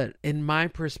 But in my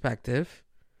perspective,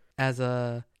 as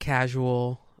a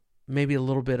casual, maybe a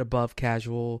little bit above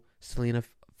casual Selena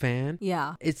fan,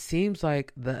 it seems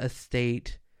like the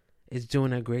estate is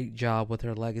doing a great job with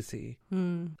her legacy.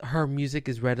 Her music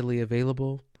is readily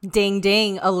available. Ding,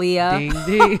 ding, Aaliyah.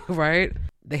 Ding, ding, right?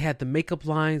 They had the makeup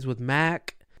lines with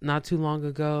MAC not too long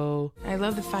ago. I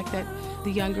love the fact that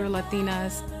the younger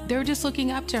Latinas, they're just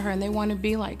looking up to her and they want to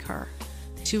be like her.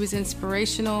 She was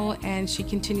inspirational and she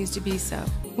continues to be so.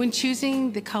 When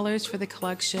choosing the colors for the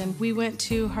collection, we went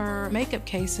to her makeup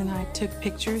case and I took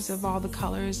pictures of all the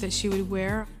colors that she would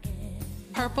wear.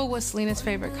 Purple was Selena's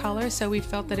favorite color, so we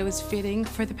felt that it was fitting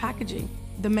for the packaging.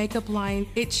 The makeup line,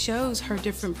 it shows her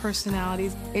different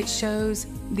personalities. It shows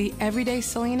the everyday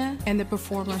Selena and the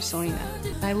performer Selena.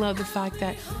 I love the fact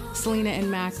that Selena and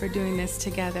Mac are doing this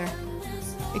together.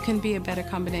 It couldn't be a better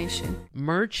combination.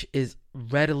 Merch is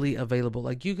readily available.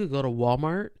 Like you could go to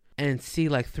Walmart and see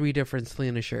like 3 different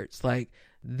Selena shirts. Like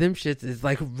them shits is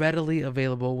like readily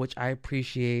available, which I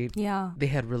appreciate. Yeah. They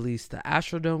had released the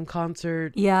Astrodome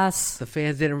concert. Yes. The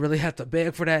fans didn't really have to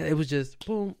beg for that. It was just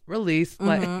boom, released.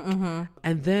 And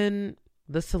then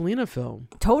the Selena film.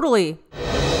 Totally.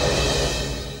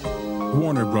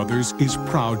 Warner Brothers is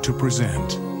proud to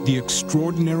present the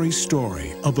extraordinary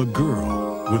story of a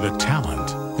girl with a talent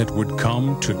that would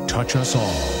come to touch us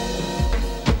all.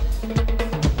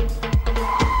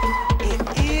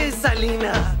 It is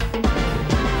Selena.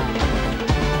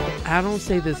 I don't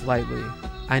say this lightly.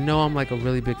 I know I'm like a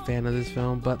really big fan of this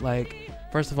film, but like,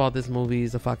 first of all, this movie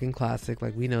is a fucking classic.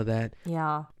 Like we know that.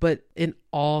 Yeah. But in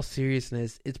all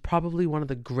seriousness, it's probably one of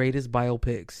the greatest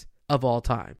biopics of all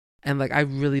time. And like, I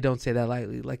really don't say that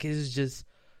lightly. Like it is just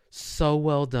so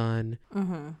well done.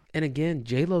 And again,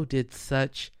 J-Lo did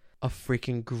such a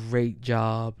freaking great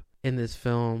job in this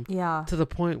film. Yeah. To the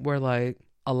point where like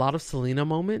a lot of Selena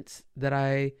moments that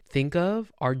I think of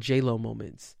are J-Lo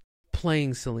moments.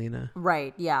 Playing Selena.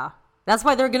 Right, yeah. That's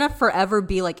why they're gonna forever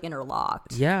be like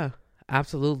interlocked. Yeah,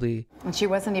 absolutely. And she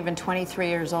wasn't even 23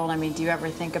 years old. I mean, do you ever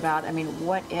think about, I mean,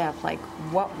 what if, like,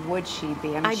 what would she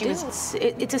be? I mean,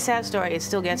 It's a sad story. It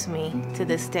still gets me to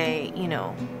this day, you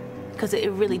know, because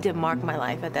it really did mark my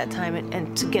life at that time.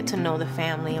 And to get to know the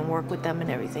family and work with them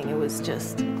and everything, it was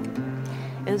just,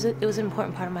 it was an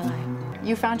important part of my life.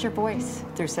 You found your voice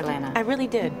through Selena. I really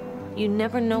did. You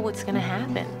never know what's going to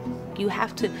happen. You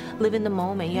have to live in the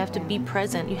moment. You have to be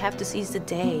present. You have to seize the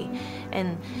day.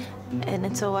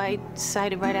 And so I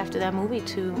decided right after that movie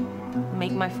to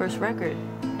make my first record.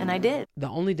 And I did. The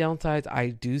only downsides I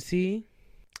do see,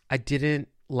 I didn't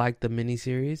like the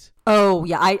miniseries. Oh,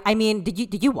 yeah. I mean,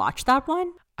 did you watch that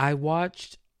one? I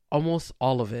watched almost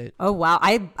all of it. Oh, wow.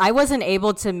 I wasn't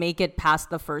able to make it past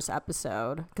the first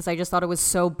episode because I just thought it was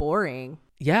so boring.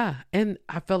 Yeah, and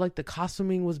I felt like the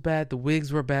costuming was bad, the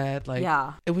wigs were bad. Like,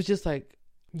 yeah. It was just like,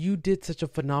 you did such a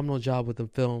phenomenal job with the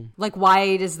film. Like,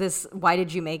 why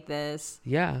did you make this?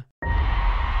 Yeah.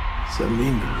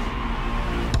 Selena.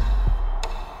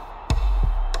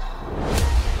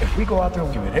 If we go out there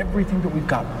and give it everything that we've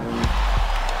got,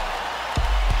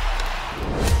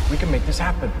 We can make this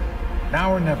happen.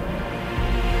 Now or never.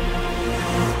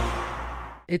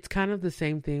 It's kind of the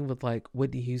same thing with like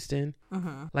Whitney Houston.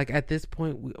 Mm-hmm. Like at this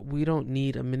point, we don't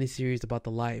need a miniseries about the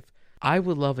life. I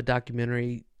would love a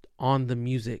documentary on the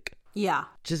music. Yeah.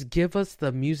 Just give us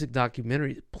the music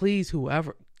documentary. Please,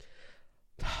 whoever.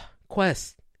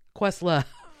 Questlove.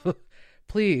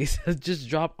 Please, just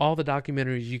drop all the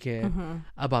documentaries you can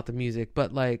about the music.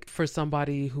 But like for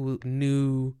somebody who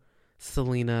knew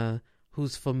Selena,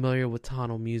 who's familiar with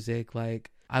tonal music,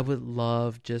 like I would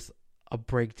love just a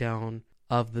breakdown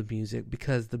of the music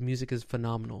because the music is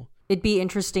phenomenal. It'd be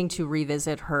interesting to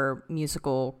revisit her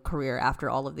musical career after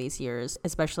all of these years,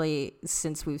 especially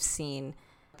since we've seen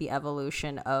the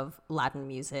evolution of Latin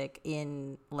music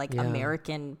in like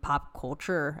American pop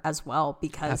culture as well,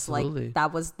 because like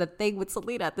that was the thing with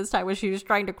Selena at this time when she was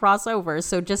trying to cross over.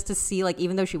 So just to see, like,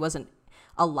 even though she wasn't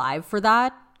alive for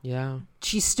that,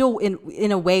 she still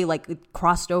in a way like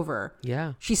crossed over.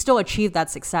 She still achieved that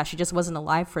success. She just wasn't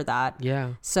alive for that.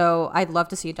 So I'd love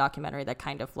to see a documentary that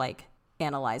kind of like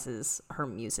analyzes her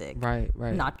music, right,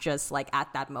 not just like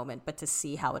at that moment, but to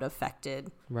see how it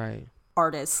affected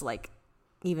artists like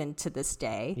even to this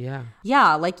day.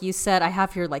 Like you said, I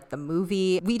have here like the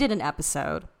movie. We did an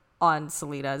episode on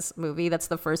Selena's movie. That's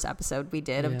the first episode we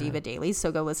did of Diva Daily,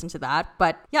 so go listen to that.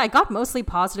 But yeah, I got mostly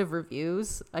positive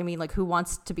reviews. I mean, like, who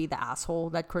wants to be the asshole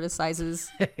that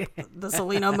criticizes the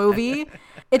Selena movie?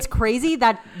 It's crazy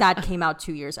that that came out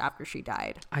 2 years after she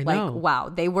died. I know. Like, wow,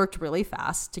 they worked really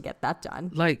fast to get that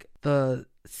done. Like the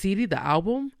CD, the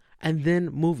album, and then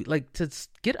movie, like to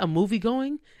get a movie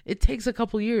going, it takes a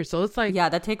couple years. So it's like,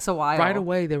 that takes a while. Right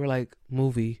away, they were like,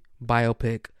 movie,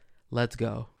 biopic, let's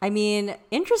go. I mean,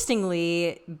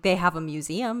 interestingly, they have a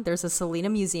museum. There's a Selena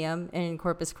museum in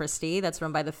Corpus Christi that's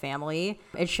run by the family.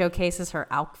 It showcases her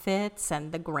outfits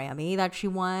and the Grammy that she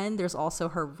won. There's also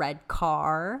her red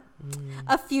car,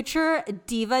 a future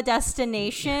diva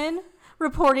destination.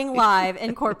 Reporting live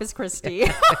in Corpus Christi.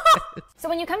 So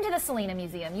when you come to the Selena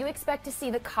Museum, you expect to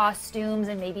see the costumes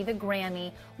and maybe the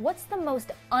Grammy. What's the most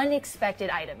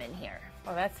unexpected item in here?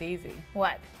 Oh, that's easy.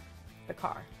 What? The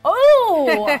car.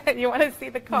 Oh! You want to see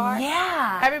the car?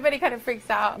 Yeah. Everybody kind of freaks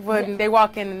out when they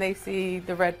walk in and they see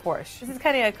the red Porsche. This is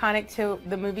kind of iconic to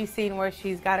the movie scene where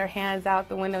she's got her hands out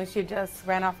the window and she just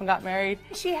ran off and got married.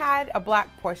 She had a black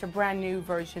Porsche, a brand new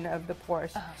version of the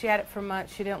Porsche. She had it for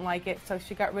months. She didn't like it, so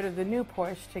she got rid of the new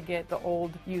Porsche to get the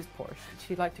old used Porsche.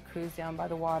 She'd like to cruise down by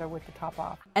the water with the top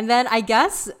off. And then I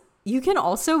guess you can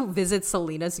also visit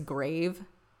Selena's grave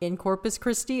in Corpus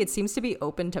Christi. It seems to be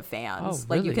open to fans. Oh,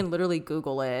 really? Like, you can literally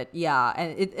Google it. Yeah,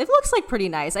 and it looks like pretty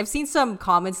nice. I've seen some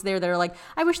comments there that are like,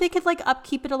 I wish they could like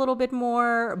upkeep it a little bit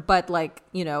more, but like,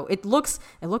 you know, it looks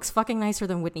fucking nicer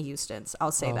than Whitney Houston's.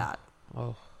 I'll say that.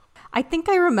 I think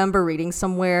I remember reading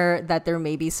somewhere that there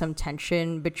may be some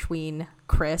tension between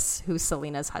Chris, who's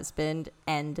Selena's husband,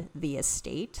 and the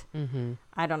estate.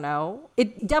 I don't know.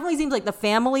 It definitely seems like the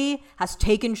family has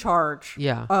taken charge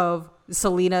of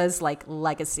Selena's like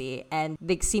legacy, and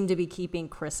they seem to be keeping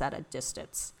Chris at a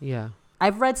distance.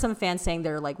 I've read some fans saying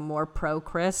they're like more pro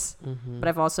Chris, but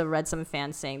I've also read some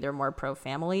fans saying they're more pro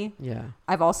family.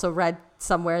 I've also read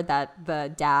somewhere that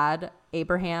the dad,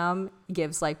 Abraham,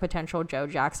 gives like potential Joe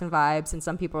Jackson vibes, and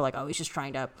some people are like, oh, he's just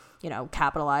trying to, you know,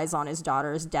 capitalize on his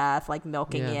daughter's death, like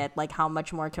milking it, like how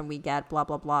much more can we get, blah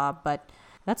blah blah. But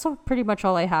that's pretty much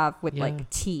all I have with like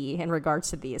tea in regards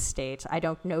to the estate. I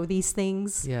don't know these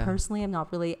things personally. I'm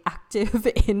not really active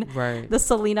in the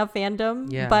Selena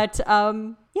fandom, but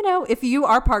you know, if you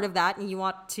are part of that and you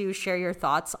want to share your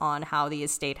thoughts on how the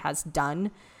estate has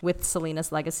done with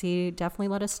Selena's legacy, definitely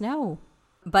let us know.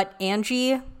 But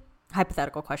Angie,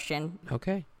 hypothetical question.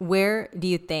 Okay. Where do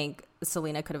you think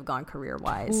Selena could have gone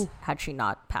career-wise had she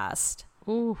not passed?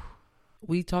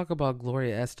 We talk about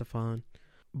Gloria Estefan,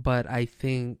 but I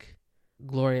think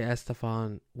Gloria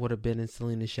Estefan would have been in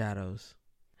Selena's shadows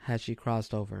had she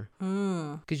crossed over.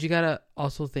 Because you gotta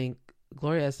also think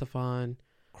Gloria Estefan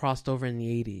crossed over in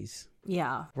the 80s.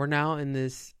 We're now in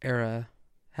this era.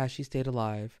 Had she stayed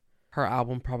alive, her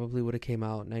album probably would have came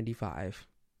out 95,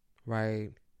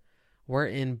 right? We're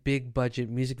in big budget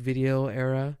music video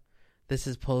era. This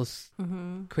is post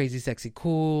Crazy Sexy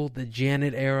Cool, the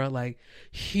Janet era, like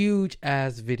huge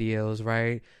ass videos,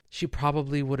 right? She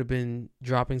probably would have been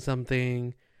dropping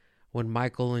something when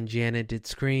Michael and Janet did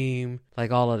Scream,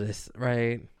 like all of this,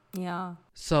 right?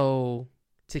 So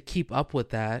to keep up with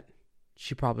that,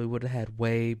 she probably would have had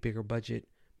way bigger budget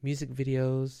music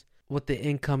videos. With the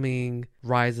incoming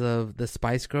rise of the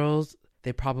Spice Girls,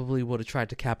 they probably would have tried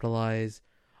to capitalize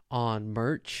on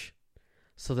merch.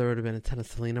 So there would have been a ton of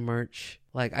Selena merch.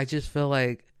 Like, I just feel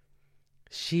like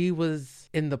she was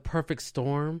in the perfect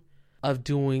storm of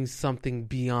doing something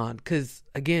beyond. Because,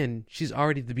 again, she's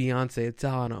already the Beyonce of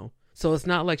Tejano. So it's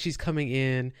not like she's coming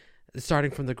in,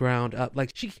 starting from the ground up.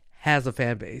 Like, she has a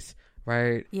fan base,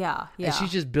 right? Yeah. And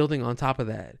she's just building on top of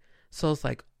that. So it's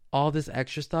like all this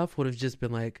extra stuff would have just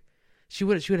been like, she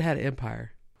would have had an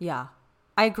empire. Yeah.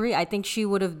 I agree. I think she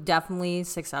would have definitely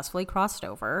successfully crossed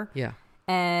over. Yeah.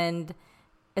 And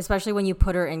especially when you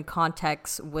put her in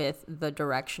context with the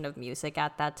direction of music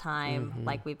at that time,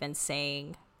 like we've been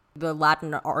saying, the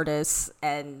Latin artists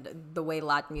and the way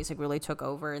Latin music really took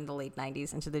over in the late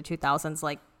 90s into the 2000s,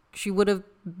 like she would have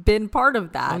been part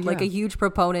of that, like a huge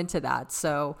proponent to that.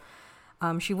 So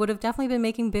she would have definitely been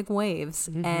making big waves.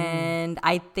 And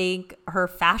I think her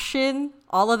fashion,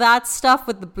 all of that stuff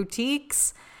with the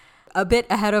boutiques, a bit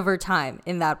ahead of her time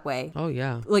in that way. Oh,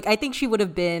 yeah. Like, I think she would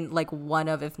have been like one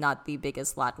of, if not the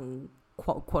biggest Latin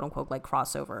quote unquote like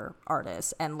crossover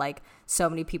artist. And like so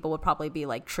many people would probably be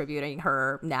like tributing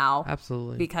her now.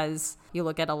 Absolutely. Because you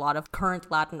look at a lot of current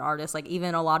Latin artists, like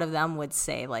even a lot of them would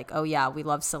say like, oh yeah, we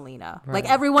love Selena. Right. Like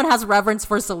everyone has reverence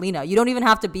for Selena. You don't even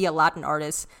have to be a Latin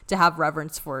artist to have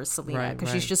reverence for Selena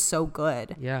because she's just so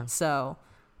good. Yeah. So,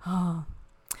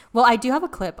 well, I do have a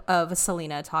clip of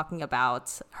Selena talking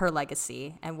about her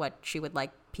legacy and what she would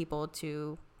like people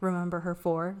to remember her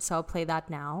for. So I'll play that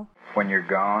now. When you're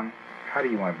gone, how do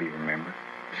you want to be remembered?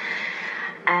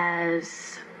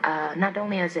 As not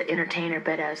only as an entertainer,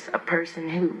 but as a person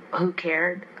who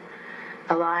cared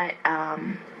a lot,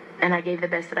 and I gave the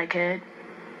best that I could,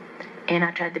 and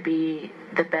I tried to be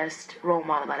the best role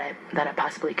model that I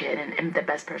possibly could, and the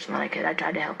best person that I could. I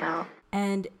tried to help out.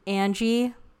 And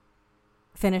Angie,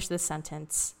 finish this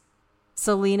sentence.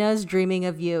 Selena's Dreaming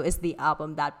of You is the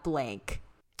album that blank.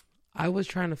 I was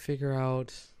trying to figure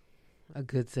out a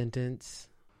good sentence.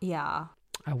 Yeah.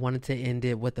 I wanted to end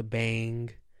it with a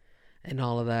bang and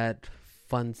all of that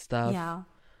fun stuff. Yeah.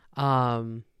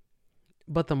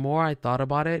 But the more I thought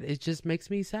about it, it just makes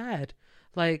me sad.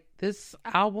 Like, this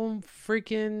album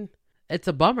freaking, it's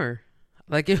a bummer.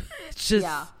 Like, it's just,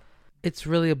 it's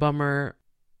really a bummer.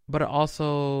 But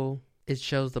it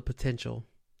shows the potential.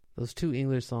 Those two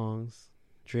English songs,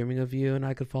 Dreaming of You and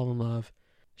I Could Fall in Love,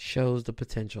 shows the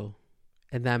potential.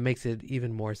 And that makes it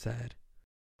even more sad.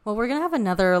 Well, we're going to have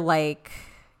another, like,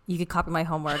 you could copy my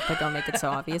homework, but don't make it so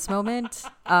obvious moment.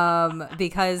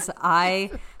 Because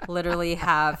I literally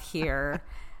have here,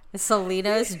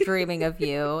 Selena's Dreaming of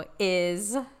You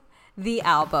is the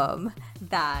album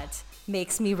that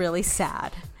makes me really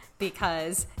sad.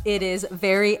 Because it is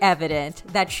very evident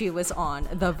that she was on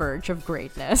the verge of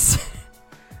greatness.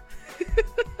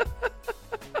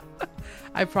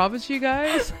 I promise you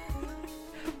guys,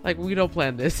 like, we don't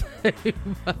plan this.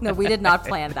 No, we did not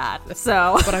plan that.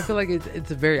 So, but I feel like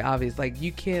it's very obvious. Like,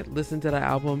 you can't listen to the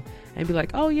album and be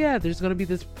like, oh yeah, there's gonna be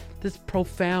this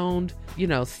profound,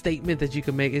 statement that you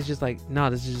can make. It's just like,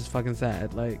 no, this is just fucking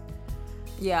sad. Like,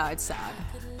 yeah, it's sad.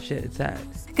 Shit, it's sad.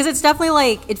 Because it's definitely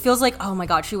like, it feels like, oh my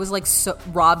God, she was like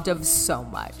robbed of so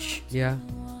much. Yeah.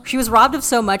 She was robbed of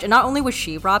so much. And not only was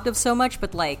she robbed of so much,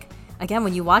 but like, again,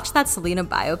 when you watch that Selena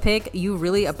biopic, you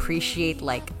really appreciate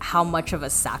like how much of a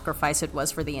sacrifice it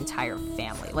was for the entire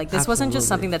family. Like, this wasn't just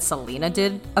something that Selena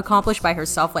did accomplish by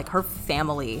herself. Like, her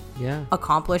family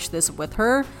accomplished this with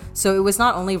her. So it was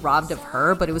not only robbed of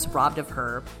her, but it was robbed of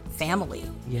her family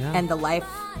and the life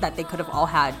that they could have all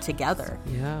had together.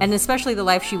 Yeah. And especially the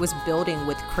life she was building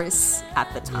with Chris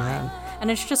at the time. Yeah. And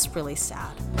it's just really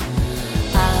sad.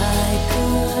 I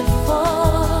could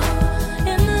fall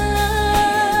in love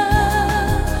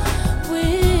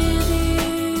with you.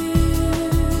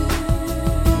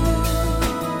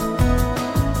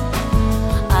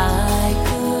 I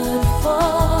could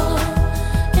fall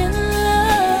in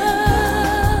love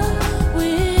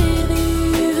with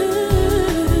you.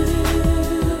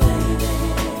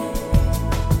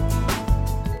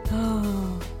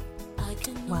 Oh,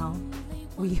 well,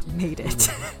 we made it.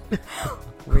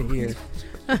 We're here.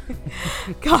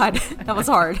 God, that was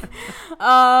hard.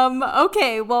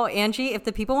 Okay, well, Angie, if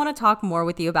the people want to talk more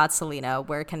with you about Selena,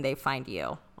 where can they find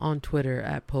you? On Twitter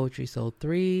at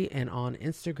PoetrySoul3 and on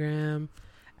Instagram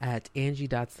at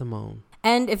Angie.Simone.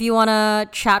 And if you want to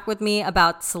chat with me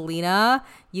about Selena,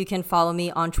 you can follow me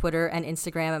on Twitter and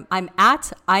Instagram. I'm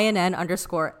at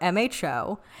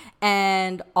INN_MHO.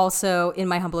 and also, in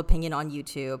my humble opinion, on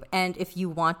YouTube. And if you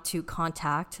want to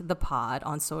contact the pod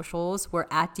on socials, we're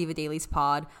at Diva Dailies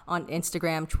Pod on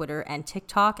Instagram, Twitter, and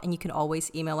TikTok. And you can always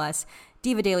email us,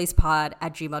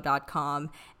 divadailiespod@gmail.com.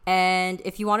 And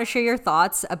if you want to share your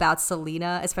thoughts about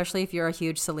Selena, especially if you're a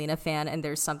huge Selena fan and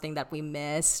there's something that we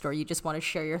missed, or you just want to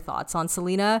share your thoughts on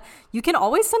Selena, you can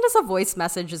always send us a voice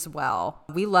message as well.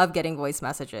 We love getting voice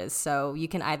messages. So you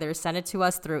can either send it to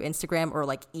us through Instagram or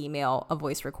like email a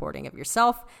voice recording of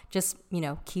yourself. Just,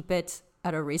 keep it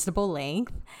at a reasonable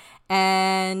length.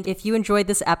 And if you enjoyed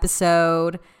this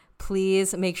episode,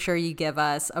 please make sure you give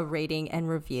us a rating and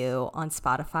review on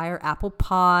Spotify or Apple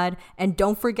Pod. And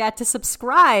don't forget to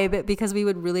subscribe, because we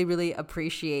would really, really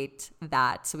appreciate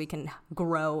that so we can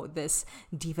grow this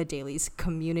Diva Dailies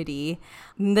community.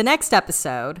 In the next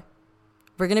episode,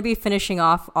 we're going to be finishing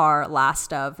off our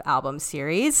Last of album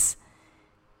series.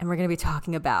 And we're going to be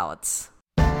talking about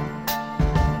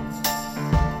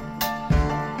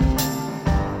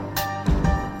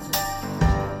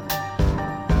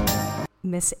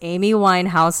Miss Amy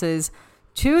Winehouse's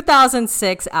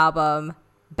 2006 album,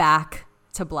 Back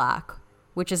to Black,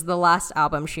 which is the last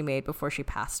album she made before she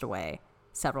passed away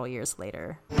several years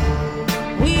later.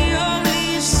 We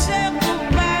only said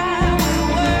goodbye with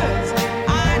words.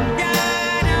 I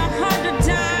died 100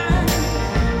 times.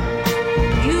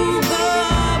 You go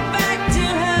back to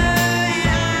her,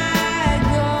 and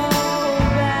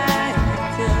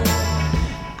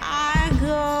I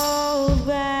go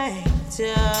back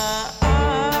to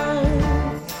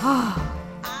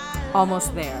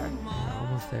Almost there.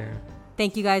 Almost there.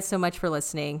 Thank you guys so much for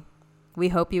listening. We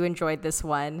hope you enjoyed this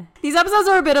one. These episodes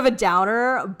are a bit of a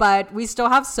downer, but we still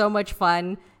have so much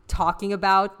fun talking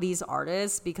about these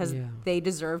artists because they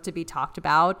deserve to be talked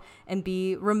about and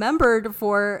be remembered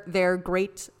for their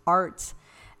great art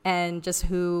and just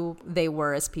who they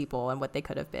were as people and what they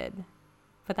could have been.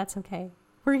 But that's okay.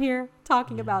 We're here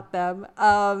talking about them.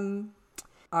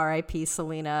 R.I.P.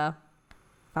 Selena.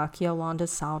 Fuck Yolanda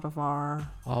Saldivar.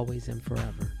 Always and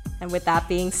forever. And with that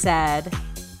being said,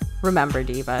 remember,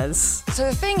 divas. So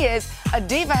the thing is, a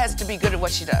diva has to be good at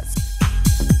what she does.